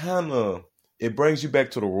 it brings you back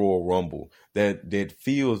to the Royal Rumble that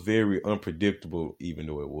feels very unpredictable, even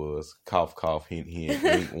though it was cough, cough, hint, hint,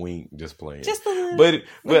 wink, wink, just playing. Just a little.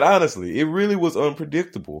 But honestly, it really was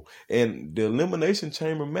unpredictable. And the Elimination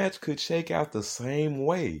Chamber match could shake out the same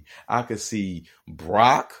way. I could see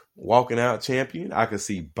Brock walking out champion. I could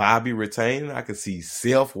see Bobby retaining. I could see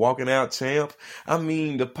Seth walking out champ. I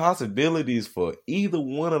mean, the possibilities for either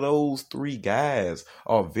one of those 3 guys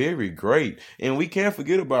are very great. And we can't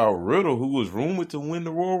forget about Riddle, who was rumored to win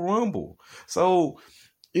the Royal Rumble. So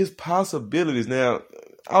it's possibilities. Now,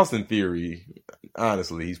 Austin Theory,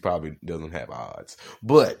 honestly, he probably doesn't have odds.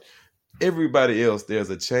 But everybody else, there's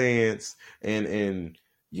a chance. And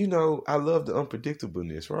I love the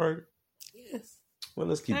unpredictableness, right? Yes. Well,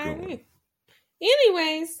 let's keep going.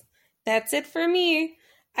 Anyways, that's it for me.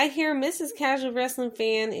 I hear Mrs. Casual Wrestling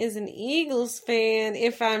Fan is an Eagles fan,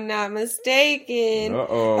 if I'm not mistaken.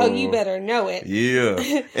 Uh-oh. Oh, you better know it.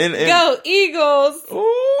 Yeah. And Go Eagles!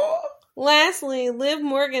 Ooh. Lastly, Liv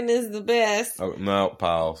Morgan is the best. Oh, no,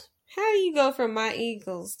 pause. How do you go from my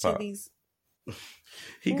Eagles to these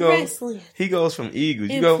He wrestling? He goes from Eagles.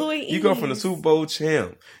 You go from the Super Bowl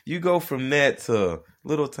champ. You go from that to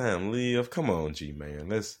Little Time Liv. Come on, G-Man.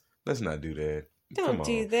 Let's not do that. Don't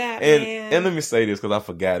do that, man. And let me say this because I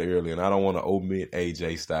forgot earlier, and I don't want to omit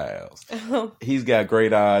AJ Styles. Oh. He's got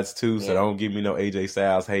great odds too, so don't give me no AJ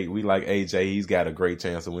Styles hate. We like AJ. He's got a great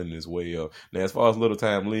chance of winning as well. Now, as far as Little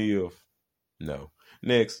Time Liv, no.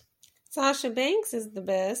 Next. Sasha Banks is the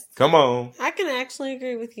best. Come on. I can actually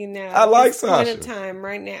agree with you now. I like At this point Sasha. of time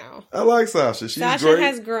right now. I like Sasha. She's Sasha great.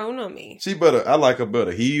 has grown on me. I like her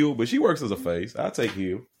better heel, but she works as a face. I'll take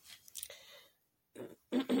heel.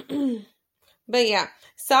 But yeah,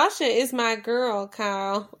 Sasha is my girl,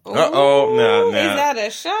 Kyle. Now. Is that a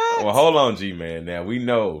shot? Well, hold on, G-Man. Now, we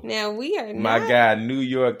know. Now, we are my not. guy, New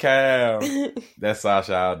York Kyle. That's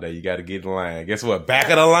Sasha out there. You got to get in line. Guess what? Back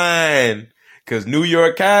of the line. Because New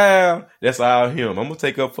York Kyle, that's all him. I'm going to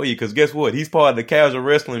take up for you because guess what? He's part of the casual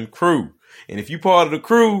wrestling crew. And if you part of the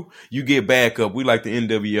crew, you get back up. We like the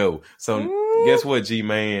NWO. So guess what,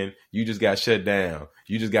 G-Man? You just got shut down.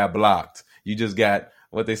 You just got blocked. You just got...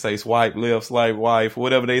 what they say, swipe left, swipe wife,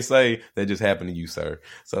 whatever they say, that just happened to you, sir.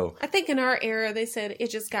 So I think in our era, they said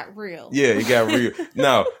it just got real. yeah, it got real.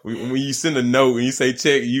 No, when you send a note and you say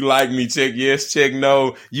check, you like me, check yes, check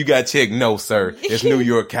no, you got check no, sir. It's New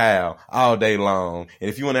York Kyle all day long. And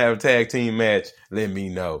if you want to have a tag team match, let me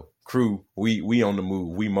know. Crew, we on the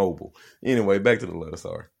move, we mobile. Anyway, back to the letter,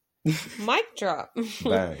 sorry. Mic drop.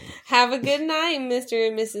 Bang. Have a good night, Mr.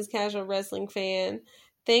 and Mrs. Casual Wrestling fan.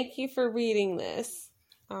 Thank you for reading this.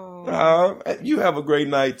 You have a great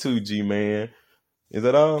night too, G-Man. Is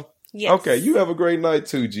that all? Yes. Okay, you have a great night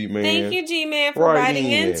too, G-Man. Thank you, G-Man, for writing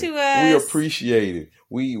into us. We appreciate it.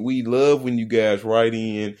 We love when you guys write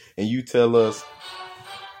in and you tell us.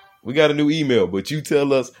 We got a new email, but you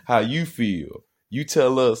tell us how you feel. You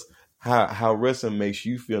tell us how wrestling makes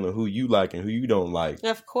you feel and who you like and who you don't like.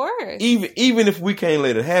 Of course. Even if we can't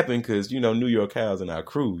let it happen because, New York Kyle's in our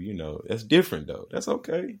crew, that's different though. That's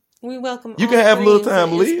okay. We welcome you all can have a little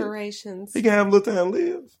time live. Inspirations. He can have a little time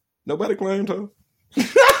live. Nobody claimed her.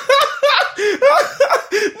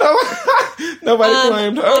 Nobody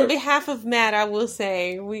claimed her. On behalf of Matt, I will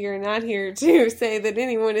say we are not here to say that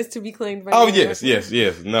anyone is to be claimed by anyone.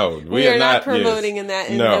 Yes. No, we are not promoting in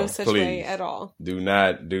no such way at all. Do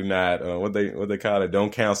not. What they call it?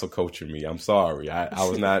 Don't cancel culture me. I'm sorry. I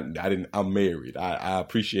was not. I didn't. I'm married. I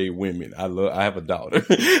appreciate women. I have a daughter.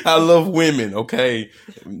 I love women. Okay,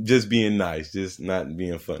 just being nice, just not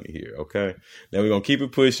being funny here. Okay. Now we're gonna keep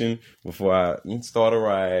it pushing before I start a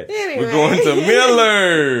ride. Anyway. We're going to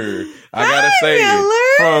Miller. I gotta say Miller.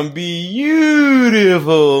 it from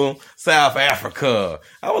beautiful South Africa.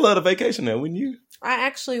 I would love a vacation there, wouldn't you? I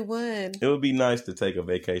actually would. It would be nice to take a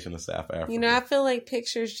vacation to South Africa. I feel like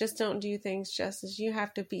pictures just don't do things justice. You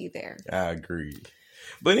have to be there. I agree.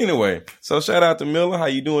 But anyway, so shout out to Miller. How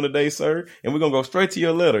you doing today, sir? And we're going to go straight to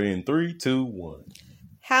your letter in 3, 2, 1.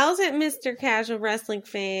 How's it, Mr. Casual Wrestling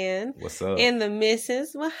Fan? What's up? And the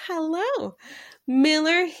missus? Well, hello.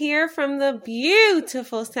 Miller here from the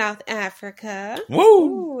beautiful South Africa.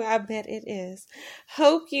 Woo! Ooh, I bet it is.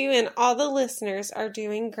 Hope you and all the listeners are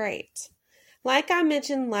doing great. Like I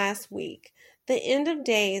mentioned last week, the end of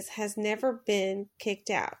days has never been kicked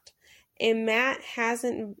out. And Matt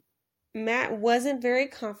wasn't very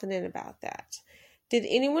confident about that. Did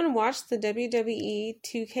anyone watch the WWE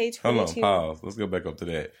 2K22? Hold on, pause. Let's go back up to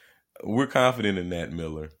that. We're confident in that,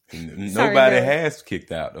 Miller. Nobody has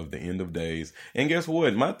kicked out of the end of days. And guess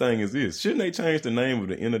what? My thing is this. Shouldn't they change the name of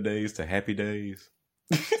the end of days to Happy Days?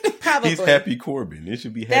 Probably. He's Happy Corbin. It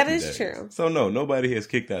should be Happy Days. That is true. So no, nobody has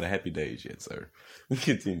kicked out of Happy Days yet, sir.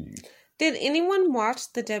 Continue. Did anyone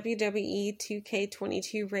watch the WWE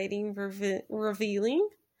 2K22 rating revealing?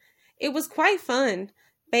 It was quite fun.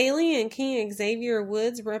 Bailey and King Xavier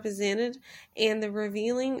Woods represented, and the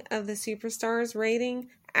revealing of the superstars rating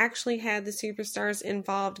actually had the superstars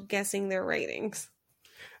involved guessing their ratings.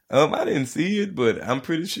 I didn't see it, but I'm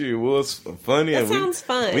pretty sure it was funny. That sounds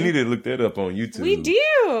fun. We need to look that up on YouTube. We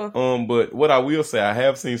do. But what I will say, I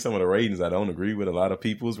have seen some of the ratings I don't agree with a lot of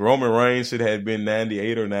people's. Roman Reigns should have been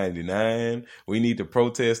 98 or 99. We need to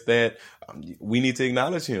protest that. We need to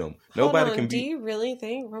acknowledge him. Nobody can be. Do you really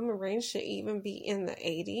think Roman Reigns should even be in the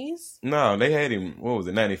 80s? No, they had him,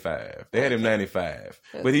 95? They had him 95.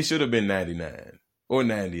 Okay. But he should have been 99. Or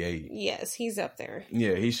 98. Yes, he's up there.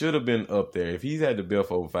 Yeah, he should have been up there. If he's had the belt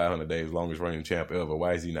for over 500 days, longest reigning champ ever,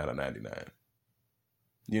 why is he not a 99?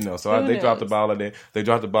 They dropped the ball on that. They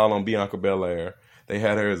dropped the ball on Bianca Belair. They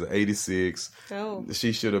had her as an 86. Oh.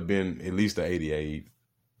 She should have been at least an 88.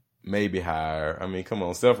 Maybe higher. I mean, come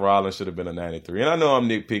on. Seth Rollins should have been a 93. And I know I'm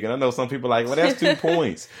nitpicking. I know some people are like, well, that's 2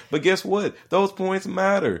 points. But guess what? Those points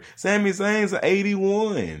matter. Sami Zayn's an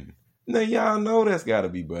 81. Now, y'all know that's got to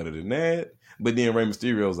be better than that. But then Rey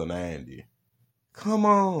Mysterio's a 90. Come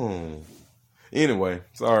on. Anyway,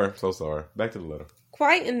 so sorry. Back to the letter.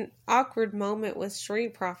 Quite an awkward moment with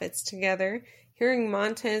Street Profits together. Hearing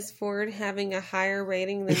Montez Ford having a higher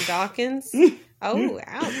rating than Dawkins. Oh,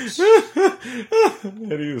 ouch.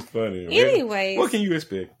 That is funny. Anyways. What can you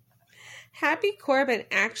expect? Happy Corbin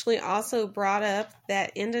actually also brought up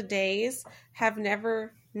that End of Days have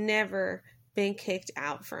never been kicked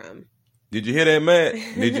out from. Did you hear that, Matt?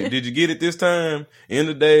 Did you get it this time? End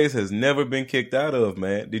of Days has never been kicked out of,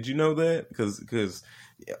 Matt. Did you know that? Because,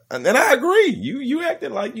 and I agree. You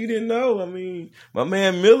acted like you didn't know. I mean, my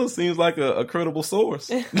man Miller seems like a credible source.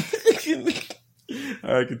 All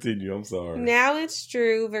right, continue. I'm sorry. Now it's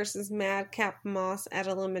Drew versus Madcap Moss at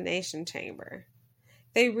Elimination Chamber.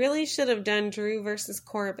 They really should have done Drew versus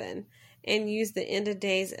Corbin and used the End of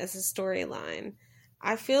Days as a storyline.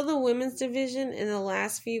 I feel the women's division in the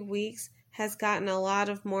last few weeks has gotten a lot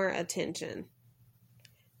of more attention,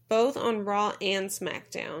 both on Raw and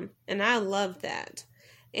SmackDown, and I love that,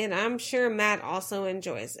 and I'm sure Matt also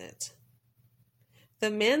enjoys it. The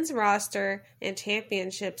men's roster and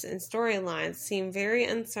championships and storylines seem very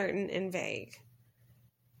uncertain and vague.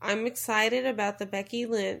 I'm excited about the Becky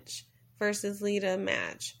Lynch versus Lita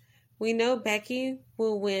match. We know Becky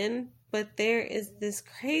will win, but there is this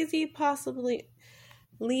crazy possibility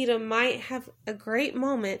Lita might have a great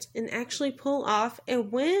moment and actually pull off a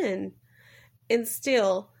win and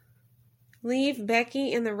still leave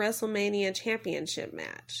Becky in the WrestleMania Championship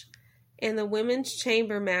match. And the Women's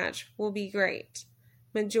Chamber match will be great.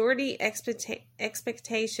 Majority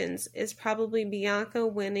expectations is probably Bianca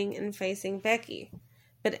winning and facing Becky.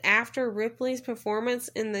 But after Ripley's performance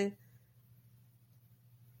in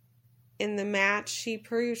the match, she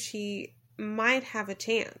proved she might have a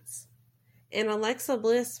chance. And Alexa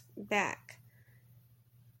Bliss back.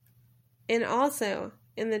 And also,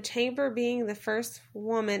 in the Chamber being the first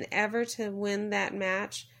woman ever to win that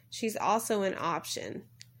match, she's also an option.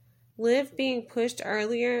 Liv being pushed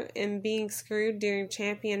earlier and being screwed during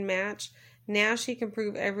champion match, now she can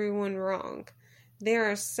prove everyone wrong.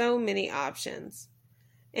 There are so many options.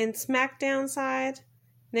 And SmackDown side,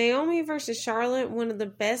 Naomi versus Charlotte, one of the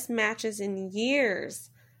best matches in years.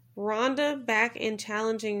 Ronda back and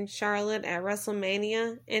challenging Charlotte at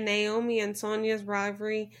WrestleMania, and Naomi and Sonya's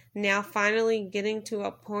rivalry now finally getting to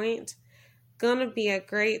a point. Gonna be a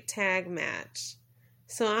great tag match.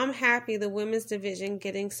 So I'm happy the women's division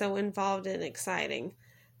getting so involved and exciting.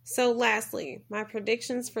 So lastly, my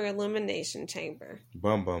predictions for Elimination Chamber.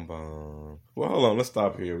 Bum, bum, bum. Well, hold on. Let's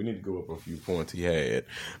stop here. We need to go up a few points he had.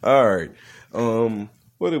 All right.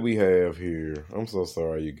 What did we have here? I'm so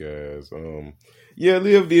sorry, you guys. Yeah,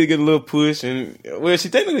 Liv did get a little push, and well, she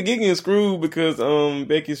technically getting screwed because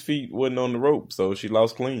Becky's feet wasn't on the rope, so she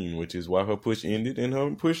lost clean, which is why her push ended, and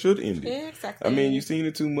her push should end. Yeah, exactly. I mean, you've seen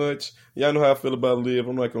it too much. Y'all know how I feel about Liv.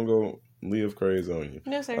 I'm not gonna go Liv crazy on you.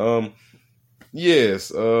 No, sir.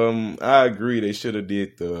 Yes, I agree. They should have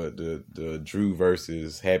did the Drew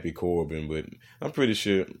versus Happy Corbin, but I'm pretty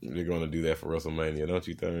sure they're going to do that for WrestleMania, don't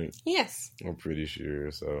you think? Yes. I'm pretty sure.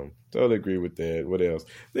 So totally agree with that. What else?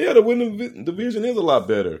 Yeah, the women's division is a lot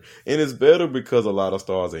better, and it's better because a lot of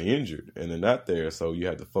stars are injured and they're not there. So you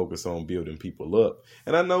have to focus on building people up.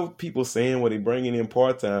 And I know people saying, well, they're bringing in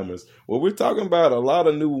part timers. Well, we're talking about a lot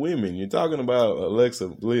of new women. You're talking about Alexa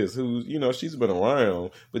Bliss, who's she's been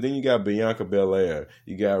around, but then you got Bianca Belair,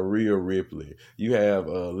 you got Rhea Ripley, you have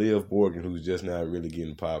Liv Morgan, who's just not really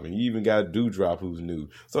getting popping. You even got Doudrop, who's new.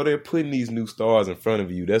 So they're putting these new stars in front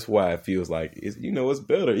of you. That's why it feels like it's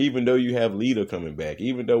better, even though you have Lita coming back,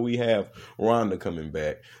 even though we have Ronda coming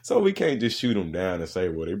back. So we can't just shoot them down and say,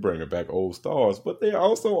 well, they're bringing back old stars, but they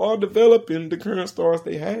also are developing the current stars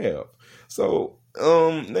they have. So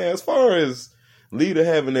now as far as Lita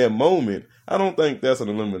having that moment, I don't think that's an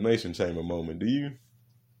Elimination Chamber moment. Do you?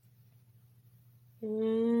 I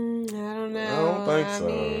don't know. I don't think so.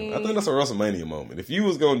 I think that's a WrestleMania moment. If you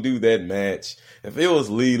was going to do that match, if it was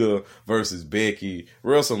Lita versus Becky,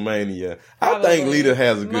 WrestleMania, probably. I think Lita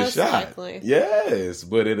has a good Most shot. Likely. Yes,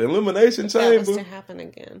 but at Elimination Chamber, that was to happen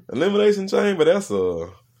again. Elimination Chamber, that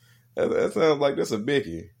sounds like that's a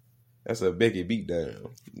Becky. That's a Becky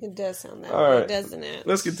beatdown. It does sound that All way, right. doesn't it?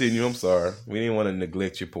 Let's continue. I'm sorry. We didn't want to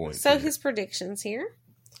neglect your point. So his predictions here.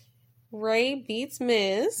 Ray beats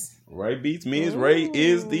Miz. Ray beats Miz. Ray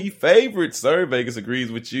is the favorite, sir. Vegas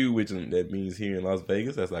agrees with you, which that means here in Las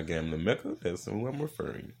Vegas. That's our gambling mecca. That's who I'm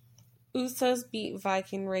referring. Usos beat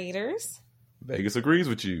Viking Raiders. Vegas agrees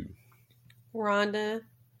with you. Ronda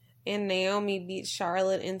and Naomi beat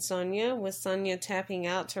Charlotte and Sonya, with Sonya tapping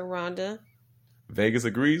out to Ronda. Vegas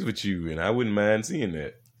agrees with you, and I wouldn't mind seeing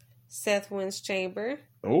that. Seth wins Chamber.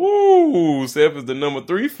 Ooh, Seth is the number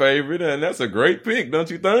 3 favorite, and that's a great pick,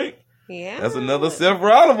 don't you think? Yeah. That's another Seth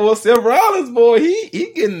Rollins boy. Seth Rollins boy,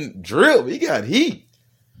 he getting drilled. He got heat.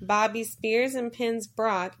 Bobby spears and pins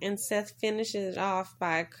Brock, and Seth finishes it off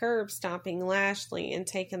by curb stomping Lashley and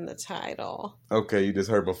taking the title. Okay, you just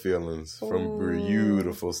hurt my feelings from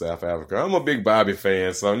beautiful South Africa. I'm a big Bobby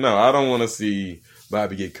fan, so no, I don't want to see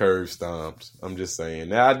Bobby get curb stomped. I'm just saying.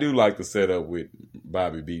 Now, I do like the setup with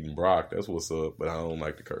Bobby beating Brock. That's what's up, but I don't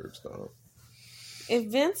like the curb stomp.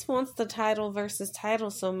 If Vince wants the title versus title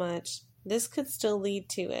so much, this could still lead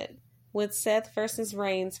to it. With Seth versus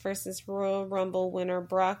Reigns versus Royal Rumble winner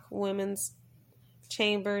Brock Women's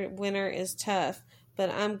Chamber winner is tough, but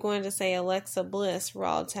I'm going to say Alexa Bliss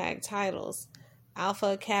Raw Tag Titles, Alpha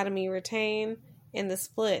Academy retain, and the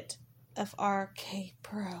split of RK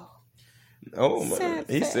Pro. Oh man,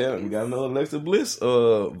 he said we got another Alexa Bliss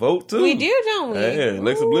vote too. We do, don't we? Hey,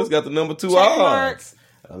 Alexa Bliss got the number 2 odds.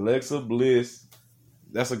 Alexa Bliss,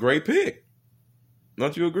 that's a great pick.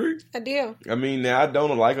 Don't you agree? I do. I mean, now I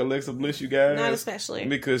don't like Alexa Bliss, you guys. Not especially.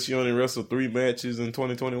 Because she only wrestled 3 matches in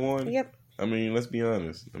 2021. Yep. I mean, let's be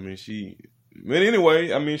honest. I mean, but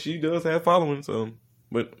anyway, I mean, she does have following, so,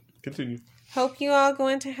 but continue. Hope you all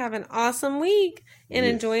going to have an awesome week and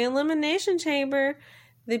enjoy Elimination Chamber,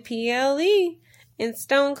 the PLE, and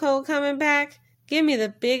Stone Cold coming back. Give me the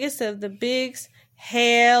biggest of the bigs.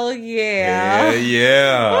 Hell yeah.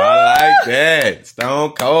 Yeah. I like that.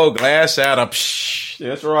 Stone Cold glass shatter. Psh,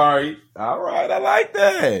 that's right. All right. I like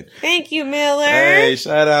that. Thank you, Miller. Hey,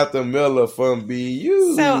 shout out to Miller from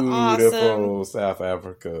beautiful awesome. South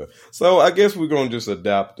Africa. So I guess we're going to just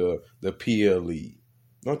adopt the PLE.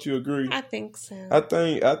 Don't you agree? I think so. I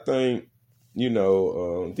think, you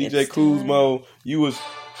know, DJ Kuzmo, you was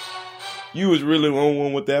really on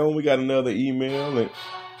one with that one. We got another email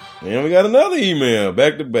and we got another email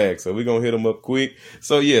back to back. So we're going to hit them up quick.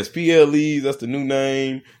 So yes, PLEs, that's the new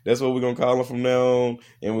name. That's what we're going to call them from now on.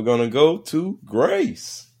 And we're going to go to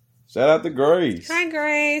Grace. Shout out to Grace. Hi,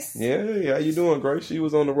 Grace. Yeah, how you doing, Grace? She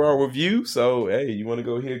was on the Raw review. So, hey, you want to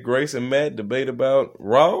go hear Grace and Matt debate about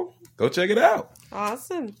Raw? Go check it out.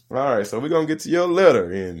 Awesome. All right, so we're going to get to your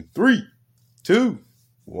letter in 3, 2,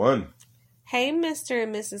 1. Hey, Mr.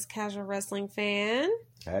 and Mrs. Casual Wrestling Fan.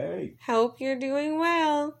 Hey. Hope you're doing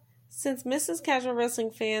well. Since Mrs. Casual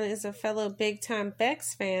Wrestling Fan is a fellow big-time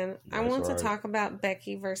Bex fan, I want to talk about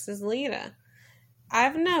Becky versus Lita.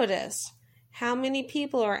 I've noticed how many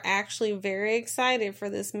people are actually very excited for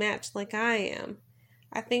this match like I am.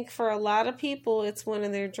 I think for a lot of people, it's one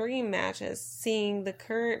of their dream matches, seeing the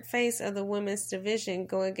current face of the women's division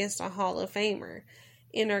go against a Hall of Famer,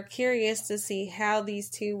 and are curious to see how these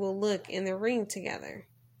two will look in the ring together.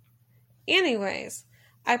 Anyways,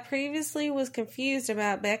 I previously was confused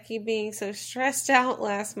about Becky being so stressed out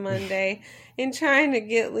last Monday and trying to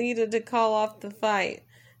get Lita to call off the fight.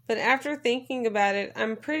 But after thinking about it,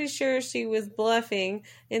 I'm pretty sure she was bluffing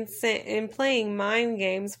and playing mind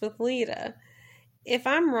games with Lita. If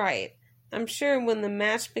I'm right, I'm sure when the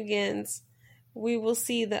match begins, we will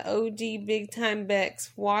see the OG Big Time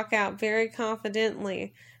Bex walk out very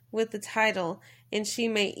confidently with the title, and she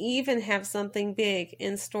may even have something big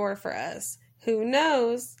in store for us. Who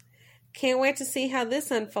knows? Can't wait to see how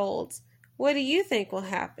this unfolds. What do you think will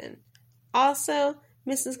happen? Also,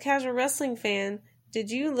 Mrs. Casual Wrestling Fan,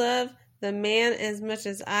 did you love the man as much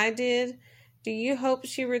as I did? Do you hope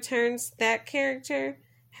she returns that character?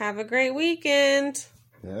 Have a great weekend.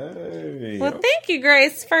 Hey. Well, thank you,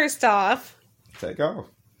 Grace, first off. Take off.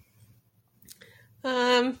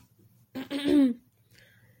 How do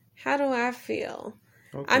I feel?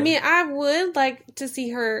 Okay. I mean, I would like to see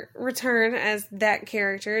her return as that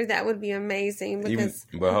character. That would be amazing because...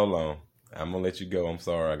 But hold on. I'm going to let you go. I'm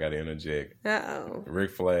sorry. I got to interject. Uh-oh.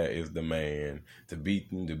 Ric Flair is the man. To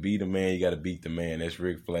beat a man, you got to beat the man. That's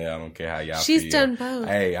Ric Flair. I don't care how y'all feel. She's done both.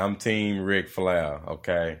 Hey, I'm team Ric Flair.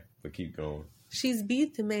 Okay? But keep going. She's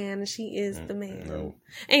beat the man and she is the man. No.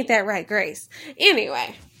 Ain't that right, Grace?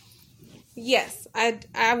 Anyway. Yes,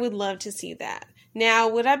 I would love to see that. Now,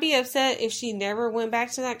 would I be upset if she never went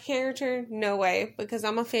back to that character? No way, because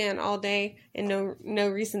I'm a fan all day and no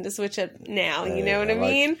reason to switch up now. You know what I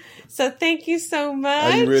mean? So thank you so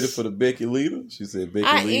much. Are you ready for the Becky Lita? She said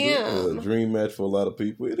Becky Lita. am. A dream match for a lot of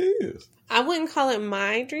people. It is. I wouldn't call it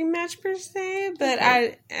my dream match per se, but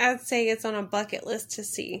I'd say it's on a bucket list to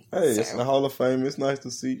see. Hey, it's in the Hall of Fame. It's nice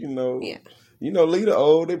to see, Yeah. You know, Lita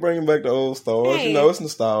old. They bringing back the old stars. Hey. You know, it's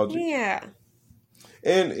nostalgic. Yeah.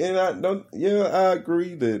 And I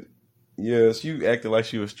agree that, yes, you acted like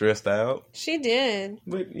she was stressed out. She did.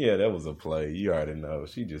 But, yeah, that was a play. You already know.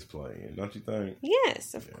 She just playing, don't you think?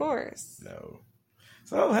 Yes, of course. No.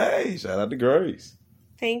 So, hey, shout out to Grace.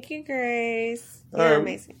 Thank you, Grace. All You're right,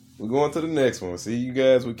 amazing. We're going to the next one. See, you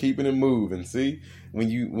guys, we're keeping it moving. See, when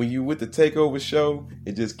you with the TakeOver show,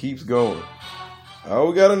 it just keeps going. Oh,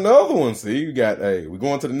 we got another one. See, we're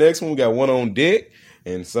going to the next one. We got one on deck.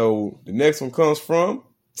 And so the next one comes from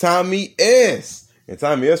Tommy S. And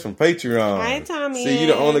Tommy S from Patreon. Hi, Tommy See, you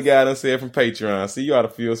the only guy that said from Patreon. See, you ought to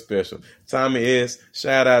feel special. Tommy S,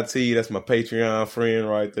 shout out to you. That's my Patreon friend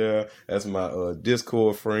right there. That's my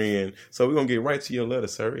Discord friend. So we're going to get right to your letter,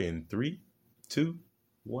 sir, in 3, 2,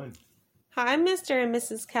 1. Hi, Mr. and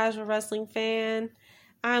Mrs. Casual Wrestling Fan.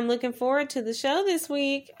 I'm looking forward to the show this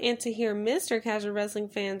week and to hear Mr. Casual Wrestling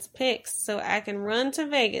Fan's picks so I can run to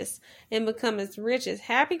Vegas and become as rich as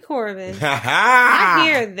Happy Corbin. I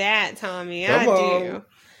hear that, Tommy. I do.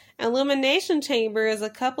 Elimination Chamber is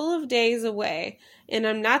a couple of days away, and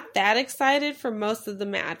I'm not that excited for most of the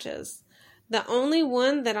matches. The only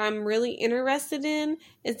one that I'm really interested in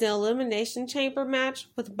is the Elimination Chamber match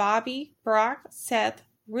with Bobby, Brock, Seth,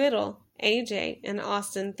 Riddle, AJ, and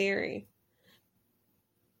Austin Theory.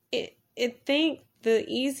 I think the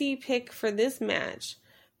easy pick for this match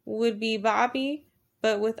would be Bobby,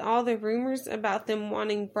 but with all the rumors about them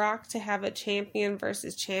wanting Brock to have a champion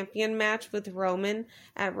versus champion match with Roman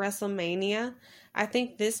at WrestleMania, I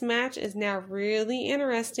think this match is now really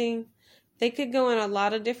interesting. They could go in a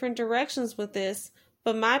lot of different directions with this,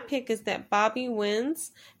 but my pick is that Bobby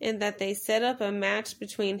wins and that they set up a match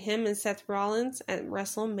between him and Seth Rollins at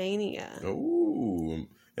WrestleMania. Ooh.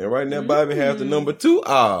 And right now, Bobby has the number 2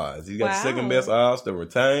 odds. He's got the second best odds to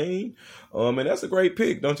retain. And that's a great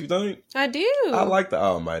pick, don't you think? I do. I like the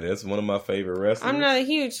Almighty. That's one of my favorite wrestlers. I'm not a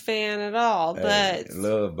huge fan at all, but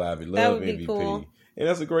love Bobby. Love that would MVP. Be cool. And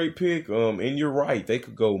that's a great pick. And you're right. They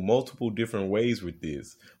could go multiple different ways with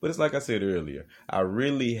this. But it's like I said earlier. I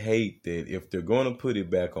really hate that if they're going to put it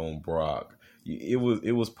back on Brock, it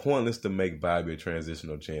was pointless to make Bobby a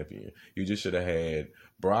transitional champion. You just should have had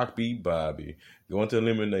Brock beat Bobby, go into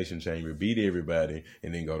Elimination Chamber, beat everybody,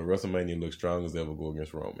 and then go to WrestleMania and look strong as ever, go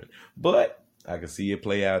against Roman. But I can see it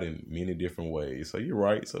play out in many different ways. So you're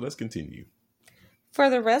right. So let's continue.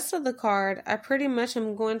 For the rest of the card, I pretty much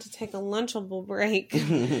am going to take a Lunchable break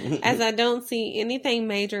as I don't see anything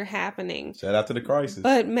major happening. Shout out to the Crisis.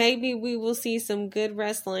 But maybe we will see some good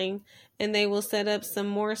wrestling and they will set up some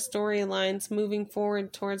more storylines moving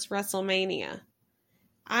forward towards WrestleMania.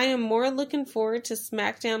 I am more looking forward to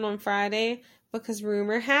SmackDown on Friday because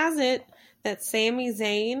rumor has it that Sami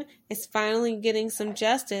Zayn is finally getting some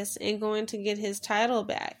justice and going to get his title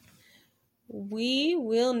back. We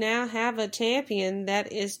will now have a champion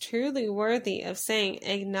that is truly worthy of saying,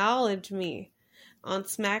 "Acknowledge me," on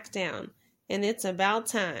SmackDown, and it's about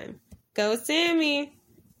time. Go Sammy!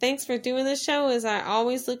 Thanks for doing the show, as I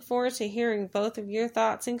always look forward to hearing both of your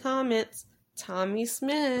thoughts and comments. Tommy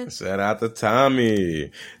Smith. Shout out to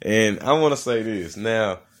Tommy. And I want to say this.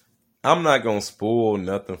 Now, I'm not going to spoil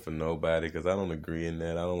nothing for nobody because I don't agree in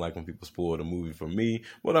that. I don't like when people spoil the movie for me.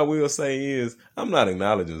 What I will say is I'm not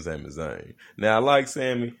acknowledging Sami Zayn. Now, I like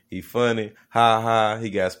Sami. He funny. Ha ha.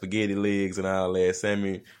 He got spaghetti legs and all that.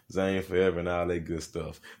 Sami Zayn forever and all that good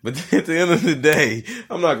stuff. But at the end of the day,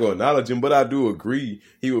 I'm not going to acknowledge him. But I do agree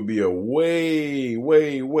he would be a way,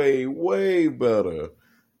 way, way, way better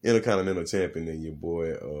Intercontinental Champion than your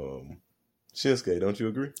boy Shinsuke. Don't you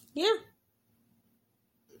agree? Yeah.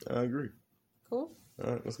 I agree. Cool.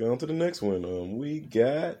 All right, let's go on to the next one. We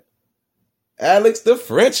got Alex the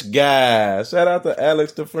French guy. Shout out to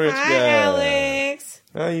Alex the French guy. Hi, Alex.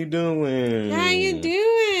 How you doing? How you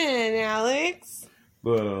doing, Alex?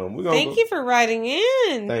 But we're gonna Thank you for writing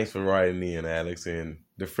in. Thanks for writing in, Alex, and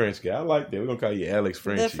the French guy. I like that. We're gonna call you Alex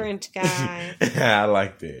Frenchie. The French guy. I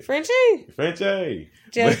like that. Frenchie.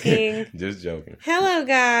 Joking. Just joking. Hello,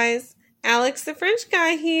 guys. Alex the French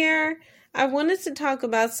guy here. I wanted to talk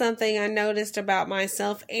about something I noticed about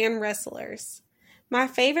myself and wrestlers. My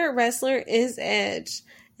favorite wrestler is Edge,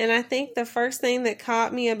 and I think the first thing that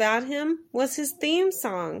caught me about him was his theme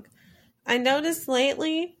song. I noticed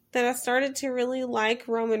lately that I started to really like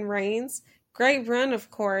Roman Reigns. Great run, of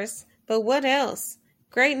course, but what else?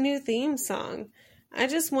 Great new theme song. I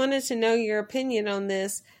just wanted to know your opinion on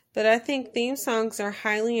this, but I think theme songs are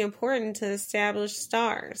highly important to establish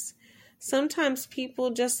stars. Sometimes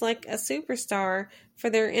people just like a superstar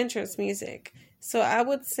for their entrance music. So I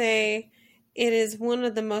would say it is one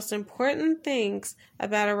of the most important things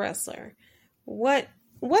about a wrestler.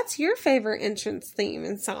 What's your favorite entrance theme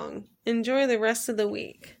and song? Enjoy the rest of the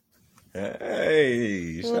week.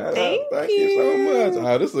 Hey, well, shout out. Thank you so much.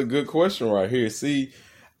 Oh, this is a good question right here. See,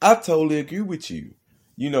 I totally agree with you.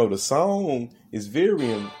 You know, the song is very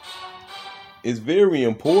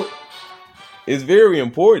important. is very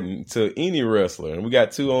important to any wrestler. And we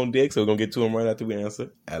got two on deck, so we're going to get to them right after we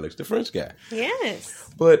answer Alex the French guy. Yes.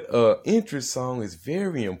 But entrance song is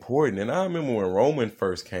very important. And I remember when Roman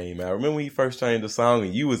first came out. I remember when he first changed the song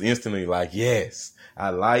and you was instantly like, yes, I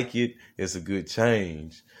like it. It's a good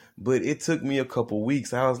change. But it took me a couple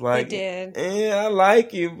weeks. I was like, I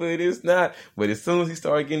like it, but it's not. But as soon as he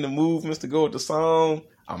started getting the movements to go with the song,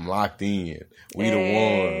 I'm locked in. We the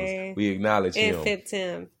ones. We acknowledge him. It fits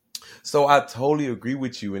him. So I totally agree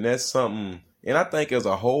with you. And that's something, and I think as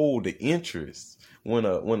a whole, the interest, when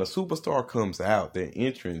a superstar comes out, their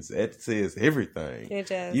entrance, that says everything. It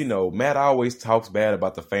does. You know, Matt always talks bad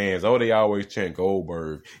about the fans. Oh, they always chant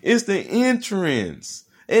Goldberg. It's the entrance.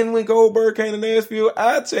 And when Goldberg came to Nashville,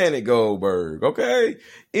 I chanted Goldberg, okay?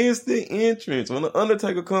 It's the entrance. When The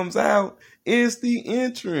Undertaker comes out, it's the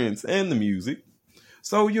entrance and the music.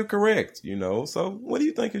 So you're correct, you know. So what do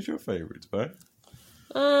you think is your favorites, right?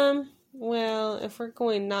 Well, if we're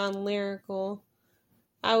going non-lyrical,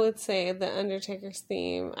 I would say The Undertaker's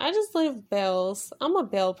theme. I just love bells. I'm a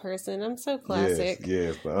bell person. I'm so classic.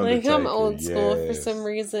 Yes, The Undertaker. Like, I'm old school for some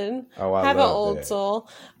reason. Oh, I have love an old that. soul.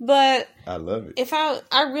 But I love it. If I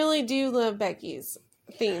really do love Becky's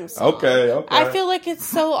theme song. Okay. I feel like it's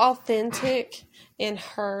so authentic in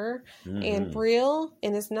her and real,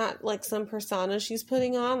 and it's not like some persona she's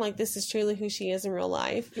putting on. Like, this is truly who she is in real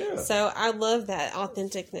life. Yeah. So I love that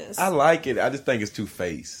authenticness. I like it. I just think it's too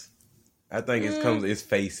face. I think it's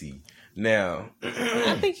facey. Now,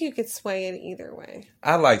 I think you could sway it either way.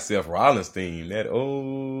 I like Seth Rollins' theme. That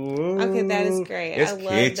okay, that is great. I love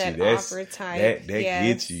catchy. That opera type. That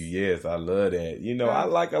gets you. Yes, I love that. You know, I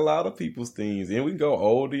like a lot of people's themes, and we go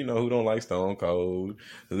older. You know, who don't like Stone Cold,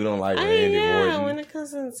 who don't like Randy Orton. When it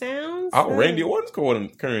comes to sounds. Oh, Randy Orton's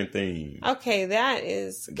current theme. Okay, that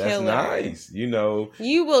is killer. That's nice. You know,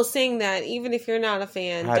 you will sing that even if you're not a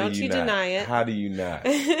fan. Don't you deny it? How do you not?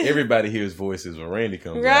 Everybody hears voices when Randy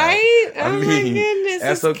comes out. Right? I mean, my goodness,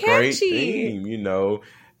 that's it's a great catchy. theme, you know.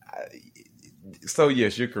 So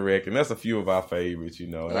yes, you're correct, and that's a few of our favorites, you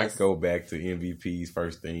know. And I go back to MVP's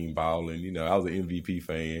first theme, Ballin'. You know, I was an MVP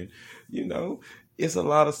fan. You know, it's a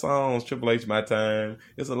lot of songs. Triple H, My Time.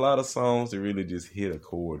 It's a lot of songs that really just hit a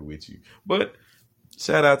chord with you. But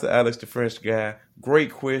shout out to Alex the French guy.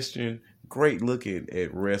 Great question. Great look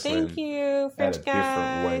at wrestling. Thank you, French at a guy.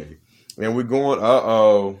 different way. And we're going.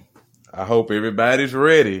 I hope everybody's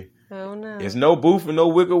ready. Oh no. It's no booth and no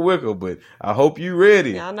wickle, but I hope you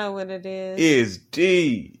ready. Y'all know what it is. It's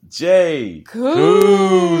DJ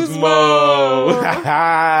Kuzmo.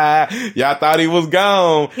 Y'all thought he was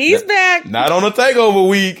gone. He's back. Not on a takeover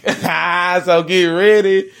week. So get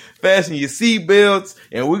ready. Fasten your seatbelts.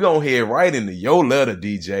 And we're going to head right into your letter,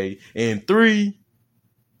 DJ. In 3,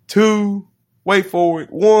 2, wait for it,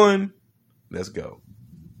 1. Let's go.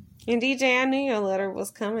 And DJ, I knew your letter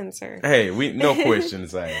was coming, sir. Hey, no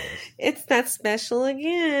questions asked. It's that special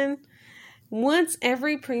again. Once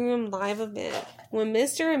every premium live event, when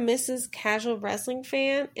Mr. and Mrs. Casual Wrestling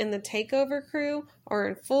Fan and the TakeOver crew are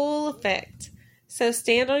in full effect. So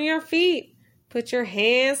stand on your feet, put your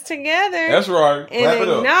hands together. That's right. And Clap it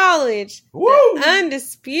up. acknowledge the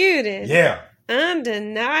undisputed. Yeah.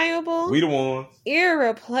 Undeniable. We the ones.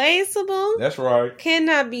 Irreplaceable. That's right.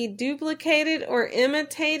 Cannot be duplicated or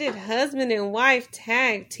imitated husband and wife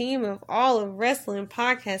tag team of all of wrestling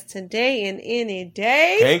podcasts today and any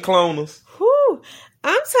day. Can't clone us. Whew.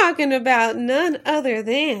 I'm talking about none other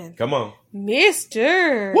than Come on.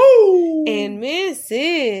 Mr. Woo! and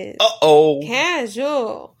Mrs.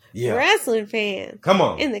 Casual Wrestling Fan. Come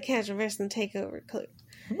on. In the Casual Wrestling Takeover Club.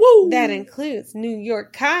 Woo! That includes New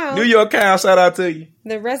York Kyle. New York Kyle, shout out to you.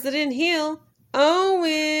 The resident heel,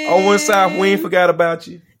 Owen. Owen South, we ain't forgot about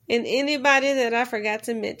you. And anybody that I forgot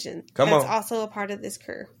to mention. That's also a part of this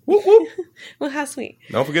crew. Whoop, whoop. Well, how sweet.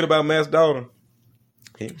 Don't forget about Matt's daughter.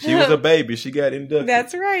 She was a baby. She got inducted.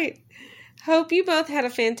 That's right. Hope you both had a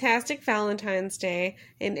fantastic Valentine's Day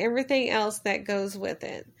and everything else that goes with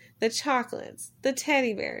it. The chocolates, the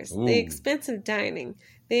teddy bears, the expensive dining,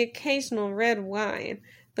 the occasional red wine,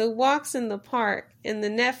 the walks in the park, and the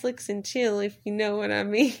Netflix and chill, if you know what I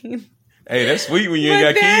mean. Hey, that's sweet when you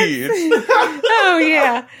ain't got kids. Oh,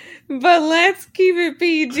 yeah. But let's keep it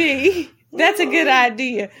PG. That's a good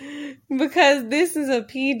idea. Because this is a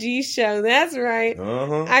PG show. That's right.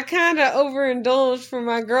 I kind of overindulged for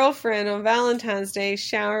my girlfriend on Valentine's Day,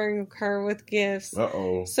 showering her with gifts.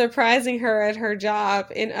 Surprising her at her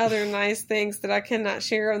job and other nice things that I cannot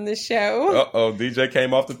share on this show. DJ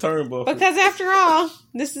came off the turnbuckle. Because after all,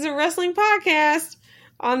 this is a wrestling podcast.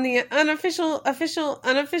 on the unofficial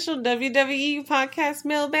WWE podcast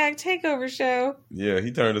Mailbag Takeover show. Yeah,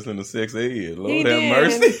 he turned us into sex ed. Lord He have did.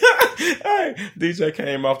 mercy. Hey, DJ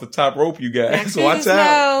came off the top rope, you guys. Now, Watch out.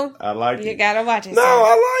 Snow, I like you it. gotta watch it. No, sir.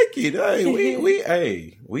 I like it.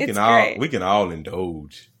 Hey, It's great. we can all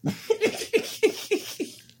indulge.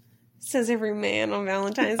 Says every man on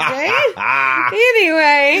Valentine's Day.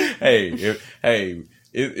 Anyway.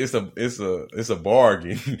 It's a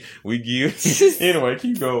bargain. We give anyway.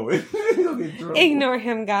 Keep going. Ignore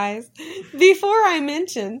him, guys. Before I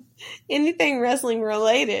mention anything wrestling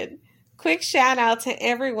related, quick shout out to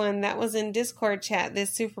everyone that was in Discord chat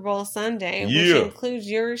this Super Bowl Sunday, which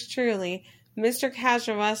includes yours truly, Mr.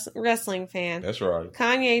 Casual Wrestling Fan. That's right.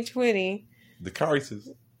 Kanye Twitty. The Curses.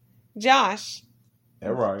 Josh.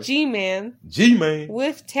 That's right. G-Man.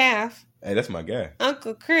 With Taff. Hey, that's my guy.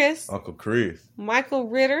 Uncle Chris. Michael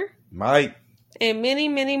Ritter. Mike. And many,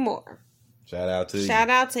 many more. Shout out to you. Shout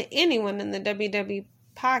out to anyone in the WWE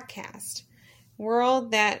podcast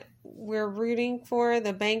world that we're rooting for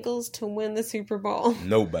the Bengals to win the Super Bowl.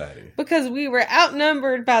 Nobody. Because we were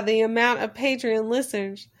outnumbered by the amount of Patreon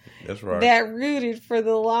listeners. That's right. That rooted for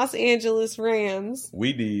the Los Angeles Rams.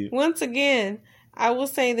 We did. Once again, I will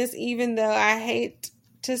say this even though I hate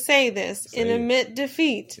to say this and admit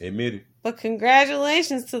defeat. Admit it. But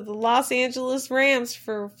congratulations to the Los Angeles Rams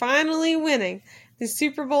for finally winning the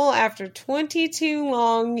Super Bowl after 22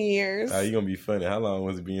 long years. You're going to be funny. How long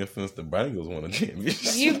was it been since the Bengals won a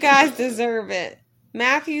championship? You guys deserve it.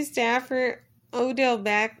 Matthew Stafford, Odell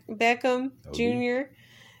Beckham Jr.,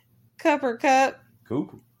 Cooper Kupp,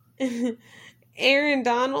 Cooper. Aaron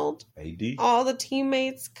Donald, AD, all the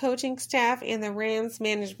teammates, coaching staff, and the Rams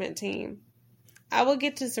management team. I will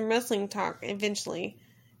get to some wrestling talk eventually.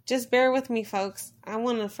 Just bear with me, folks. I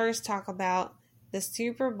want to first talk about the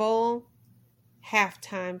Super Bowl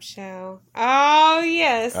halftime show. Oh,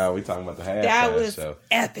 yes. We talking about the halftime that was show.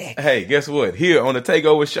 Epic. Hey, guess what? Here on the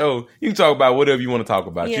Takeover show, you can talk about whatever you want to talk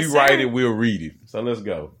about. Yes, you write sir. it, we'll read it. So let's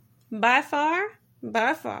go. By far,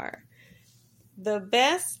 the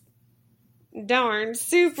best darn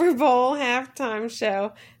Super Bowl halftime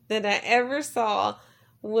show that I ever saw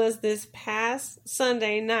was this past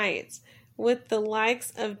Sunday night with the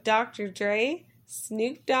likes of Dr. Dre,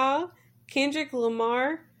 Snoop Dogg, Kendrick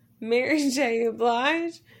Lamar, Mary J.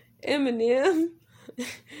 Blige, Eminem,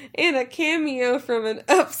 and a cameo from an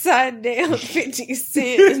upside down 50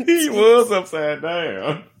 Cent. He was upside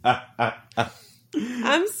down.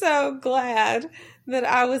 I'm so glad that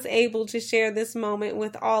I was able to share this moment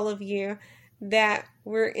with all of you that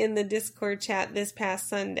were in the Discord chat this past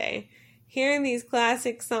Sunday. Hearing these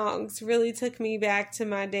classic songs really took me back to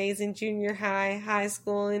my days in junior high, high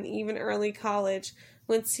school, and even early college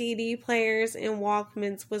when CD players and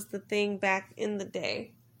Walkmans was the thing back in the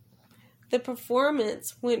day. The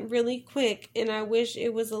performance went really quick, and I wish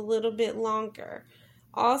it was a little bit longer.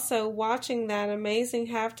 Also, watching that amazing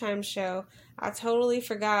halftime show, I totally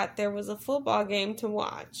forgot there was a football game to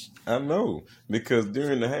watch. I know, because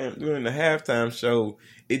during the halftime show,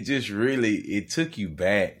 it took you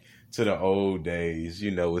back to the old days,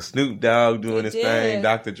 with Snoop Dogg doing his thing,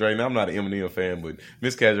 Dr. Dre. Now, I'm not an Eminem fan, but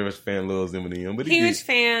Miss Casual fan loves Eminem. But Huge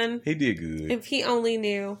fan. He did good. If he only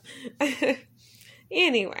knew.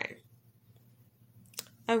 Anyway,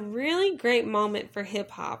 a really great moment for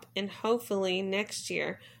hip-hop, and hopefully next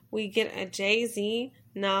year we get a Jay-Z,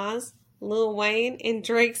 Nas, Lil Wayne, and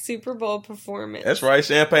Drake Super Bowl performance. That's right,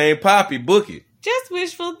 Champagne Poppy, book it. Just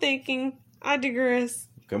wishful thinking. I digress.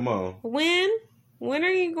 Come on. When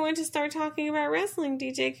are you going to start talking about wrestling,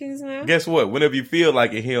 DJ Kuzma? Guess what? Whenever you feel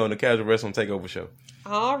like it here on the Casual Wrestling Takeover show.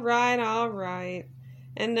 All right.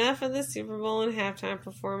 Enough of the Super Bowl and halftime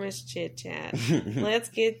performance chit-chat. Let's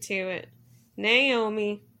get to it.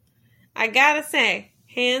 Naomi. I gotta say,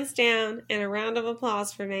 hands down, and a round of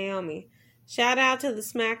applause for Naomi. Shout out to the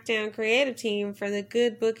SmackDown creative team for the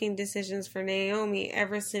good booking decisions for Naomi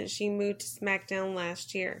ever since she moved to SmackDown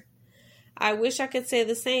last year. I wish I could say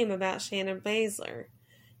the same about Shayna Baszler.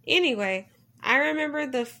 Anyway, I remember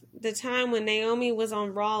the time when Naomi was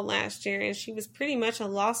on Raw last year and she was pretty much a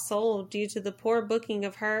lost soul due to the poor booking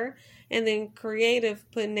of her, and then creative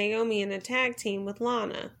put Naomi in a tag team with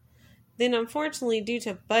Lana. Then unfortunately, due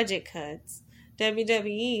to budget cuts,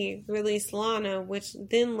 WWE released Lana, which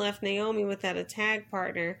then left Naomi without a tag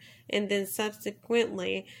partner, and then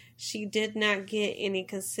subsequently she did not get any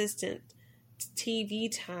consistent TV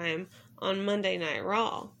time on Monday Night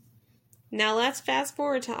Raw. Now let's fast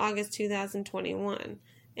forward to August 2021,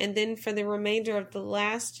 and then for the remainder of the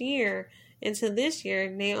last year into this year,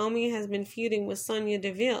 Naomi has been feuding with Sonya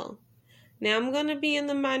Deville. Now I'm going to be in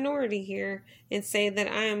the minority here and say that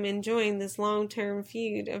I am enjoying this long-term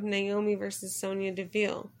feud of Naomi versus Sonya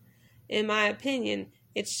Deville. In my opinion,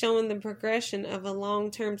 it's showing the progression of a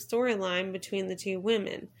long-term storyline between the two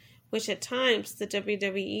women, which at times the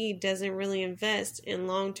WWE doesn't really invest in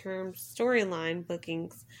long-term storyline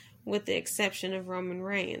bookings, with the exception of Roman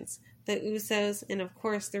Reigns, the Usos, and of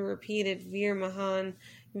course the repeated Veer Mahan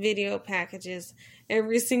video packages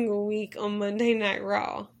every single week on Monday Night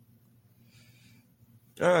Raw.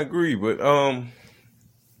 I agree, but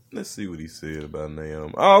let's see what he said about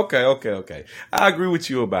Naomi. Oh, okay. I agree with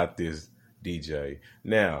you about this, DJ.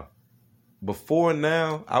 Now, before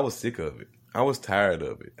now, I was sick of it. I was tired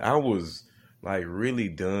of it. I was like really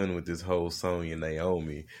done with this whole Sonya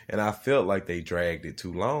Naomi, and I felt like they dragged it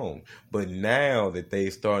too long. But now that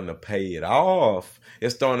they starting to pay it off,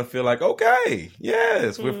 it's starting to feel like, okay,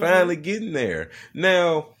 yes, we're finally getting there.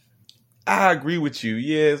 Now, I agree with you.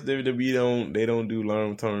 Yes, WWE don't do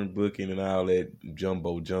long-term booking and all that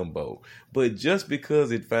jumbo. But just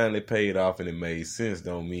because it finally paid off and it made sense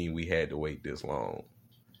don't mean we had to wait this long.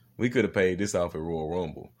 We could have paid this off at Royal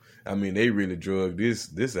Rumble. I mean, they really drug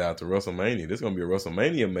this out to WrestleMania. This is going to be a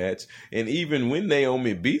WrestleMania match. And even when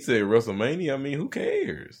Naomi beats it at WrestleMania, I mean, who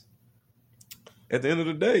cares? At the end of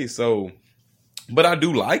the day. So, but I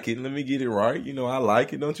do like it. Let me get it right. You know, I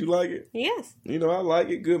like it. Don't you like it? Yes. You know, I like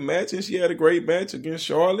it. Good match. And she had a great match against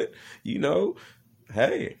Charlotte. You know,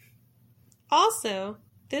 hey. Also,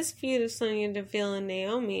 this feud of Sonya Deville and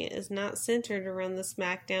Naomi is not centered around the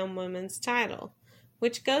SmackDown Women's title,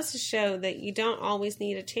 which goes to show that you don't always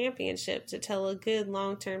need a championship to tell a good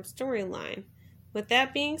long-term storyline. With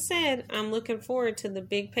that being said, I'm looking forward to the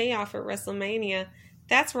big payoff at WrestleMania.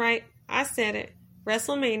 That's right, I said it.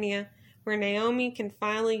 WrestleMania, where Naomi can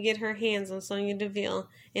finally get her hands on Sonya Deville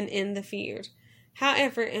and end the feud.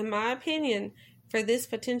 However, in my opinion, for this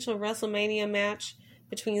potential WrestleMania match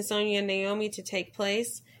between Sonya and Naomi to take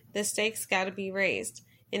place, the stakes gotta be raised,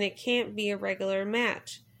 and it can't be a regular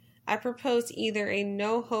match. I propose either a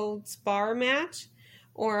no-holds-bar match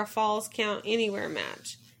or a Falls Count Anywhere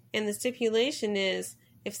match. And the stipulation is,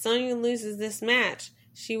 if Sonya loses this match,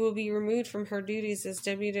 she will be removed from her duties as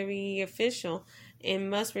WWE official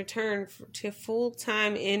and must return to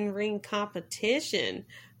full-time in-ring competition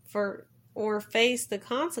or face the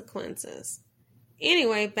consequences.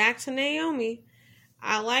 Anyway, back to Naomi.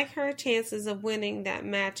 I like her chances of winning that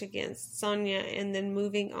match against Sonya and then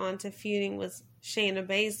moving on to feuding with Shayna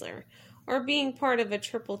Baszler, or being part of a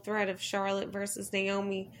triple threat of Charlotte versus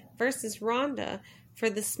Naomi versus Ronda for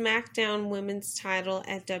the SmackDown Women's title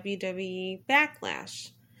at WWE Backlash.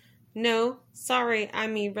 No, sorry, I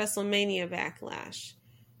mean WrestleMania Backlash.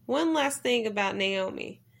 One last thing about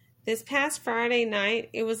Naomi. This past Friday night,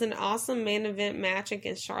 it was an awesome main event match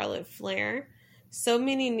against Charlotte Flair. So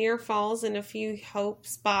many near falls and a few hope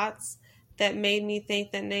spots that made me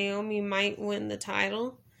think that Naomi might win the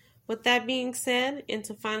title. With that being said, and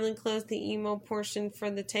to finally close the email portion for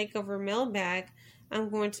the TAKEOVER mailbag, I'm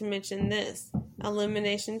going to mention this: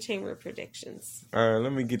 Elimination Chamber predictions. All right,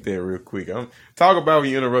 let me get that real quick. Talk about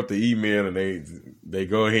when you interrupt the email and they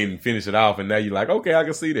go ahead and finish it off, and now you're like, okay, I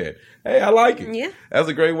can see that. Hey, I like it. Yeah. That's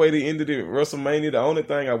a great way to end it at WrestleMania. The only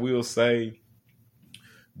thing I will say,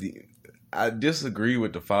 I disagree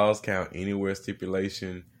with the Falls Count Anywhere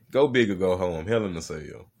stipulation. Go big or go home. Hell in a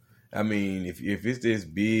Cell. I mean, if it's this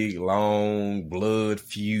big, long blood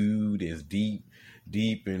feud is deep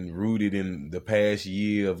and rooted in the past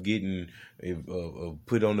year of getting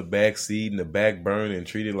put on the back seat and the back burn and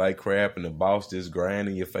treated like crap and the boss just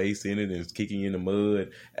grinding your face in it and kicking you in the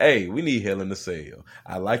mud. Hey, we need Hell in a Cell.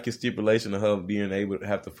 I like your stipulation of her being able to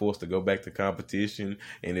have to force to go back to competition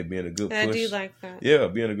and it being a good push. I do like that. Yeah,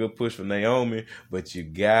 being a good push for Naomi, but you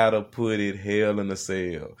gotta put it Hell in a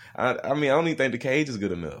Cell. I mean, I don't even think the cage is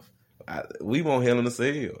good enough. We want Hell in a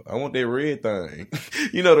Cell. I want that red thing.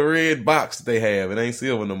 You know, the red box that they have. It ain't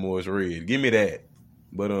silver no more. It's red. Give me that.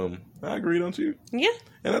 But I agree, don't you? Yeah.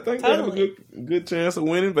 And I think totally. they have a good chance of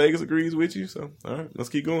winning. Vegas agrees with you. So, all right, let's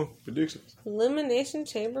keep going. Predictions. Elimination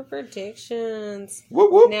Chamber predictions.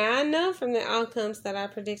 Whoop, whoop. Now, I know from the outcomes that I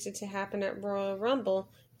predicted to happen at Royal Rumble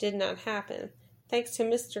did not happen. Thanks to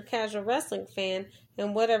Mr. Casual Wrestling Fan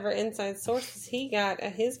and whatever inside sources he got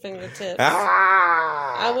at his fingertips.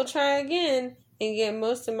 I will try again and get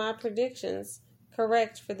most of my predictions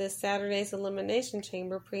correct for this Saturday's Elimination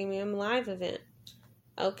Chamber Premium Live event.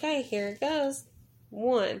 Okay, here it goes.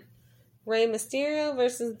 1. Rey Mysterio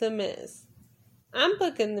versus The Miz. I'm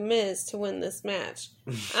booking The Miz to win this match.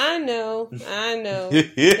 I know.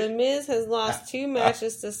 The Miz has lost 2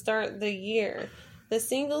 matches to start the year. The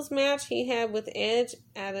singles match he had with Edge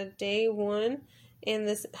at a Day 1 in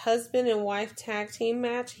this husband and wife tag team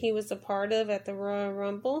match he was a part of at the Royal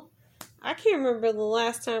Rumble. I can't remember the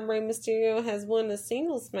last time Rey Mysterio has won a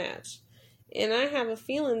singles match. And I have a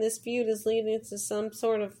feeling this feud is leading to some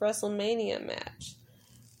sort of WrestleMania match.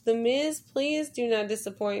 The Miz, please do not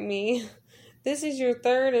disappoint me. This is your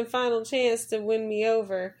third and final chance to win me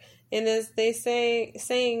over. And as they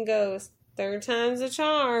saying goes, third time's a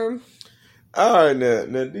charm. All right, now,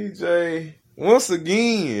 DJ, once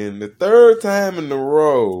again, the third time in a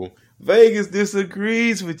row, Vegas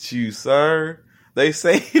disagrees with you, sir. They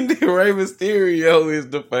say that Rey Mysterio is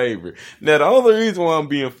the favorite. Now, the only reason why I'm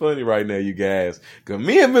being funny right now, you guys, because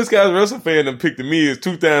me and Miss Guys Wrestling Fan done picked the Miz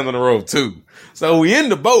 2 times in a row, too. So we in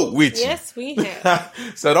the boat with you. Yes, we have.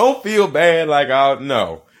 So don't feel bad like,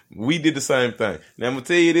 no. We did the same thing. Now, I'm going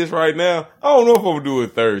to tell you this right now. I don't know if I'm going to do it a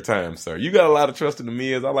third time, sir. You got a lot of trust in the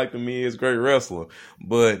Miz. I like the Miz, great wrestler.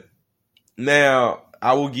 But now,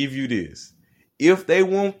 I will give you this. If they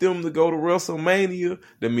want them to go to WrestleMania,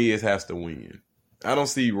 the Miz has to win. I don't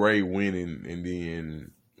see Ray winning and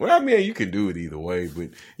then... Well, I mean, you can do it either way, but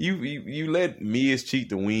you let Miz cheat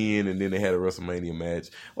to win and then they had a WrestleMania match.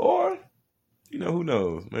 Or, who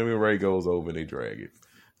knows? Maybe Ray goes over and they drag it.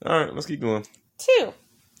 All right, let's keep going. 2.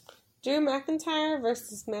 Drew McIntyre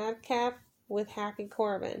versus Madcap with Happy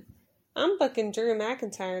Corbin. I'm booking Drew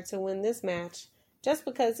McIntyre to win this match, just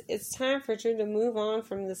because it's time for Drew to move on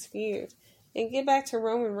from this feud and get back to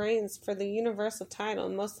Roman Reigns for the Universal title,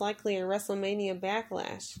 most likely in WrestleMania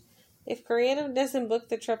Backlash, if Creative doesn't book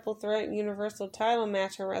the Triple Threat Universal title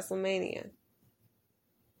match at WrestleMania.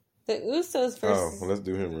 The Usos versus... Oh, let's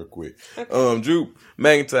do him real quick. Okay. Drew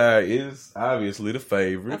McIntyre is obviously the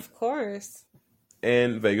favorite. Of course.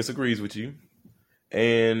 And Vegas agrees with you.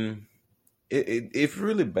 And it's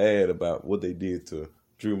really bad about what they did to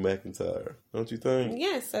Drew McIntyre, don't you think?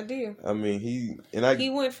 Yes, I do. I mean, he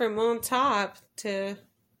went from on top to,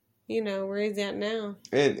 where he's at now.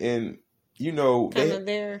 And kind of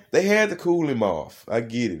there. They had to cool him off. I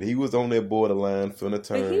get it. He was on that borderline for the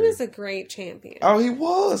turn. But he was a great champion. Oh, he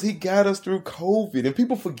was. He got us through COVID, and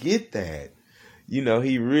people forget that.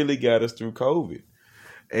 He really got us through COVID.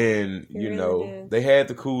 And, they had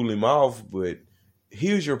to cool him off, but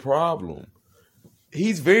here's your problem.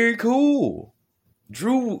 He's very cool.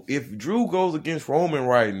 If Drew goes against Roman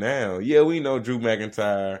right now, yeah, we know Drew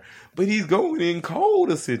McIntyre, but he's going in cold,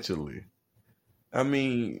 essentially. I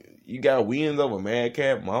mean, you got wins over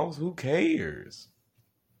Madcap Moss, who cares?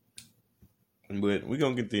 But we're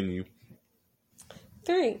going to continue.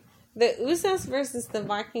 3. The Usos versus the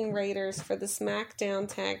Viking Raiders for the SmackDown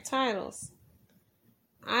Tag Titles.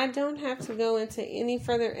 I don't have to go into any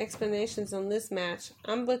further explanations on this match.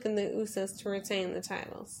 I'm booking the Usos to retain the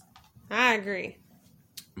titles. I agree.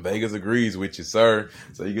 Vegas agrees with you, sir.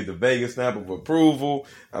 So you get the Vegas stamp of approval.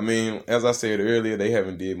 I mean, as I said earlier, they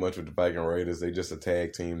haven't did much with the Viking Raiders. They just a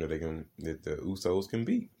tag team that the Usos can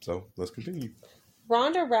beat. So let's continue.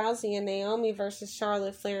 Ronda Rousey and Naomi versus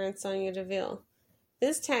Charlotte Flair and Sonya Deville.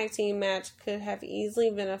 This tag team match could have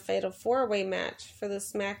easily been a fatal 4-way match for the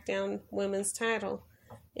SmackDown Women's title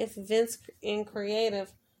if Vince and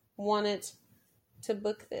Creative wanted to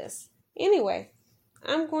book this. Anyway,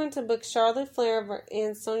 I'm going to book Charlotte Flair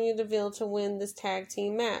and Sonya Deville to win this tag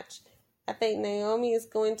team match. I think Naomi is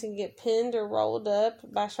going to get pinned or rolled up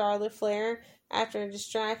by Charlotte Flair after a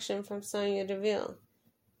distraction from Sonya Deville.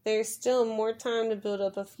 There's still more time to build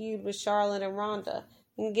up a feud with Charlotte and Ronda,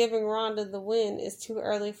 and giving Ronda the win is too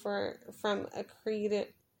early from a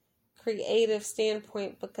creative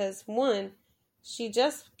standpoint because 1, she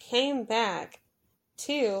just came back.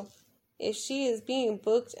 2, if she is being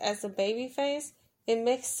booked as a babyface, it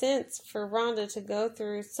makes sense for Ronda to go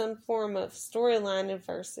through some form of storyline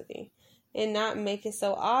adversity and not make it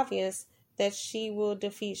so obvious that she will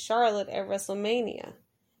defeat Charlotte at WrestleMania.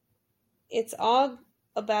 It's all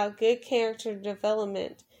about good character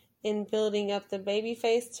development in building up the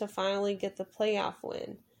babyface to finally get the playoff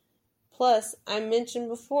win. Plus, I mentioned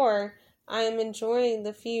before, I am enjoying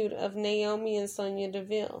the feud of Naomi and Sonya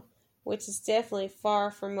Deville, which is definitely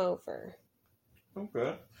far from over.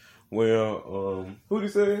 Okay. Well, who do you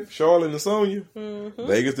say? Charlotte and Sonya? Mm-hmm.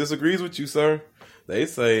 Vegas disagrees with you, sir. They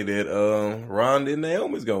say that Ronda and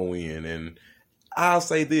Naomi's going to win. And I'll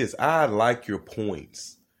say this. I like your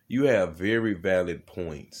points. You have very valid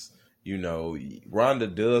points. Ronda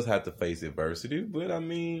does have to face adversity, but I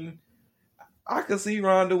mean, I can see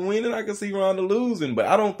Ronda winning. I can see Ronda losing, but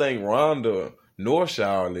I don't think Ronda nor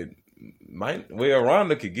Charlotte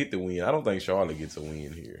Ronda could get the win. I don't think Charlotte gets a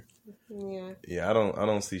win here. Yeah, I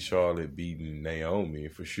don't see Charlotte beating Naomi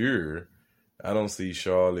for sure. I don't see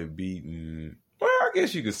Charlotte beating. Well, I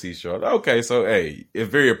guess you could see Charlotte. Okay, so hey, it's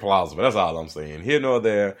very plausible. That's all I'm saying. Here nor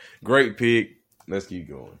there. Great pick. Let's keep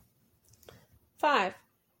going. 5.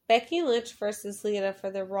 Becky Lynch versus Lita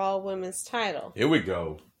for the Raw Women's title. Here we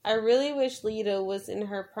go. I really wish Lita was in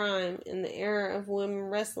her prime in the era of women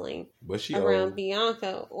wrestling, But she around old.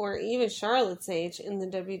 Bianca or even Charlotte's age in the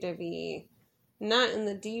WWE, not in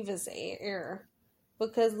the Divas era,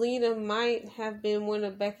 because Lita might have been one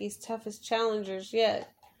of Becky's toughest challengers yet.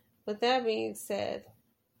 With that being said,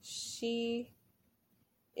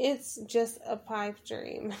 it's just a pipe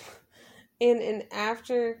dream and an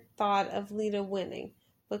afterthought of Lita winning.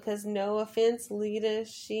 Because no offense, Lita,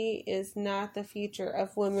 she is not the future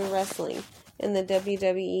of women wrestling in the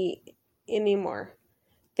WWE anymore.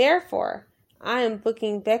 Therefore, I am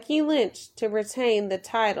booking Becky Lynch to retain the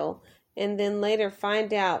title and then later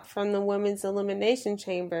find out from the Women's Elimination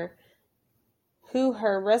Chamber who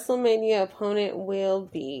her WrestleMania opponent will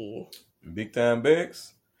be. Big time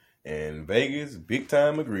Bex and Vegas big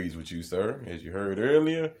time agrees with you, sir. As you heard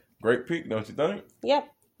earlier, great pick, don't you think? Yep.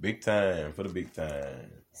 Big time for the big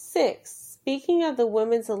time. 6. Speaking of the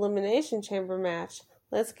Women's Elimination Chamber match,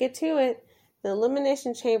 let's get to it. The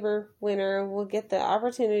Elimination Chamber winner will get the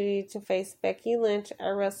opportunity to face Becky Lynch at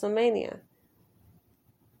WrestleMania.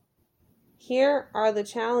 Here are the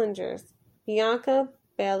challengers: Bianca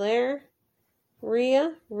Belair,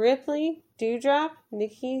 Rhea Ripley, Doudrop,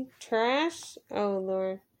 Nikki Trash. Oh,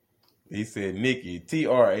 Lord. He said Nikki,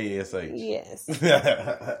 Trash. Yes.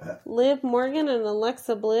 Liv Morgan and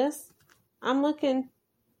Alexa Bliss. I'm booking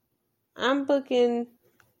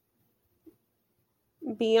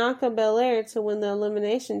Bianca Belair to win the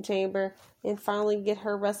Elimination Chamber and finally get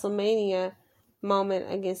her WrestleMania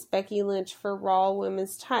moment against Becky Lynch for Raw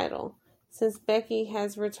Women's title. Since Becky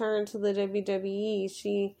has returned to the WWE,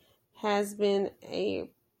 she has been a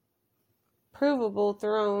provable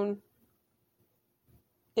thorn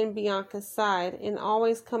in Bianca's side and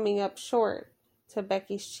always coming up short to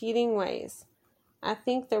Becky's cheating ways. I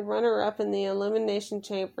think the runner-up in the Elimination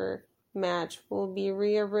Chamber match will be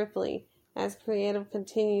Rhea Ripley, as Creative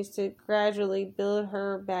continues to gradually build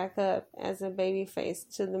her back up as a babyface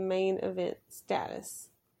to the main event status.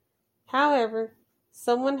 However,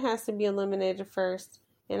 someone has to be eliminated first,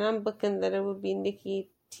 and I'm booking that it will be Nikki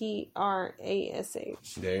Trash.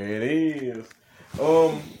 There it is.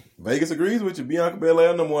 Vegas agrees with you. Bianca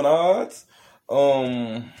Belair, number 1 odds.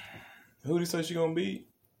 Who do you say she gonna beat?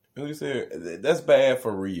 Who do you say? That's bad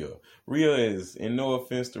for Rhea. Rhea is, and no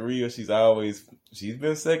offense to Rhea, she's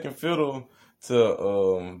been second fiddle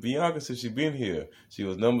to Bianca since she's been here. She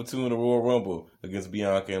was number 2 in the Royal Rumble against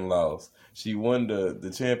Bianca and lost. She won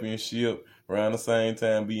the championship around the same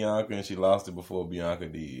time Bianca, and she lost it before Bianca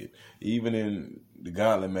did. Even in the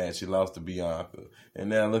gauntlet match, she lost to Bianca. And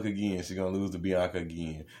now look again, she's going to lose to Bianca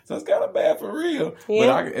again. So it's kind of bad for Rhea.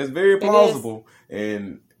 Yeah, but it's very plausible.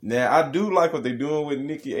 And now I do like what they're doing with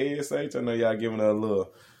Nikki ASH. I know y'all giving her a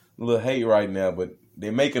little hate right now, but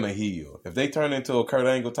they're making a heel. If they turn into a Kurt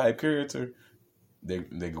Angle type character,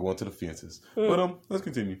 they're going to the fences. But let's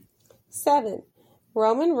continue. 7.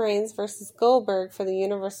 Roman Reigns versus Goldberg for the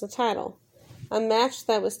Universal title. A match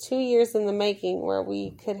that was 2 years in the making, where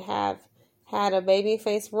we could have had a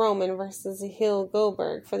babyface Roman versus a heel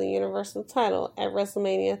Goldberg for the Universal title at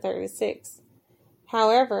WrestleMania 36.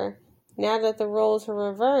 However, now that the roles are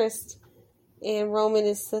reversed and Roman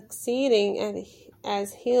is succeeding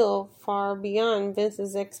as heel far beyond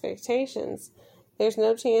Vince's expectations, there's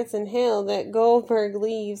no chance in hell that Goldberg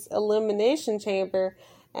leaves Elimination Chamber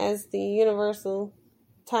as the Universal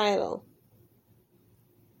title.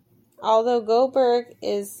 Although Goldberg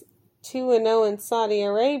is 2-0 in Saudi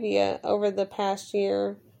Arabia over the past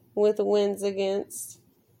year with wins against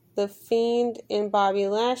The Fiend and Bobby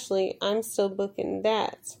Lashley, I'm still booking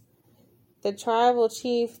that. The tribal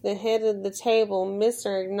chief, the head of the table,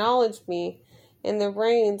 Mr. Acknowledge Me, and the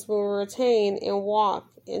Reigns will retain and walk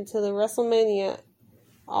into the WrestleMania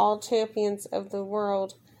all champions of the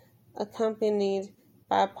world, accompanied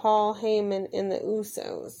by Paul Heyman and the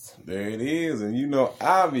Usos. There it is. And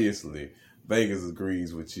obviously, Vegas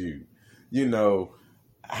agrees with you.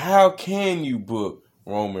 How can you book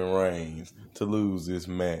Roman Reigns to lose this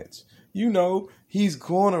match? He's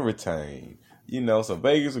going to retain. So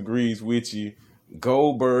Vegas agrees with you.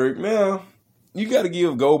 Goldberg, now, you got to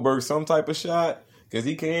give Goldberg some type of shot because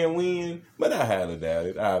he can win, but I highly doubt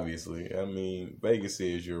it, obviously. I mean, Vegas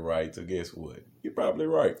says you're right, so guess what? You're probably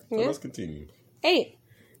right. So let's continue. 8.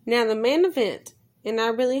 Now the main event, and I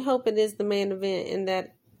really hope it is the main event, and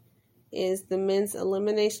that is the men's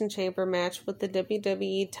Elimination Chamber match with the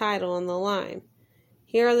WWE title on the line.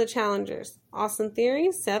 Here are the challengers: Austin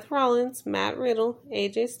Theory, Seth Rollins, Matt Riddle,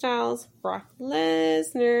 AJ Styles, Brock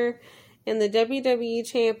Lesnar, and the WWE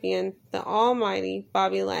Champion, the almighty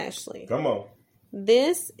Bobby Lashley. Come on.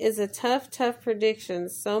 This is a tough prediction.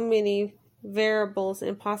 So many variables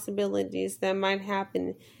and possibilities that might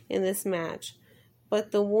happen in this match.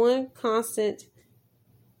 But the one constant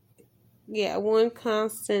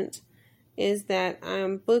is that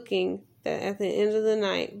I'm booking that at the end of the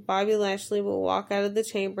night, Bobby Lashley will walk out of the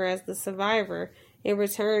chamber as the survivor and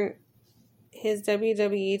return his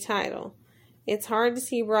WWE title. It's hard to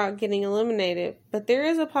see Brock getting eliminated, but there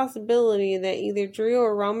is a possibility that either Drew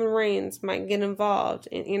or Roman Reigns might get involved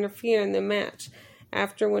and interfere in the match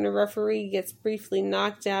after when a referee gets briefly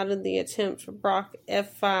knocked out of the attempt for Brock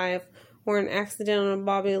F5 or an accidental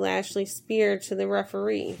Bobby Lashley spear to the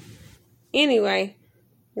referee. Anyway,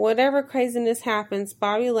 whatever craziness happens,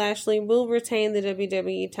 Bobby Lashley will retain the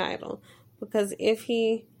WWE title, because if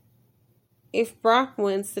Brock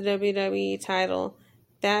wins the WWE title,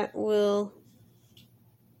 that will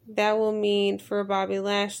mean for Bobby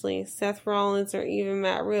Lashley, Seth Rollins, or even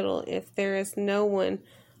Matt Riddle, if there is no one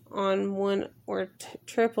on one or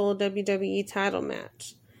triple WWE title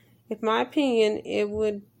match. In my opinion, it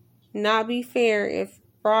would not be fair if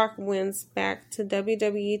Brock wins back to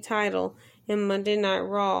WWE title in Monday Night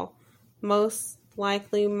Raw. Most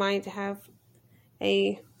likely might have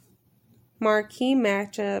a marquee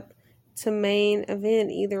matchup to main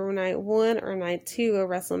event either night 1 or night 2 of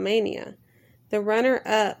WrestleMania. The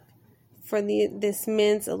runner-up for this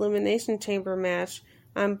men's Elimination Chamber match,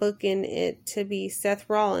 I'm booking it to be Seth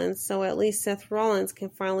Rollins, so at least Seth Rollins can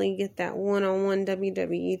finally get that one-on-one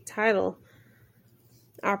WWE title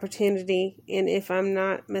opportunity. And if I'm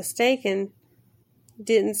not mistaken,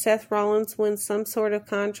 didn't Seth Rollins win some sort of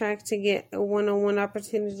contract to get a one-on-one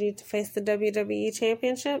opportunity to face the WWE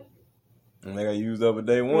Championship? And they got used up at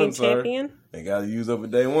day one, sir. Champion? They got used up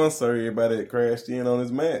at day one, sir. Everybody that crashed in on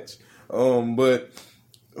his match. But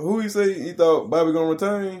who he say he thought Bobby gonna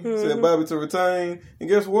retain? Mm-hmm. Said Bobby to retain. And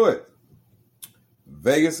guess what?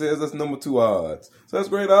 Vegas says that's number 2 odds. So that's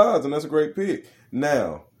great odds, and that's a great pick.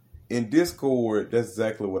 Now, in Discord, that's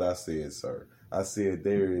exactly what I said, sir. I said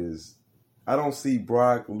I don't see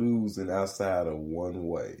Brock losing outside of one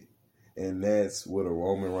way. And that's with a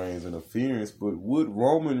Roman Reigns interference. But would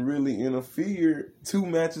Roman really interfere 2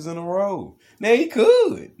 matches in a row? Now, he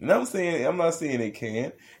could. And I'm not saying they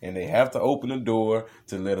can't. And they have to open the door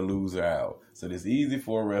to let a loser out. So it's easy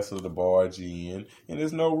for a wrestler to barge in. And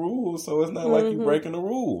there's no rules, so it's not like you're breaking the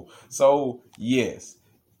rule. So, yes,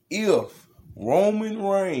 if Roman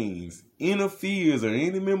Reigns interferes or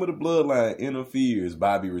any member of the bloodline interferes,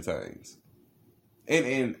 Bobby retains.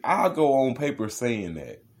 And I'll go on paper saying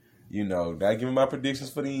that. You know, not giving my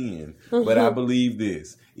predictions for the end. But I believe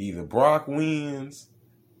this. Either Brock wins,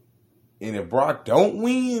 and if Brock don't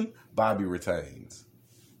win, Bobby retains.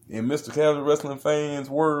 In Mr. Casual Wrestling fans'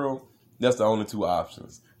 world, that's the only 2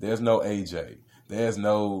 options. There's no AJ. There's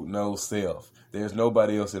no Seth. There's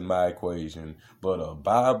nobody else in my equation but a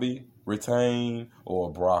Bobby retain or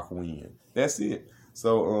a Brock win. That's it.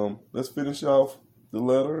 So let's finish off the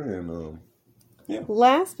letter and yeah.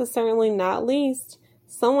 Last but certainly not least,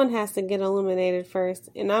 someone has to get eliminated first,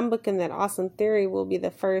 and I'm booking that Austin Theory will be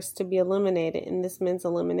the first to be eliminated in this men's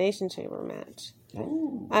Elimination Chamber match.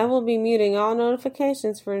 Ooh. I will be muting all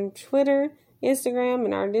notifications from Twitter, Instagram,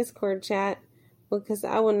 and our Discord chat because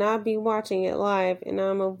I will not be watching it live, and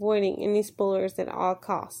I'm avoiding any spoilers at all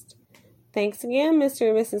costs. Thanks again, Mr.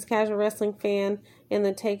 and Mrs. Casual Wrestling fan and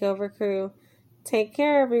the TakeOver crew. Take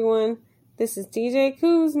care, everyone. This is DJ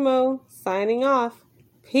Kuzmo signing off.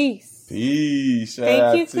 Peace. Peace.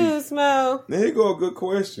 Thank you, Kuzmo. There you go. A good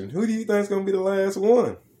question. Who do you think is going to be the last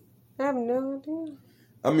one? I have no idea.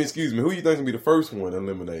 Excuse me. Who do you think is going to be the first one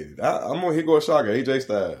eliminated? I'm going to go a shocker. AJ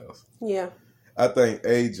Styles. Yeah. I think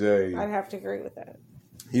AJ. I'd have to agree with that.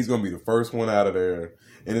 He's going to be the first one out of there.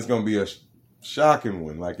 And it's going to be a shocking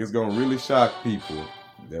one. Like, it's going to really shock people.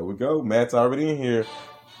 There we go. Matt's already in here.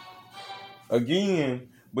 Again.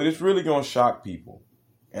 But it's really going to shock people.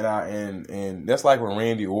 And that's like with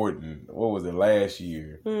Randy Orton, what was it, last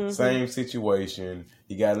year? Mm-hmm. Same situation.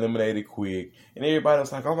 He got eliminated quick. And everybody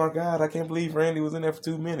was like, oh my God, I can't believe Randy was in there for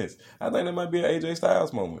 2 minutes. I think that might be an AJ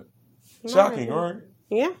Styles moment. Shocking, right?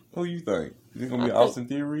 Yeah. Who you think? Is it going to be Austin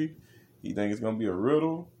Theory? You think it's going to be a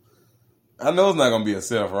Riddle? I know it's not going to be a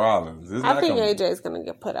Seth Rollins. I think AJ's going to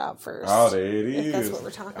get put out first. Oh, there it is. If that's what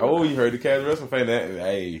we're talking about. Oh, you heard the Casual Wrestling fan.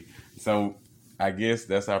 Hey, so I guess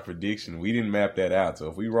that's our prediction. We didn't map that out. So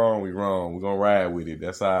if we wrong, we wrong. We're going to ride with it.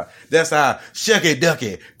 That's our shucky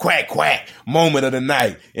ducky, quack quack moment of the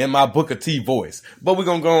night in my Booker T voice. But we're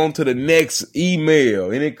going to go on to the next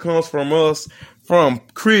email. And it comes from us from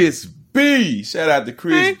Chris B. Shout out to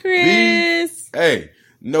Chris. Hi, Chris. B. Hey,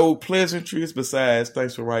 no pleasantries besides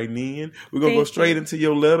thanks for writing in. We're going to go straight into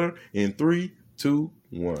your letter in 3, 2,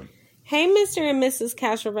 1. Hey, Mr. and Mrs.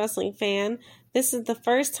 Casual Wrestling fan. This is the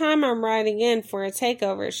first time I'm writing in for a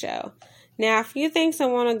takeover show. Now, a few things I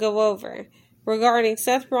want to go over. Regarding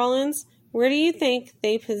Seth Rollins, where do you think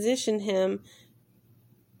they position him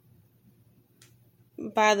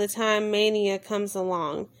by the time Mania comes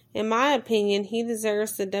along? In my opinion, he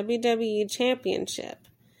deserves the WWE Championship.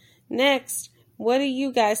 Next, what do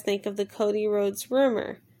you guys think of the Cody Rhodes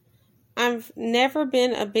rumor? I've never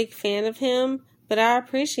been a big fan of him, but I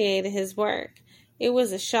appreciated his work. It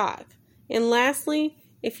was a shock. And lastly,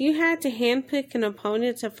 if you had to handpick an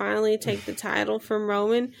opponent to finally take the title from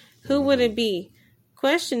Roman, who would it be?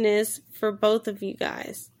 Question is for both of you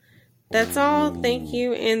guys. That's all. Thank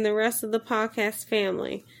you and the rest of the podcast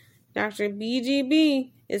family. Dr.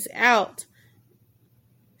 BGB is out.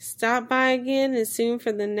 Stop by again and soon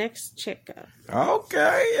for the next checkup.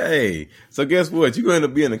 Okay, hey. So guess what? You're going to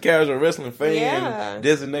be a casual wrestling fan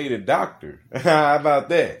designated doctor. How about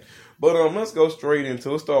that? But let's go straight into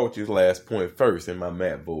it. Let's start with your last point first in my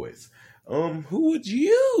Matt voice. Who would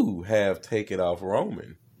you have taken off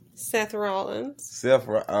Roman? Seth Rollins. Seth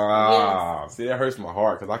Rollins. See, that hurts my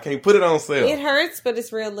heart because I can't put it on Seth. It hurts, but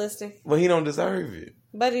it's realistic. But he don't deserve it.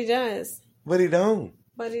 But he does. But he don't.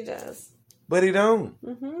 But he does. But he don't.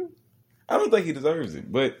 Mm-hmm. I don't think he deserves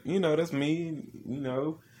it. But, that's me.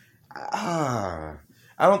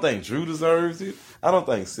 I don't think Drew deserves it. I don't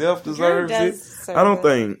think Seth deserves it. I don't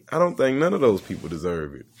think none of those people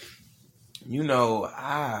deserve it.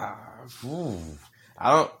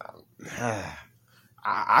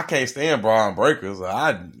 I can't stand Braun Breaker, so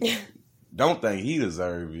I don't think he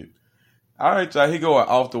deserves it. All right, y'all, he go an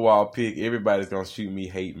off the wall pick. Everybody's gonna shoot me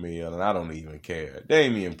hate mail, and I don't even care.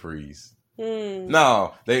 Damian Priest.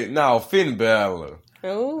 No, Finn Balor.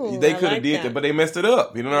 Oh, they could have did that, but they messed it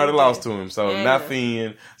up. He done already lost to him, so not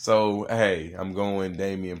Finn. So hey, I'm going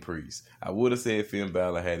Damian Priest. I would have said Finn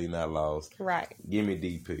Balor had he not lost. Right. Give me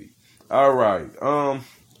DP. All right.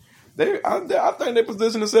 I think they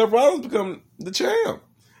positioned Seth Rollins to become the champ,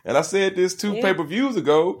 and I said this 2 pay-per-views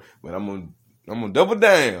ago, but I'm gonna double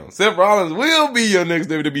down. Seth Rollins will be your next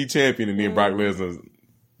WWE champion, and then Brock Lesnar.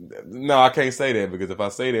 No, I can't say that because if I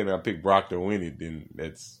say that and I pick Brock to win it, then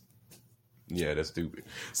that's stupid.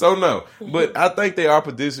 So no, but I think they are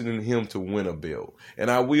positioning him to win a belt. And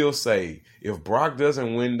I will say, if Brock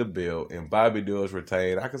doesn't win the belt and Bobby does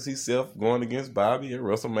retain, I can see Seth going against Bobby at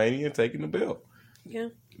WrestleMania and taking the belt. Yeah.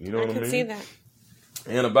 You know what I mean? I can see that.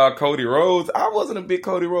 And about Cody Rhodes, I wasn't a big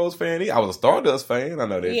Cody Rhodes fan. I was a Stardust fan. I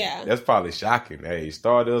know that. Yeah. That's probably shocking. Hey,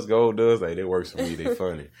 Stardust, Goldust, hey, that works for me. They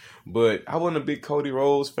funny. But I wasn't a big Cody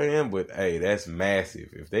Rhodes fan, but hey, that's massive.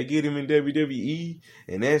 If they get him in WWE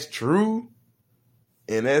and that's true,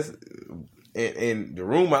 and the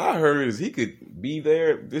rumor I heard is he could be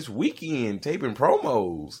there this weekend taping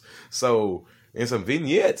promos. So, and some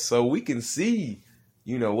vignettes so we can see,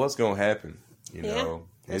 what's going to happen.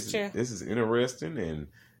 This is interesting, and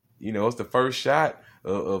it's the first shot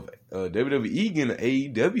of WWE getting an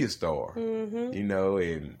AEW star.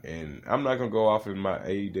 Mm-hmm. And I'm not gonna go off in my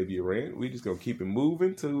AEW rant. We just gonna keep it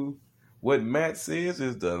moving to what Matt says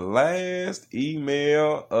is the last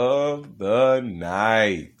email of the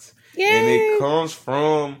night. Yay! And it comes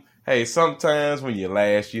from, hey, sometimes when you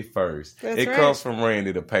last, you first. That's it right. comes from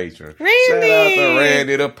Randy the Patron. Randy! Shout out to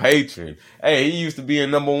Randy the Patron. Hey, he used to be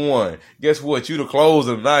in number 1. Guess what? You the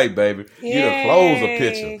closer tonight, baby. Yay! You the closer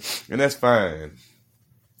pitcher. And that's fine.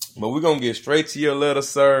 But we're going to get straight to your letter,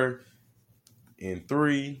 sir. In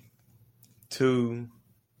 3, 2,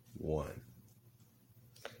 1.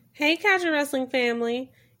 Hey, Casual Wrestling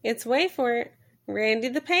family. It's wait for it, Randy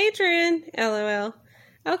the Patron. LOL.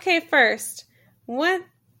 Okay, first,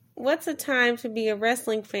 what's a time to be a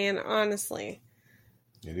wrestling fan, honestly?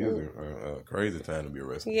 It is a crazy time to be a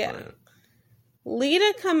wrestling fan.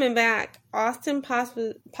 Lita coming back, Austin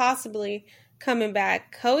possibly coming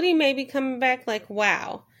back, Cody maybe coming back, like,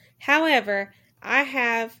 wow. However, I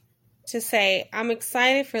have to say I'm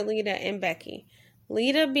excited for Lita and Becky.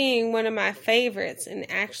 Lita being one of my favorites and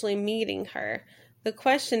actually meeting her. The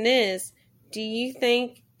question is, do you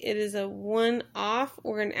think it is a one-off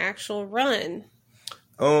or an actual run?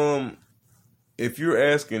 If you're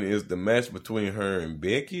asking, is the match between her and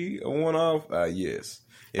Becky a one-off? Yes.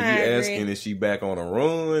 If you're asking, is she back on a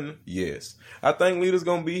run? Yes. I think Lita's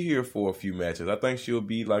going to be here for a few matches. I think she'll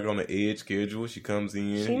be like on the edge schedule. She comes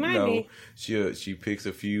in, she might be. She picks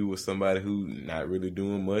a few with somebody who not really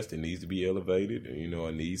doing much that needs to be elevated.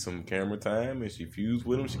 I need some camera time, and she fused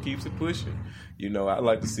with them. She keeps it pushing. I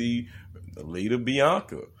like to see Lita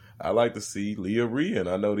Bianca. I like to see Leah Rhea, and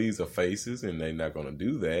I know these are faces, and they're not going to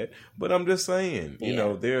do that. But I'm just saying,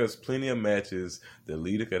 there's plenty of matches that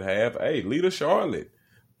Lita could have. Hey, Lita Charlotte.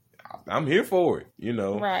 I'm here for it,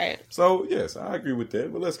 Right. So, yes, I agree with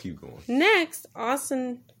that, but let's keep going. Next,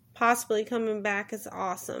 Austin possibly coming back is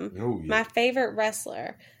awesome. Oh, yeah. My favorite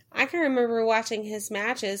wrestler. I can remember watching his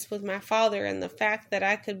matches with my father, and the fact that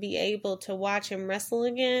I could be able to watch him wrestle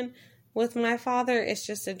again with my father is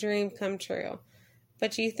just a dream come true.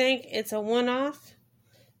 But you think it's a one-off?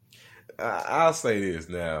 I'll say this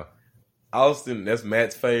now. Austin, that's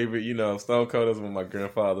Matt's favorite. Stone Cold is one of my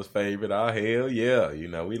grandfather's favorite. Oh, hell yeah.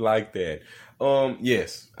 We like that.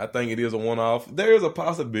 Yes, I think it is a one-off. There is a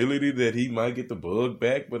possibility that he might get the bug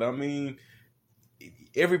back, but I mean,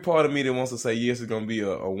 every part of me that wants to say yes, it's going to be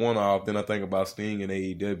a one-off. Then I think about Sting and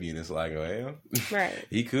AEW, and it's like, well, right.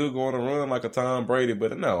 He could go on a run like a Tom Brady,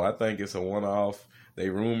 but no, I think it's a one-off. They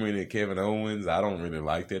rumoring it Kevin Owens. I don't really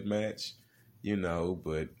like that match.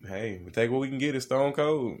 But hey, we take what we can get at Stone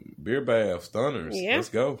Cold. Beer bath, stunners. Yeah. Let's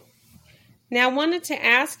go. Now, I wanted to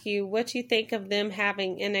ask you what you think of them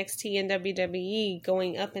having NXT and WWE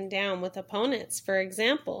going up and down with opponents. For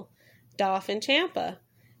example, Dolph and Ciampa.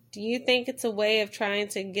 Do you think it's a way of trying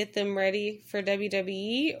to get them ready for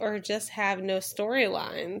WWE or just have no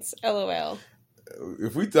storylines? LOL.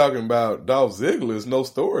 If we talking about Dolph Ziggler, it's no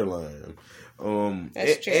storyline.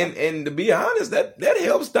 That's true. And to be honest, that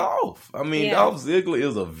helps Dolph. I mean, Dolph Ziggler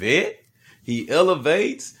is a vet. He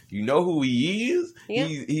elevates. You know who he is. Yep.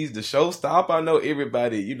 He's the showstopper. I know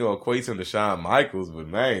everybody, equates him to Shawn Michaels, but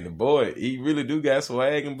man, the boy, he really do got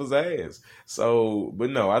swag and pizzazz. So,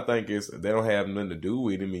 but no, I think they don't have nothing to do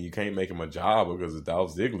with him, and you can't make him a jobber because it's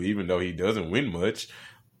Dolph Ziggler. Even though he doesn't win much,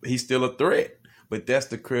 he's still a threat. But that's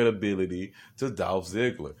the credibility to Dolph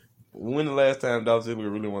Ziggler. When the last time Dolph Ziggler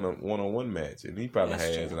really won a one-on-one match? And he probably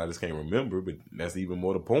has, and I just can't remember, but that's even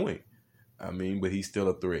more the point. I mean, but he's still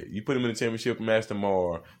a threat. You put him in a championship match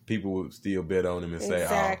tomorrow, people would still bet on him and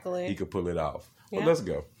say, he could pull it off. Well, let's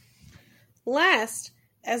go. Last,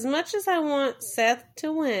 as much as I want Seth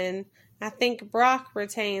to win, I think Brock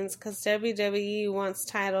retains because WWE wants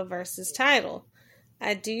title versus title.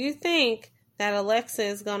 I do think that Alexa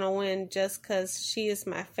is going to win just because she is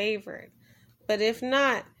my favorite. But if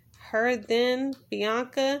not, her then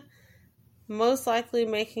Bianca, most likely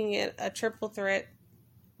making it a triple threat,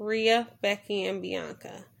 Rhea, Becky, and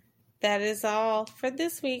Bianca. That is all for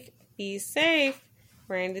this week. Be safe.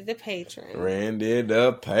 Randy the Patron. Randy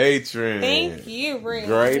the Patron. Thank you, Randy.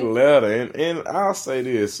 Great letter. And I'll say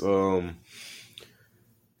this.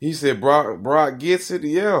 He said Brock gets it.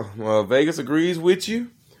 Yeah. Vegas agrees with you.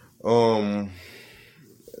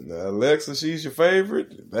 Alexa, she's your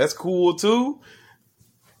favorite. That's cool too.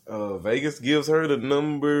 Vegas gives her the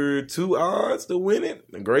number 2 odds to win it.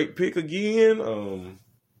 A great pick again.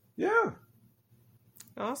 Yeah.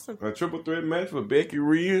 Awesome. A triple threat match with Becky,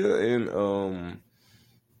 Rhea, and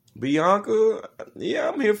Bianca. Yeah,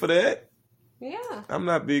 I'm here for that. Yeah. I'm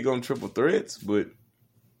not big on triple threats, but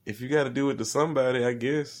if you got to do it to somebody, I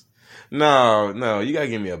guess. No, you got to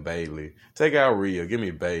give me a Bayley. Take out Rhea. Give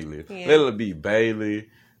me Bayley. Yeah. Let it be Bayley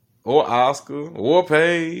or Oscar or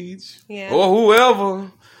Paige or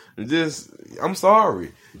whoever. I'm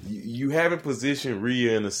sorry. You haven't positioned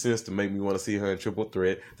Rhea in a sense to make me want to see her in triple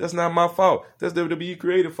threat. That's not my fault. That's WWE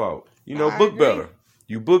creative fault. Book better.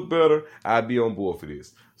 You book better, I'd be on board for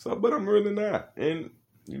this. So, but I'm really not. And,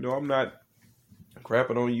 I'm not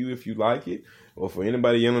crapping on you if you like it. Or for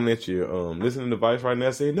anybody yelling at your listening device right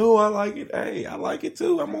now saying, no, I like it. Hey, I like it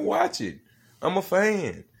too. I'm going to watch it. I'm a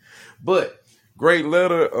fan. But great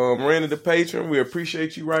letter, Randy the Patron. We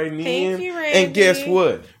appreciate you writing in. Thank you, Randy. And guess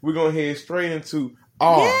what? We're going to head straight into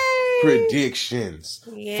our predictions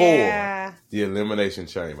for the Elimination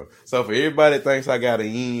Chamber. So for everybody that thinks I got an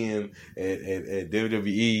in at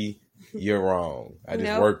WWE, you're wrong. I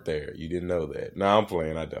just worked there. You didn't know that. No, I'm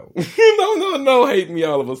playing. I don't. No, hate me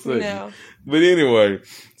all of a sudden. No. But anyway,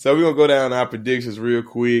 so we're going to go down our predictions real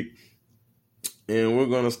quick. And we're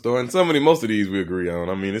going to start. And most of these we agree on.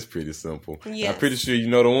 I mean, it's pretty simple. Yes. I'm pretty sure you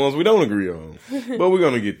know the ones we don't agree on. But we're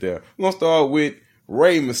going to get there. We're going to start with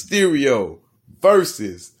Rey Mysterio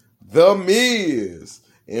versus The Miz.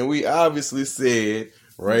 And we obviously said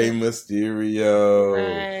Rey Mysterio.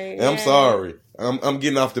 Right, and I'm sorry. I'm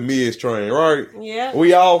getting off the Miz train, right? Yeah.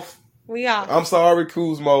 We off? We off. I'm sorry,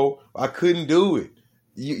 Kuzmo. I couldn't do it.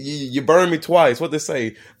 You burned me twice. What they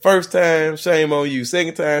say? First time, shame on you.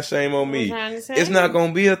 Second time, shame on me. It's not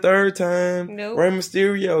gonna be a third time. Nope. Rey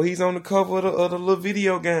Mysterio, he's on the cover of the little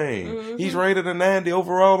video game. Mm-hmm. He's rated a 90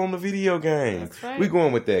 overall on the video game. That's right. We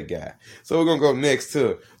going with that guy. So we're gonna go next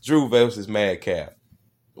to Drew versus Madcap.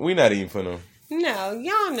 We not even finna. No,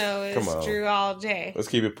 y'all know it's Come on. Drew all day. Let's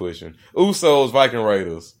keep it pushing. Usos, Viking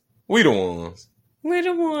Raiders. We the ones. We're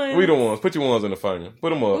the ones. We the ones. Put your ones in the finger.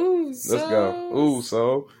 Put them up. Usos. Let's go.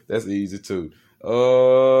 Uso. That's easy too.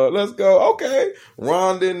 Let's go. Okay.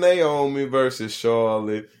 Ronda and Naomi versus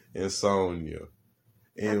Charlotte and Sonya.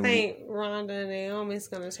 And I think Ronda and Naomi's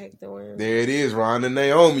gonna take the win. there it is. Ronda and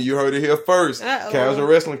Naomi. You heard it here first. Uh-oh. Casual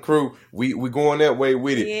Wrestling Crew. We going that way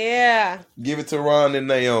with it. Yeah. Give it to Ronda and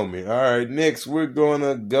Naomi. All right. Next, we're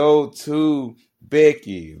gonna go to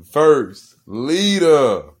Becky versus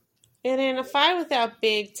Lita. It ain't a fight without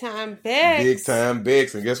big time Bex. Big time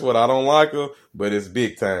Bex. And guess what? I don't like her, but it's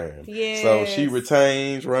big time. Yes. So she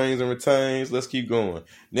reigns and retains. Let's keep going.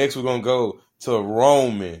 Next, we're going to go to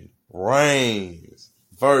Roman Reigns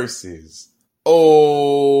versus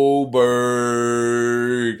Goldberg.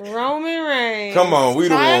 Roman Reigns. Come on, we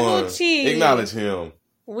the Tribal one. Chief. Acknowledge him.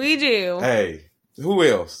 We do. Hey, who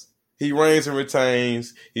else? He reigns and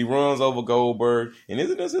retains. He runs over Goldberg. And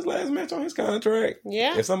isn't this his last match on his contract?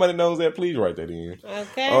 Yeah. If somebody knows that, please write that in.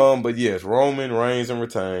 Okay. But yes, Roman reigns and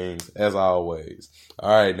retains, as always. All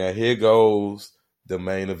right, now here goes the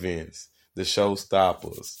main events, the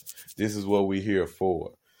showstoppers. This is what we're here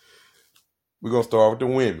for. We're going to start with the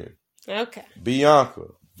women. Okay. Bianca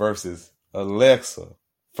versus Alexa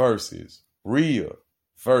versus Rhea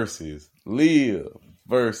versus Liv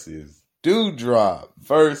versus Doudrop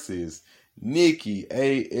versus Nikki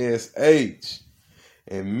ASH.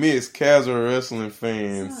 And Miss Casual Wrestling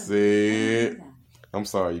Fan said, I'm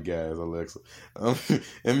sorry, you guys, Alexa.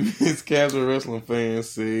 And Miss Casual Wrestling Fan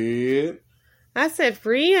said, I said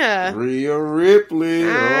Rhea. Rhea Ripley.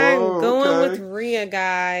 I'm going okay. with Rhea,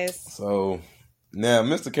 guys. So now,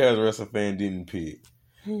 Mr. Casual Wrestling Fan didn't pick.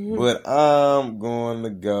 But I'm going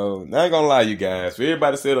to go. I ain't going to lie, you guys. For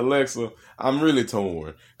everybody said Alexa, I'm really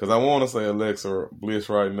torn. Because I want to say Alexa Bliss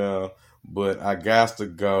right now. But I got to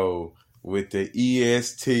go with the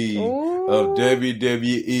EST of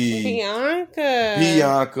WWE.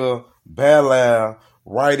 Bianca Belair.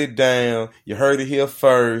 Write it down. You heard it here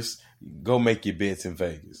first. Go make your bets in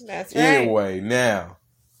Vegas. That's right. Anyway, now,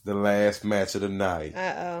 the last match of the night.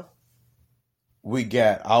 Uh-oh. We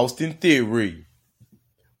got Austin Theory.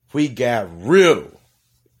 We got Riddle,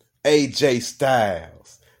 AJ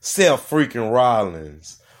Styles, Seth freaking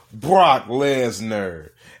Rollins, Brock Lesnar,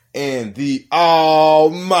 and the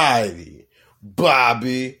almighty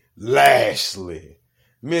Bobby Lashley.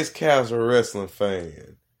 Miss Casual Wrestling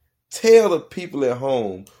Fan, tell the people at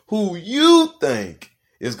home who you think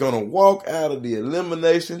is going to walk out of the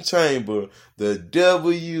Elimination Chamber the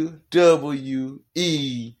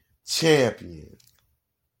WWE Champion.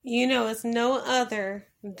 You know it's no other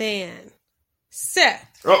than Seth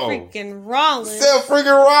Uh-oh. freaking Rollins. Seth freaking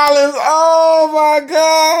Rollins. Oh my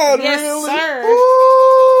God. Yes, really? sir.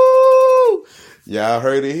 Woo! Y'all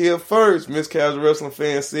heard it here first. Miss Casual Wrestling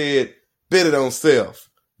Fan said, bet it on Seth.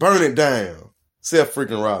 Burn it down. Seth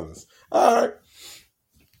freaking Rollins. All right.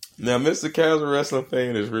 Now, Mr. Casual Wrestling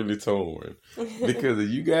Fan is really torn. Because as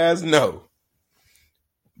you guys know,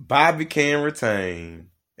 Bobby can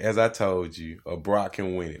retain, as I told you, or Brock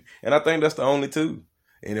can win it. And I think that's the only two.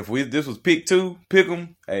 And if this was pick two, pick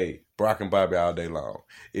them, hey, Brock and Bobby all day long.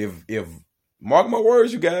 If mark my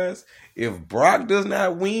words, you guys, if Brock does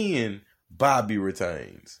not win, Bobby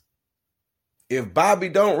retains. If Bobby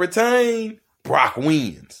don't retain, Brock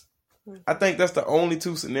wins. I think that's the only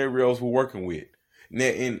two scenarios we're working with. Now,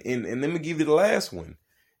 and let me give you the last one.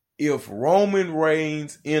 If Roman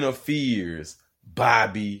Reigns interferes,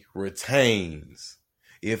 Bobby retains.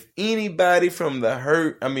 If anybody from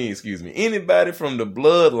anybody from the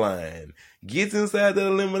bloodline gets inside the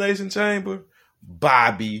Elimination Chamber,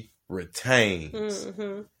 Bobby retains.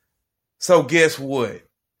 Mm-hmm. So guess what?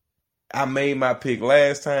 I made my pick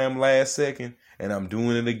last second, and I'm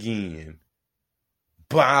doing it again.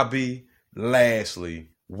 Bobby Lashley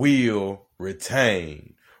will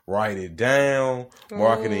retain. Write it down.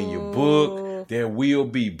 Mark it in your book. There will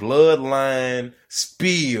be bloodline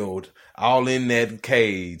spilled all in that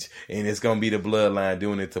cage, and it's going to be the bloodline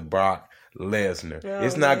doing it to Brock Lesnar.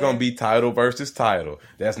 It's not going to be title versus title.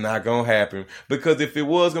 That's not going to happen, because if it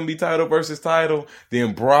was going to be title versus title,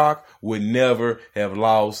 then Brock would never have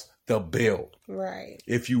lost the belt. Right.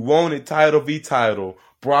 If you wanted title v title,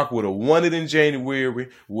 Brock would have won it in January,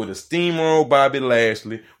 would have steamrolled Bobby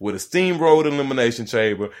Lashley, would have steamrolled Elimination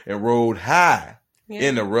Chamber, and rode high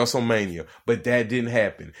into WrestleMania. But that didn't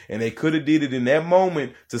happen. And they could have did it in that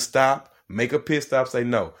moment to stop, make a pit stop, say,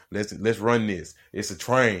 no, let's run this. It's a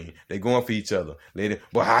train. They're going for each other.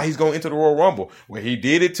 But how he's going into the Royal Rumble? Well, he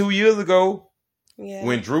did it 2 years ago. Yeah,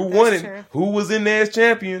 when Drew won it, true. Who was in there as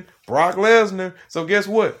champion? Brock Lesnar. So guess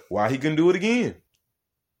what? Why he couldn't do it again?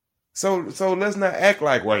 So let's not act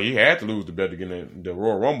like, well, he had to lose the belt to get in the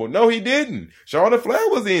Royal Rumble. No, he didn't. Charlotte Flair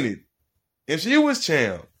was in it, and she was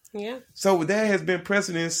champ. Yeah. So that has been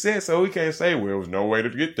precedent set. So we can't say, well, there was no way to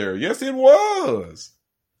get there. Yes, it was.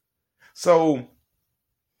 So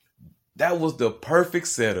that was the perfect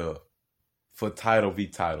setup for title v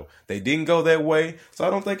title. They didn't go that way, so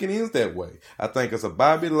I don't think it ends that way. I think it's a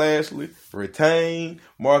Bobby Lashley, retain,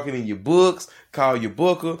 marketing your books, call your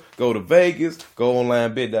booker, go to Vegas, go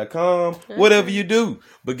onlinebet.com, whatever you do.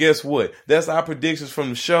 But guess what? That's our predictions from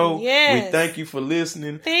the show. Yes. We thank you for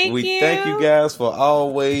listening. Thank you. Thank you guys for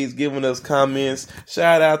always giving us comments.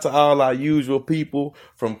 Shout out to all our usual people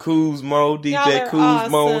from Kuzmo, DJ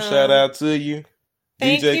Kuzmo. Awesome. Shout out to you.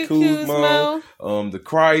 Thank DJ you, Kuzmo, The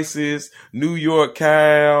Crisis, New York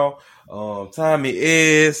Kyle, Tommy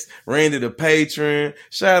S, Randy the Patron.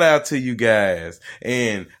 Shout out to you guys.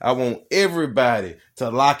 And I want everybody to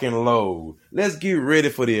lock and load. Let's get ready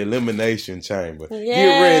for the Elimination Chamber.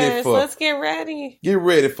 Yes, let's get ready. Get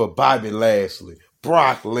ready for Bobby Lashley,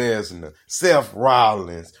 Brock Lesnar, Seth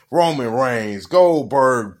Rollins, Roman Reigns,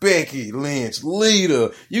 Goldberg, Becky Lynch,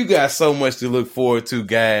 Lita. You got so much to look forward to,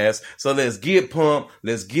 guys. So let's get pumped.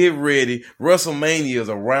 Let's get ready. WrestleMania is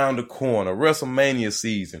around the corner. WrestleMania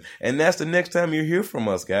season. And that's the next time you hear from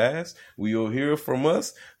us, guys. You'll hear from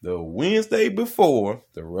us the Wednesday before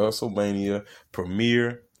the WrestleMania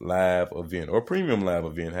premiere live event or premium live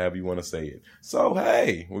event, however you want to say it. So,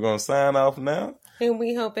 hey, we're going to sign off now. And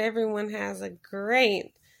we hope everyone has a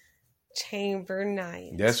great chamber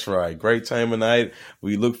night. That's right. Great chamber night.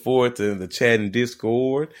 We look forward to the chat in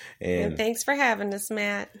Discord. And thanks for having us,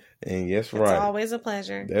 Matt. And yes, right. It's always a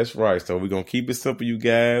pleasure. That's right. So we're going to keep it simple, you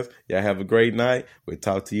guys. Y'all have a great night. We'll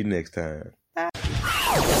talk to you next time. Bye.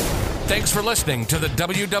 Thanks for listening to the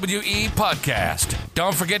WWE Podcast.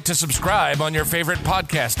 Don't forget to subscribe on your favorite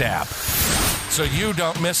podcast app so you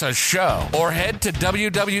don't miss a show, or head to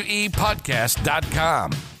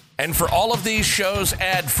WWEpodcast.com. And for all of these shows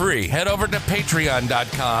ad-free, head over to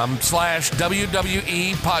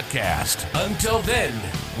patreon.com/WWE Podcast. Until then,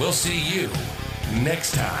 we'll see you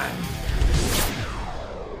next time.